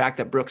focus on the fact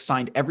that Brooks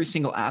signed every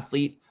single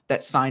athlete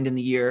that signed in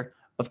the year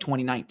of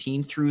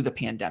 2019 through the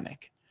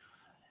pandemic.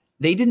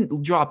 They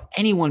didn't drop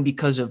anyone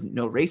because of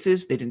no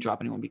races. They didn't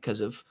drop anyone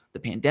because of the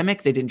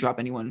pandemic. They didn't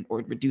drop anyone or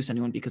reduce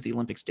anyone because the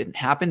Olympics didn't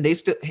happen.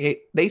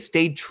 They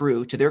stayed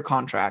true to their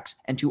contracts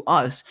and to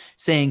us,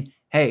 saying,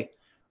 hey,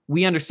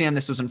 we understand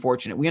this was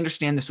unfortunate. We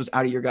understand this was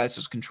out of your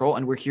guys' control,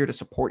 and we're here to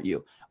support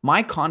you.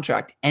 My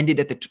contract ended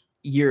at the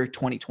year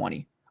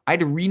 2020. I had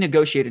to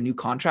renegotiate a new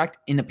contract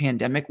in the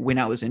pandemic when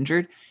I was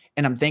injured,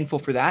 and I'm thankful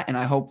for that. And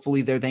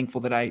hopefully they're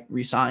thankful that I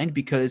resigned,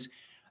 because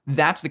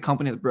that's the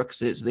company that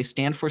Brooks is. They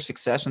stand for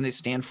success and they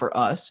stand for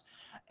us.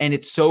 And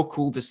it's so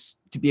cool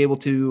to be able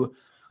to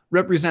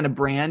represent a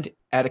brand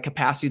at a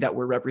capacity that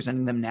we're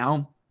representing them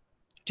now,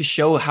 to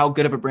show how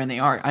good of a brand they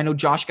are. I know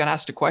Josh got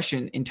asked a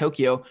question in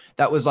Tokyo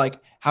that was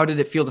like, how did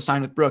it feel to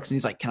sign with Brooks? And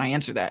he's like, can I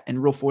answer that?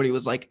 And Real 40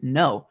 was like,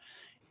 no.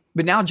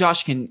 But now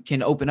Josh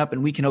can open up,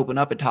 and we can open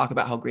up and talk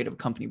about how great of a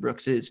company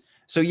Brooks is.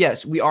 So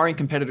yes, we are in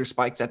competitor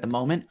spikes at the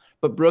moment,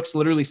 but Brooks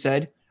literally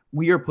said,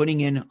 we are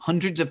putting in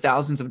hundreds of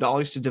thousands of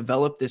dollars to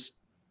develop this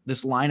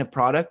line of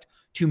product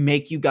to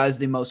make you guys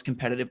the most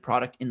competitive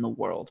product in the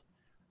world.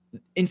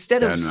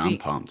 Instead of I'm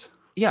pumped.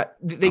 Yeah,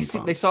 they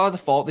saw the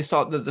fault, they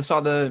saw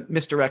the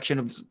misdirection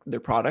of their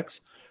products,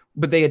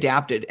 but they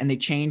adapted and they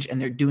changed,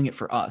 and they're doing it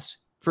for us,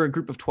 for a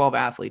group of 12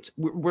 athletes.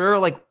 We're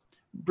like,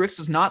 Brooks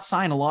does not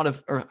sign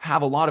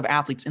have a lot of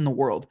athletes in the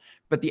world,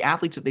 but the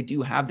athletes that they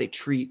do have, they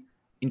treat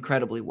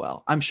incredibly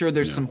well. I'm sure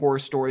there's some horror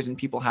stories, and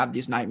people have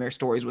these nightmare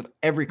stories with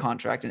every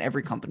contract and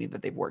every company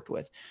that they've worked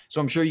with.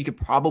 So I'm sure you could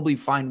probably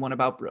find one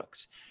about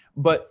Brooks.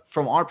 But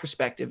from our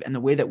perspective and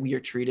the way that we are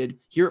treated,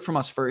 hear it from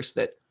us first,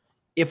 that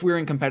if we're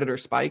in competitor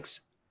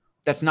spikes,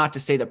 that's not to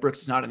say that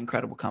Brooks is not an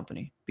incredible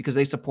company, because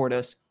they support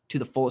us to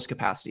the fullest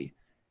capacity.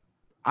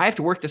 I have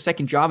to work the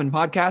second job in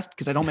podcast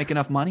because I don't make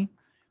enough money.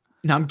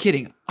 No, I'm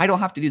kidding. I don't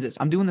have to do this.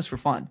 I'm doing this for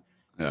fun.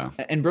 Yeah.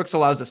 And Brooks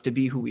allows us to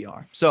be who we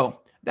are. So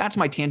that's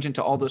my tangent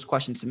to all those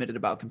questions submitted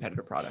about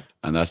competitor product.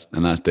 And that's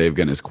Dave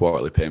getting his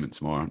quarterly payment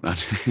tomorrow.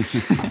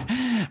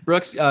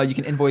 Brooks, you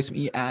can invoice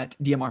me at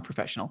DMR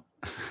Professional.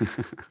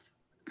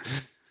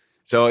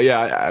 So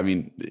yeah, I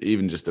mean,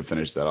 even just to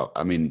finish that up,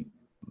 I mean,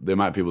 the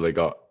amount of people that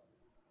got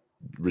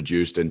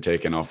reduced and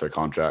taken off their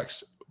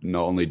contracts,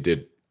 not only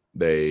did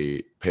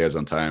they pay us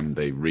on time,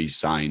 they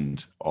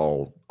re-signed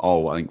all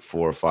I think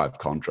 4 or 5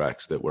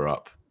 contracts that were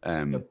up,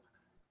 and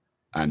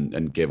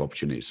gave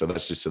opportunities. So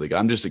that's just silly.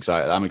 I'm just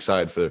excited. I'm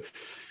excited for,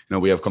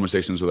 we have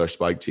conversations with our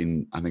Spike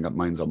team. I think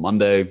mine's on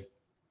Monday,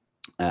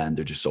 and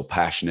they're just so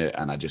passionate,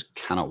 and I just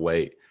cannot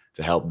wait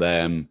to help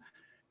them.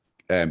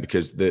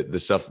 Because the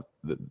stuff,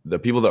 the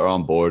people that are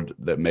on board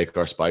that make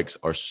our spikes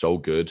are so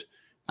good,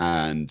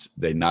 and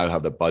they now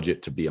have the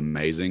budget to be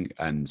amazing.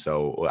 And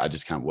so I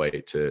just can't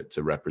wait to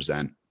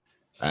represent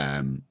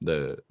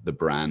the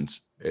brand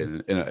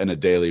in a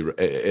daily,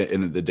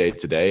 in the day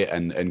to day,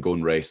 and go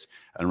and race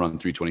and run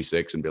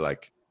 3:26 and be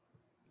like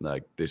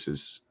this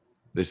is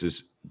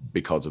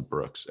because of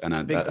Brooks. And I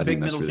think big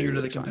that's middle really, finger to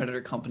really the exciting.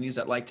 competitor companies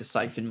that like to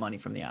siphon money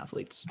from the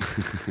athletes.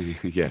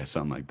 Yeah,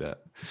 something like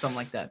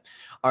that.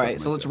 All right,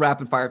 so let's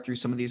rapid fire through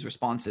some of these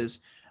responses.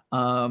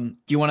 Do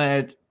you want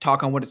to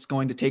talk on what it's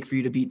going to take for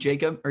you to beat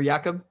Jacob?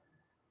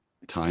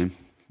 Time.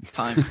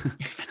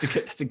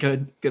 That's a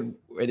good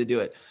way to do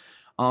it.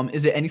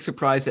 Is it any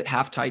surprise that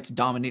half tights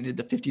dominated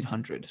the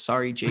 1500?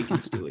 Sorry, Jake and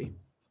Stewie.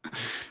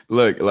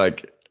 Look,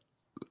 like,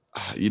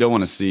 you don't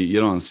want to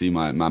see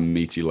my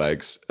meaty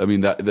legs. I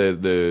mean, that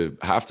the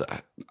half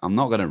time, I'm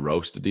not going to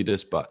roast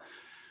Adidas, but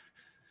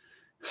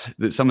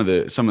some of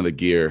the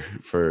gear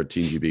for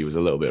Team GB was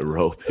a little bit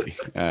ropey.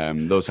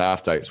 Those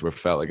half tights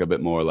felt like a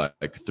bit more like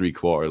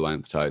 3/4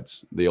 length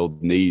tights. The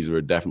old knees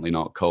were definitely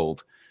not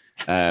cold.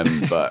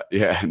 But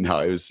yeah, no,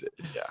 it was,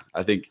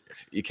 I think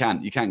you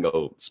can't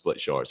go split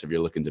shorts if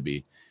you're meant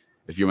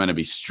to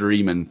be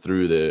streaming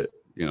through the,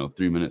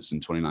 3 minutes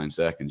and 29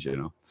 seconds,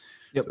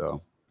 Yep.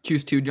 So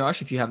choose 2,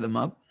 Josh, if you have them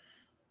up.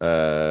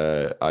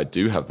 I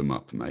do have them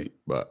up, mate,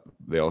 but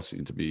they all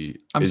seem to be,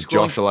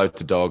 Josh allowed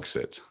to dog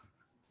sit?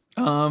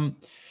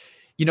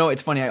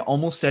 It's funny. I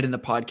almost said in the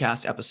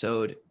podcast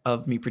episode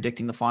of me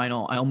predicting the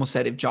final, I almost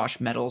said if Josh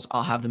medals,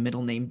 I'll have the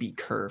middle name be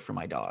Kerr for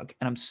my dog.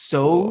 And I'm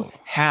so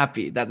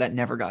happy that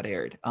never got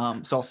aired.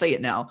 So I'll say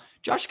it now.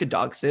 Josh could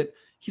dog sit.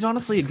 He's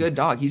honestly a good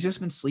dog. He's just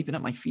been sleeping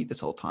at my feet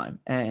this whole time.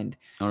 And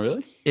oh,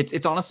 really?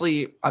 It's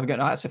honestly, I've got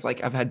asked if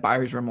I've had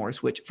buyer's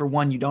remorse, which for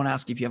one, you don't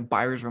ask if you have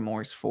buyer's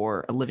remorse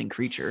for a living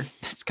creature.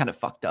 That's kind of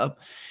fucked up.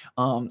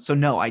 So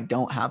no, I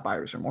don't have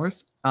buyer's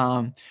remorse.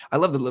 I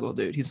love the little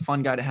dude. He's a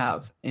fun guy to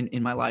have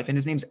in my life. And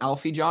his name's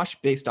Alfie, Josh,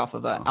 based off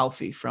of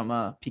Alfie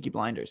from Peaky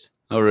Blinders.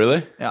 Oh,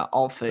 really? Yeah,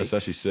 Alfie. That's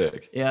actually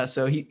sick. Yeah,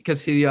 so he's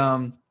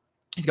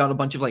got a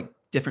bunch of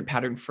different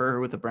patterned fur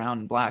with the brown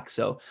and black.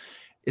 So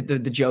the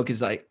joke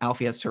is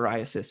Alfie has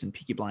psoriasis and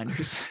Peaky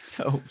Blinders.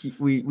 So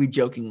we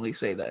jokingly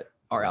say that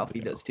our Alfie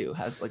does too,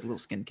 has a little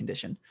skin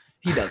condition.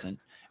 He doesn't.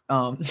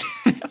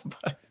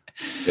 But,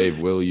 Dave,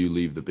 will you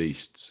leave the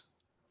beasts?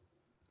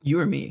 You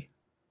or me?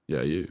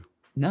 Yeah, you.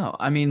 No,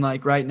 I mean,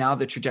 right now,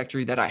 the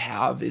trajectory that I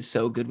have is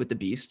so good with the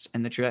beasts,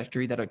 and the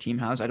trajectory that our team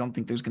has, I don't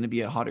think there's going to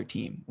be a hotter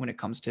team when it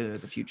comes to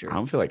the future. I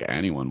don't feel like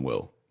anyone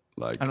will.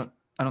 I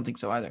don't think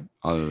so either.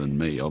 Other than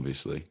me,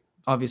 obviously.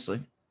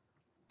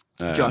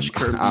 Josh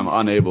Kerr. I'm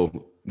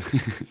unable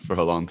for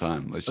a long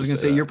time. I was going to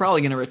say you're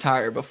probably going to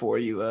retire before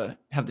you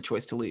have the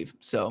choice to leave.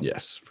 So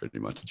yes, pretty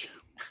much.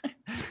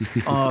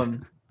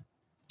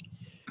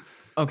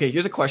 Okay,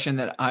 here's a question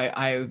that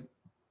I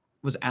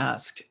was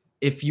asked.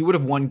 If you would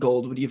have won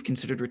gold, would you have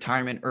considered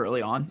retirement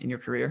early on in your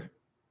career?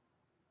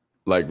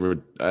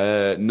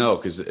 No,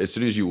 because as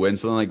soon as you win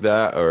something like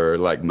that, or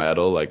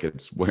medal,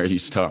 it's where you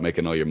start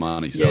making all your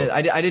money. So yeah,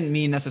 I didn't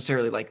mean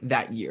necessarily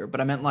that year, but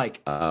I meant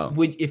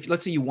if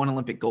let's say you won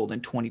Olympic gold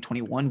in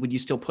 2021, would you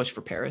still push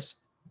for Paris?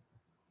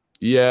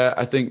 Yeah,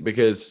 I think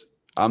because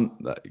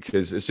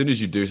as soon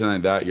as you do something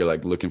like that, you're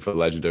looking for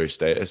legendary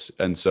status,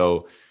 and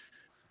so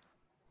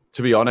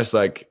to be honest,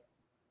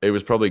 it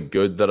was probably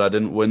good that I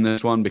didn't win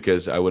this one,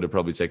 because I would have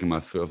probably taken my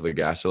foot off the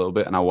gas a little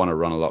bit, and I want to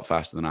run a lot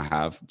faster than I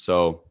have.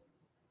 So,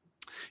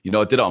 I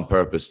did it on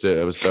purpose too.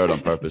 It was third on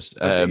purpose.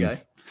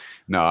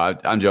 No,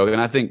 I'm joking.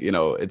 I think,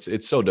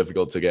 it's so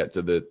difficult to get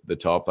to the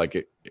top.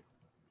 Like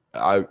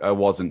I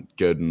wasn't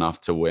good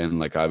enough to win.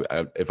 Like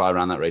if I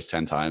ran that race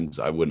 10 times,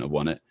 I wouldn't have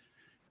won it.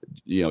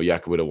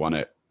 Jakob would have won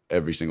it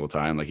every single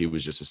time. Like he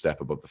was just a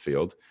step above the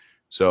field.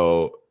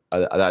 So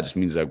that just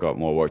means I've got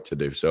more work to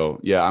do. So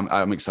yeah,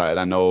 I'm excited.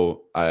 I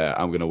know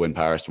I'm going to win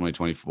Paris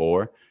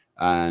 2024,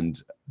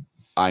 and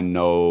I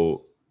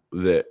know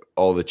that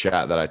all the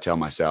chat that I tell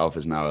myself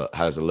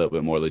has a little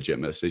bit more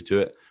legitimacy to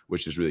it,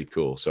 which is really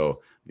cool.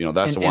 So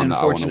that's the one that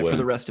I want to win. For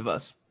the rest of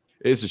us.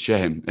 It's a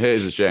shame. It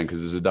is a shame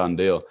because it's a done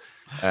deal.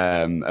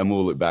 And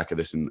we'll look back at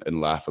this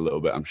and laugh a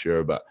little bit, I'm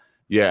sure. But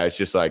yeah, it's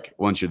just like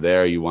once you're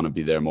there, you want to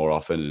be there more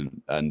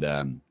often.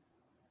 And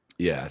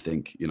yeah, I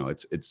think,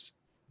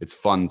 it's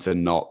fun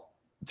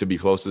to be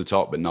close to the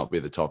top, but not be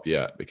at the top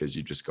yet, because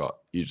you're just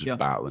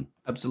battling.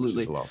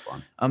 Absolutely. It's a lot of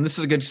fun. This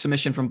is a good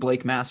submission from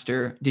Blake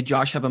Master. Did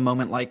Josh have a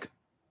moment like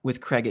with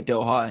Craig at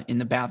Doha in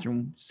the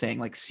bathroom saying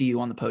like, see you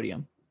on the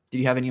podium? Did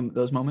you have any of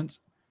those moments?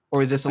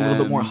 Or is this a little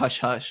bit more hush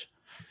hush?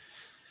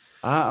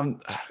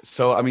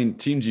 So, I mean,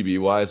 Team GB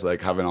wise,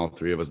 like having all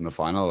three of us in the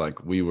final,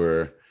 like we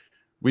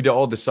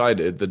all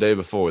decided the day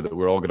before that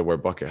we're all going to wear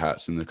bucket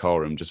hats in the call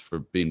room just for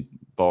being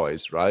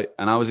boys, right?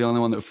 And I was the only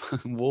one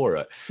that wore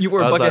it. You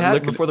wore a bucket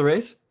hat before the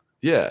race?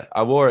 Yeah,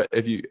 I wore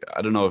it.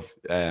 I don't know if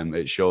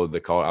it showed the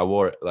call. I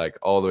wore it like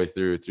all the way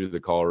through the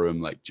call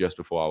room, like just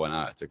before I went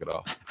out, I took it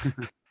off.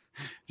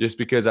 Just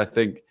because I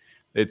think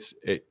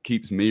it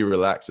keeps me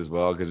relaxed as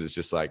well, because it's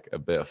just like a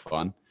bit of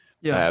fun.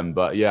 Yeah.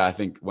 But yeah, I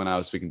think when I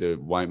was speaking to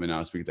Whiteman, I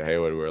was speaking to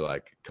Hayward, we were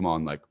like, come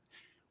on, like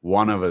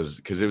one of us,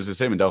 because it was the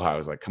same in Doha. I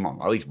was like, come on,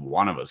 at least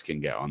one of us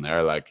can get on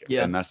there. Like,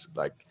 yeah. And that's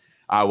like,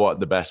 I want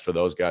the best for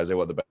those guys. I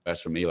want the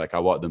best for me. Like, I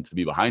want them to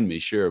be behind me,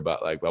 sure,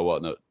 but like, I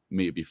want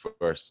me to be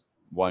first,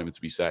 Whiteman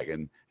to be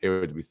second,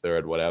 Hayward to be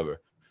third, whatever.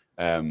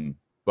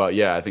 But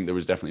yeah, I think there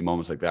was definitely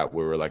moments like that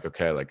where we're like,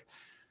 okay, like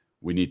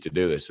we need to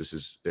do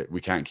this.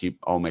 We can't keep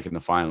all making the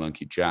final and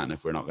keep chatting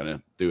if we're not going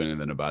to do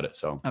anything about it.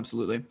 So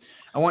absolutely.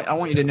 I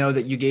want you to know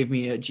that you gave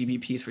me a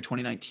GB piece for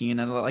 2019,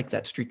 and I like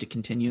that streak to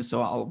continue.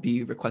 So I'll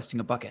be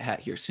requesting a bucket hat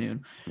here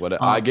soon.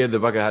 I gave the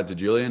bucket hat to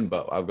Julian,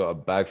 but I've got a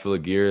bag full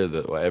of gear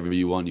that whatever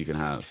you want, you can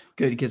have.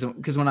 Good.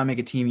 Because when I make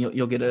a team,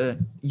 you'll get a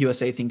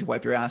USA thing to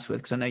wipe your ass with,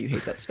 because I know you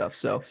hate that stuff.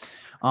 So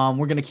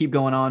we're going to keep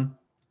going on.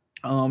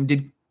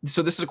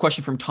 So this is a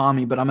question from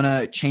Tommy, but I'm going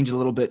to change it a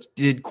little bit.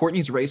 Did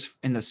Courtney's race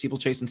in the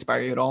steeplechase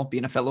inspire you at all,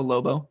 being a fellow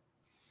Lobo?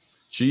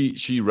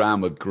 She ran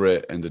with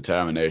grit and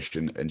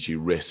determination, and she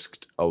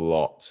risked a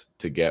lot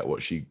to get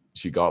what she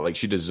got. Like,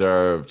 she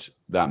deserved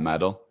that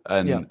medal.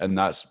 And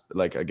that's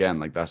like, again,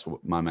 like that's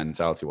what my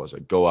mentality was.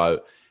 Like, go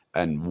out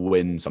and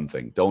win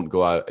something. Don't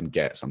go out and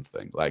get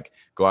something. Like,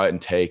 go out and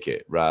take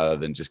it rather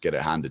than just get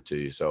it handed to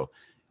you. So,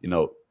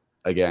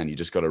 again, you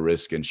just got to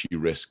risk, and she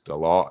risked a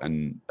lot.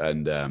 And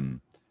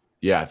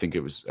yeah, I think it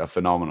was a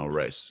phenomenal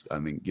race. I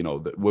mean,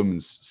 the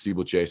women's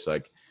steeplechase,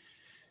 like,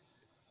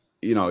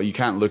 you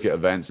can't look at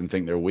events and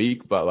think they're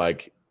weak, but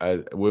like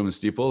a women's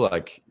steeple,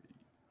 like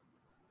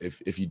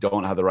if you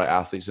don't have the right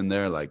athletes in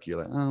there, like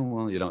you're like, oh,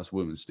 well, it's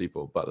women's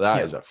steeple. But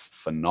that is a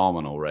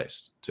phenomenal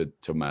race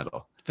to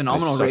medal.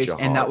 Phenomenal race.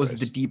 And that was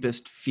the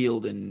deepest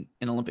field in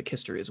Olympic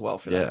history as well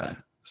for that event.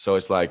 So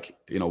it's like,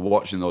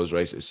 watching those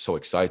races is so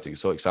exciting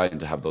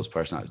to have those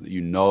personalities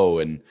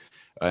that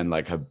and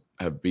like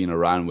have been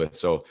around with.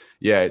 So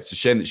yeah, it's a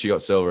shame that she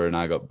got silver and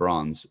I got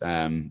bronze.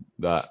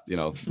 But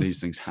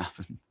these things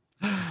happen.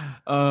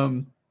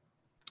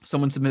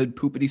 Someone submitted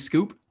poopity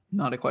scoop,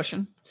 not a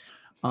question.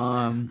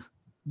 Do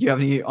you have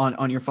any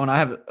on your phone? I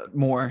have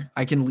more.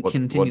 I can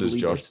continue. What does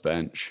Josh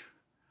bench?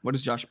 What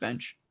does Josh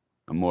bench?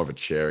 I'm more of a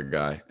chair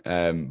guy.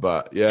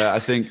 But yeah, I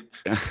think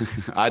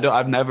I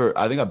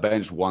think I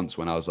benched once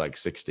when I was like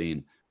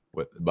 16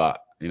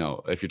 but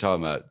if you're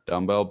talking about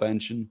dumbbell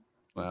benching,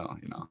 well,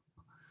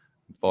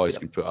 boys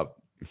can put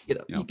up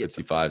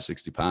 55,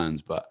 60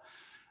 pounds, but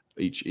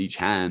each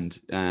hand.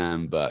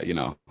 But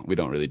we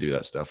don't really do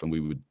that stuff, and we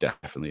would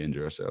definitely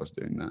injure ourselves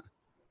doing that.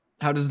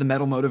 How does the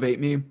medal motivate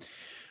me?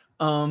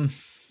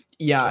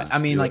 Yeah, I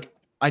mean, like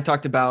I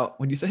talked about,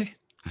 what do you say?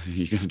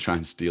 You're gonna try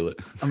and steal it.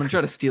 I'm gonna try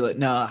to steal it.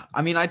 No,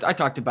 I mean, I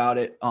talked about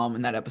it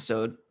in that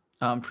episode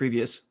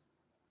previous,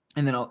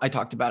 and then I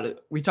talked about it.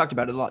 We talked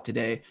about it a lot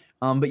today.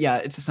 But yeah,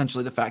 it's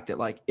essentially the fact that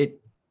like if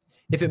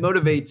it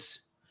motivates.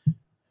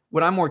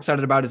 What I'm more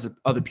excited about is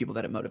other people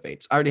that it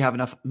motivates. I already have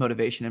enough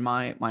motivation in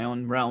my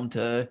own realm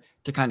to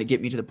kind of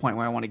get me to the point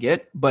where I want to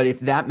get. But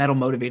if that medal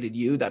motivated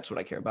you, that's what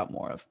I care about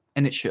more of.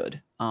 And it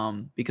should,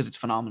 because it's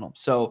phenomenal.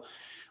 So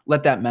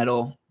let that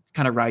medal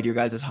kind of ride your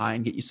guys' high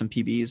and get you some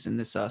PBs in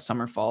this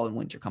summer, fall, and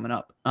winter coming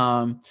up.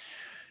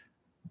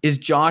 Is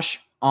Josh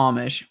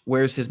Amish?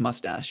 Where's his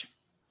mustache?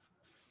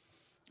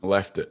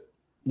 Left it.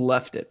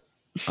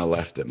 I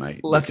left it,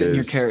 mate. Left it in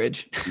your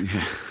carriage.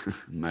 Yeah,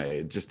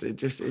 mate.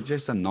 It's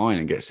just annoying.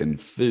 It gets in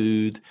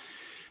food.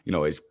 you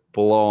know, he's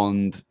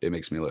blonde. It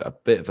makes me look a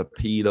bit of a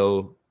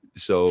pedo.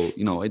 So,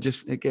 you know, it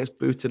gets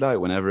booted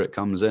out whenever it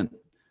comes in.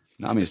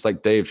 You know, I mean, it's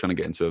like Dave trying to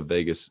get into a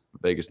Vegas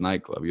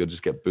nightclub. You'll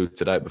just get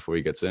booted out before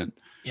he gets in.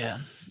 Yeah.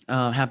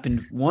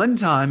 Happened one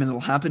time, and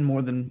it'll happen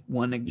more than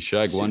one. You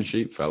shag one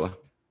sheep, fella.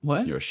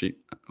 What? You're a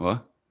sheep.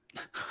 What?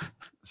 I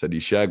said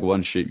you shag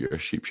one sheep, you're a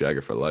sheep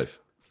shagger for life.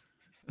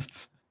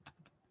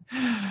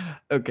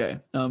 Okay.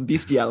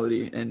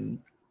 Bestiality and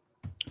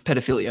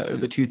pedophilia are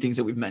the two things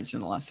that we've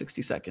mentioned in the last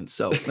 60 seconds.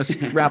 So let's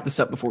wrap this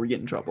up before we get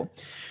in trouble.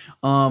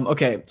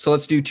 Okay. So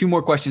let's do 2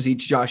 more questions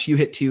each. Josh, you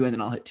hit 2 and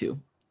then I'll hit 2.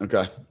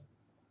 Okay.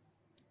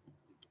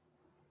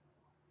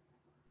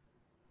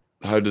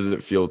 How does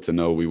it feel to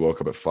know we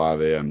woke up at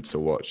 5 a.m. to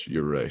watch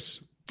your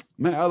race?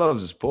 Man, I love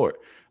the sport.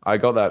 I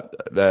got that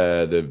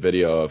the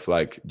video of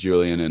like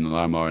Julian and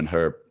Lamar and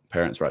her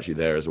parents were actually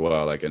there as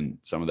well, like, and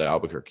some of the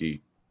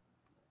Albuquerque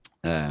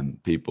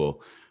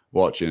people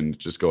watching,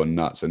 just going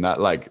nuts. And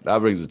that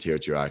brings a tear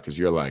to your eye, because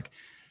you're like,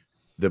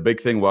 the big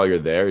thing while you're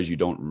there is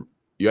you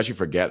actually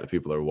forget that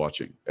people are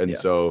watching. And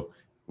so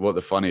what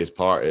the funniest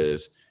part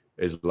is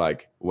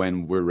like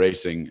when we're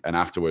racing and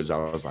afterwards I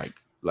was like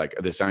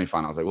the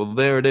semifinal, I was like, well,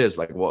 there it is.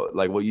 Like what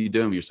are you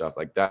doing with yourself?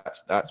 Like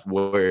that's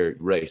where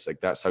race, like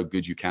that's how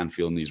good you can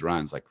feel in these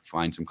rounds. Like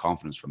find some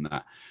confidence from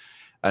that.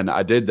 And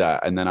I did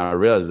that. And then I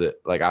realized that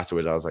like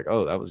afterwards I was like,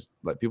 oh, that was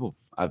like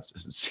I've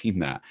seen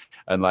that.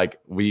 And like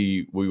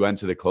we went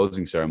to the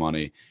closing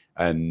ceremony,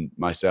 and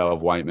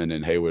myself, Whiteman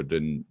and Hayward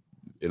and,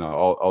 you know,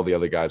 all the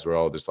other guys were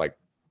all just like,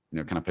 you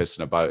know, kind of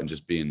pissing about and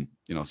just being,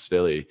 you know,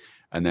 silly.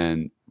 And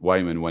then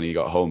Whiteman, when he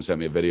got home, sent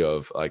me a video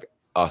of like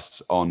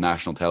us on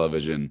national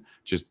television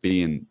just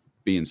being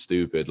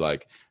stupid.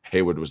 Like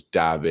Hayward was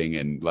dabbing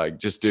and like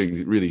just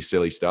doing really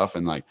silly stuff,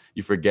 and like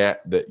you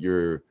forget that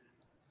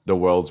the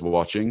world's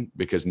watching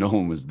because no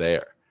one was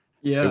there.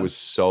 Yeah, it was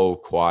so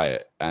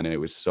quiet, and it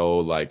was so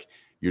like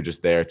you're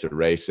just there to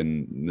race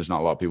and there's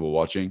not a lot of people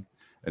watching.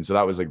 And so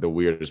that was like the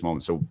weirdest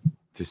moment. So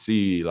to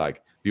see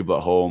like people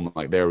at home,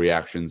 like their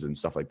reactions and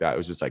stuff like that, it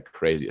was just like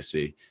crazy to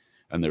see.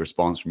 And the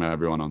response from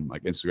everyone on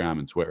like Instagram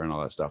and Twitter and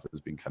all that stuff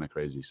has been kind of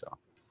crazy. So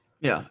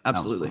yeah,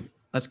 absolutely.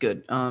 That's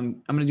good.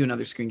 I'm going to do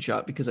another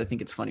screenshot because I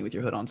think it's funny with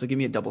your hood on. So give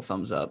me a double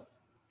thumbs up.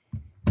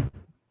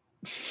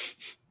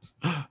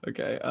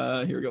 Okay.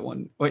 Here we go.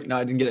 One. Wait, no,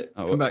 I didn't get it.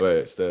 Oh, wait,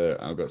 it's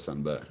there. I've got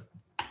something there.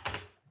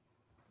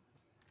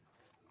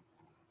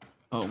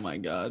 Oh my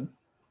God.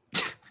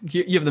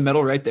 You have the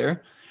medal right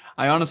there.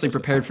 I honestly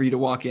prepared for you to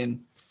walk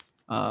in.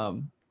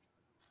 Oh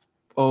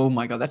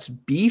my God. That's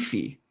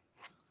beefy.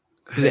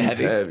 Is it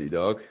heavy? Heavy,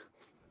 dog.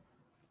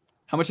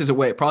 How much does it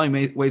weigh? It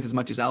probably weighs as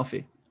much as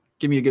Alfie.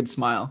 Give me a good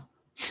smile.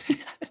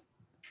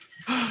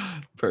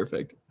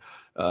 Perfect.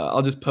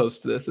 I'll just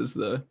post this as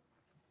the.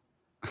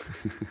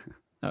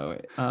 Oh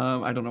wait.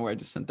 I don't know where I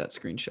just sent that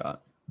screenshot.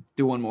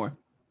 Do one more.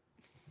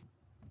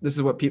 This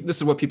is what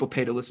people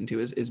pay to listen to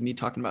is me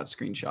talking about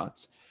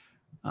screenshots.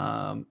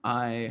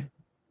 I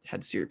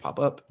had Siri pop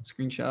up.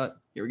 Screenshot.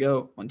 Here we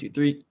go. 1, 2,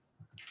 3.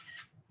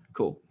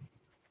 Cool.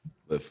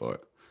 Live for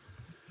it.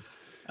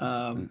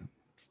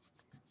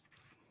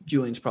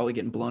 Julian's probably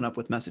getting blown up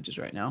with messages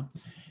right now.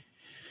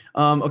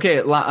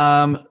 Okay.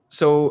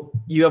 So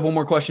you have one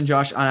more question,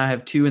 Josh, and I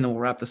have 2, and then we'll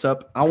wrap this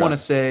up. I want to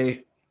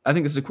say, I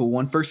think this is a cool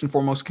one. First and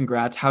foremost,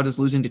 congrats. How does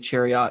losing to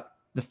Chariot,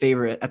 the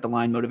favorite at the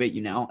line, motivate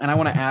you now? And I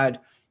want to add,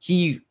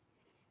 he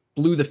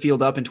blew the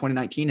field up in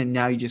 2019, and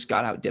now you just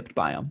got out dipped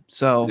by him.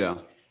 So yeah.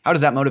 How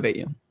does that motivate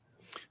you?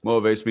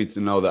 Motivates me to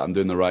know that I'm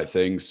doing the right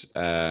things.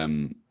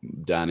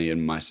 Danny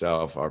and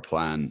myself, our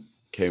plan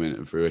came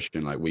into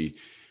fruition. Like we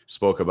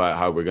spoke about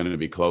how we're going to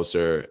be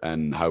closer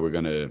and how we're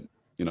going to,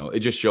 you know, it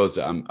just shows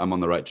that I'm on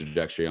the right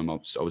trajectory. I'm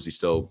obviously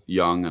still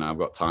young and I've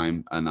got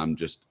time, and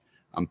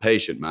I'm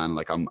patient, man.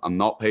 Like I'm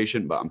not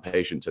patient, but I'm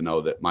patient to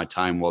know that my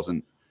time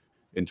wasn't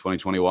in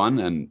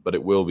 2021, but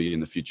it will be in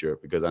the future,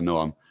 because I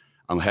know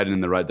I'm heading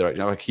in the right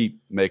direction. If I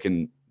keep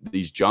making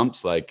these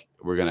jumps, like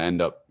we're going to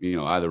end up, you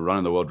know, either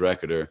running the world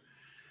record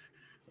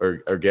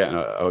or getting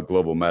a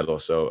global medal,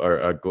 or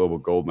a global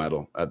gold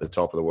medal at the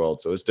top of the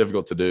world. So it's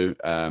difficult to do,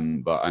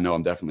 but I know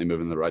I'm definitely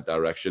moving in the right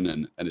direction,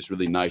 and it's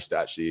really nice to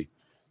actually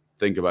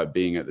think about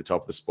being at the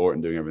top of the sport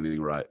and doing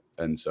everything right.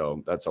 And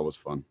so that's always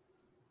fun.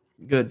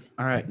 Good.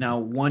 All right. Now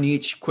 1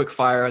 each, quick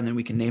fire, and then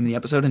we can name the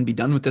episode and be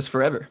done with this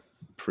forever.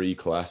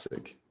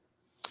 Pre-classic.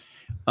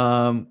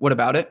 What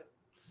about it?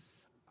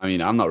 I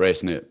mean, I'm not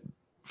racing it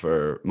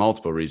for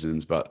multiple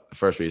reasons, but the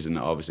first reason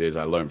obviously is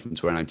I learned from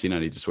 2019 I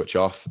need to switch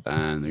off,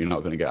 and you're not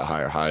going to get a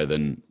higher high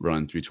than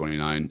running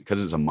 329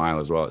 because it's a mile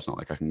as well. It's not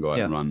like I can go out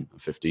and run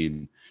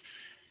 15.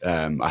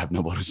 I have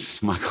no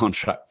bonuses in my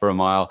contract for a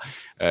mile,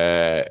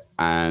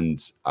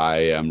 and I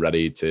am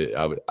ready to.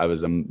 I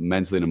was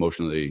mentally and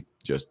emotionally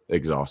just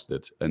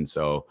exhausted, and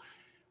so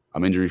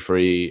I'm injury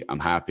free. I'm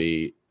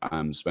happy.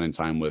 I'm spending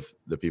time with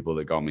the people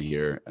that got me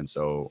here, and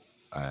so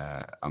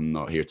I'm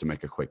not here to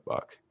make a quick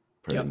buck.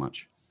 Pretty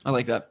much. I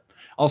like that.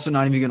 Also,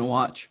 not even going to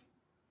watch.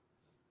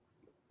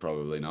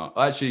 Probably not.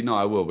 Actually, no,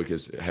 I will,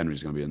 because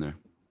Henry's going to be in there.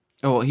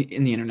 Oh, well,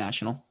 in the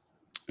international.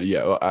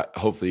 Yeah, well,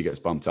 hopefully he gets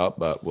bumped up,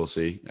 but we'll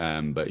see.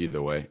 But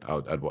either way,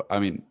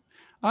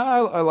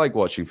 I like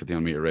watching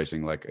 1500 meter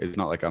racing. Like, it's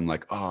not like I'm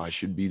like, oh, I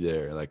should be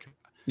there. Like,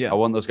 I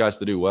want those guys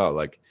to do well.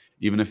 Like,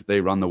 even if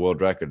they run the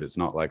world record, it's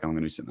not like I'm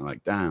going to be sitting there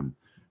like, damn.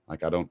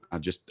 Like, I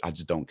just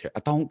don't care. I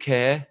don't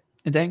care.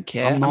 I don't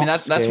care. I mean,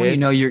 that's when you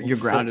know you're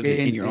grounded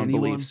in your own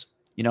beliefs.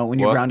 You know, when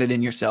you're grounded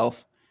in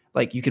yourself,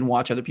 like you can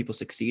watch other people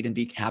succeed and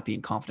be happy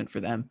and confident for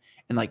them,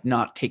 and like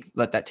not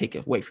let that take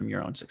away from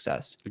your own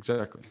success.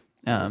 Exactly.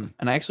 And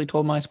I actually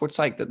told my sports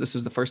psych that this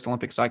was the first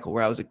Olympic cycle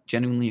where I was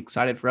genuinely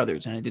excited for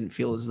others, and I didn't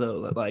feel as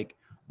though that like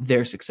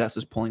their success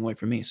was pulling away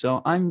from me.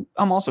 So I'm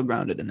also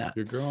grounded in that.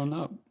 You're growing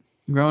up,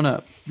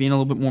 being a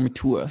little bit more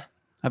mature. I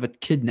have a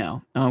kid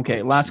now.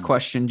 Okay, last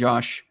question,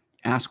 Josh.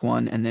 Ask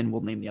one, and then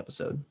we'll name the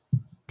episode.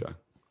 Okay.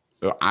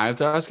 I have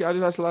to ask you. I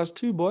just asked the last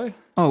two, boy.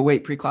 Oh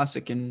wait,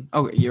 pre-classic and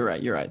you're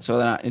right. So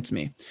then it's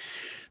me.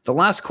 The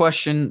last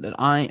question that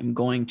I am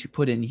going to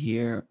put in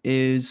here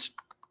is,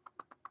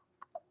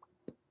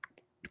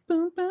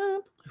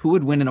 who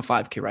would win in a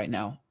 5K right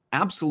now?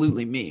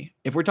 Absolutely me.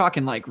 If we're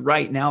talking like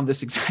right now,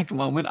 this exact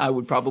moment, I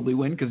would probably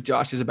win because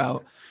Josh is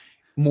about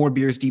more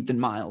beers deep than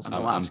Miles in the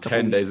last couple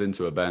 10 days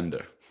into a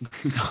bender.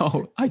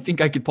 So I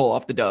think I could pull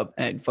off the dub.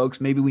 And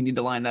folks, maybe we need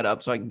to line that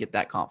up so I can get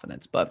that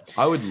confidence. But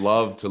I would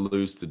love to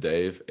lose to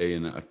Dave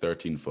in a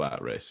 13 flat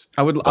race.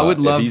 I would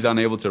love. If he's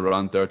unable to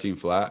run 13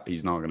 flat,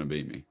 he's not going to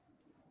beat me.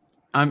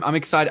 I'm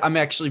excited. I'm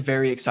actually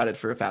very excited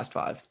for a fast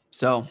 5.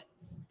 So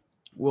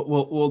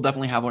we'll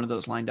definitely have one of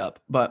those lined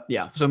up. But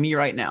yeah, so me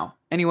right now.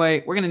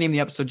 Anyway, we're gonna name the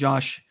episode,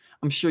 Josh.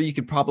 I'm sure you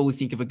could probably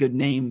think of a good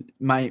name.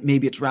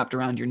 Maybe it's wrapped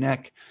around your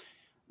neck.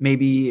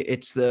 Maybe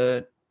it's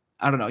I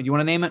don't know. You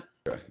want to name it?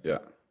 Yeah.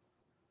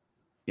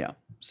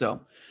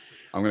 So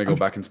I'm gonna go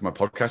back into my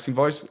podcasting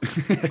voice.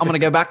 I'm gonna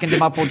go back into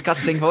my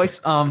podcasting voice.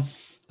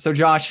 So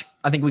Josh,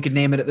 I think we could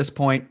name it at this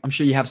point. I'm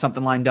sure you have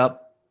something lined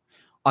up.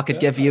 I could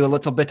give you a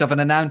little bit of an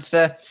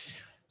announcer.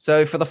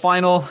 So for the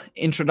final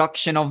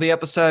introduction of the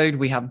episode,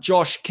 we have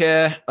Josh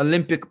Kerr,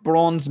 Olympic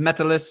bronze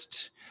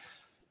medalist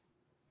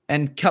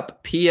and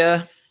cup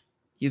peer.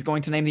 He's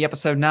going to name the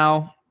episode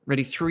now.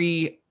 Ready?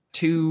 3,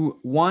 2,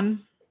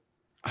 1.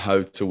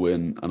 How to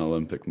win an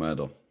Olympic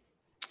medal.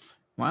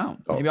 Wow.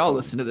 Maybe I'll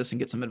listen to this and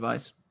get some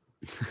advice.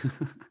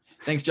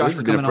 Thanks, Josh,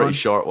 for coming on. This has been a pretty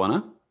short one,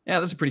 huh? Yeah,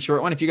 this is a pretty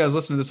short one. If you guys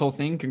listen to this whole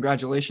thing,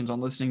 congratulations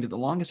on listening to the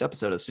longest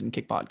episode of Sit and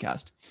Kick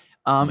Podcast.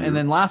 And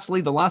then lastly,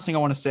 the last thing I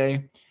want to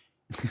say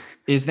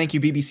is thank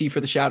you, BBC,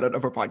 for the shout out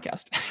of our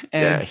podcast.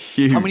 And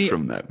huge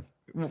from them.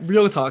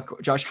 Real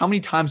talk, Josh, how many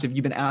times have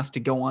you been asked to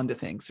go on to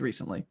things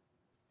recently?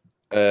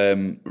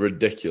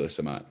 Ridiculous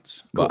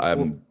amounts, but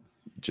I'm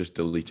just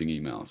deleting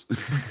emails.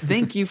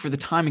 Thank you for the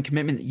time and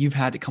commitment that you've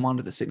had to come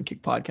onto the Sit and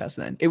Kick Podcast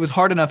then. It was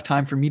hard enough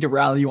time for me to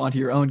rally you onto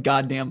your own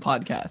goddamn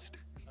podcast.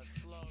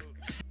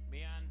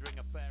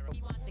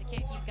 He wants to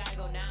kick, he's got to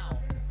go now.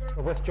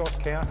 With Josh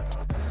Kerr.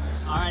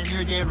 All right, I'm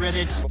here, David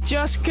Ribbich.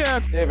 Josh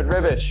Kerr. David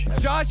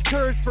Ribbich. Josh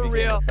Kerr's for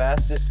real.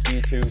 Fastest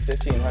D2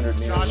 1500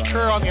 meter. Josh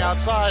Kerr on the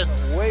outside.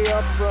 Way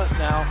up front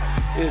now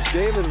is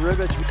David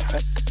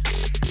Ribbich.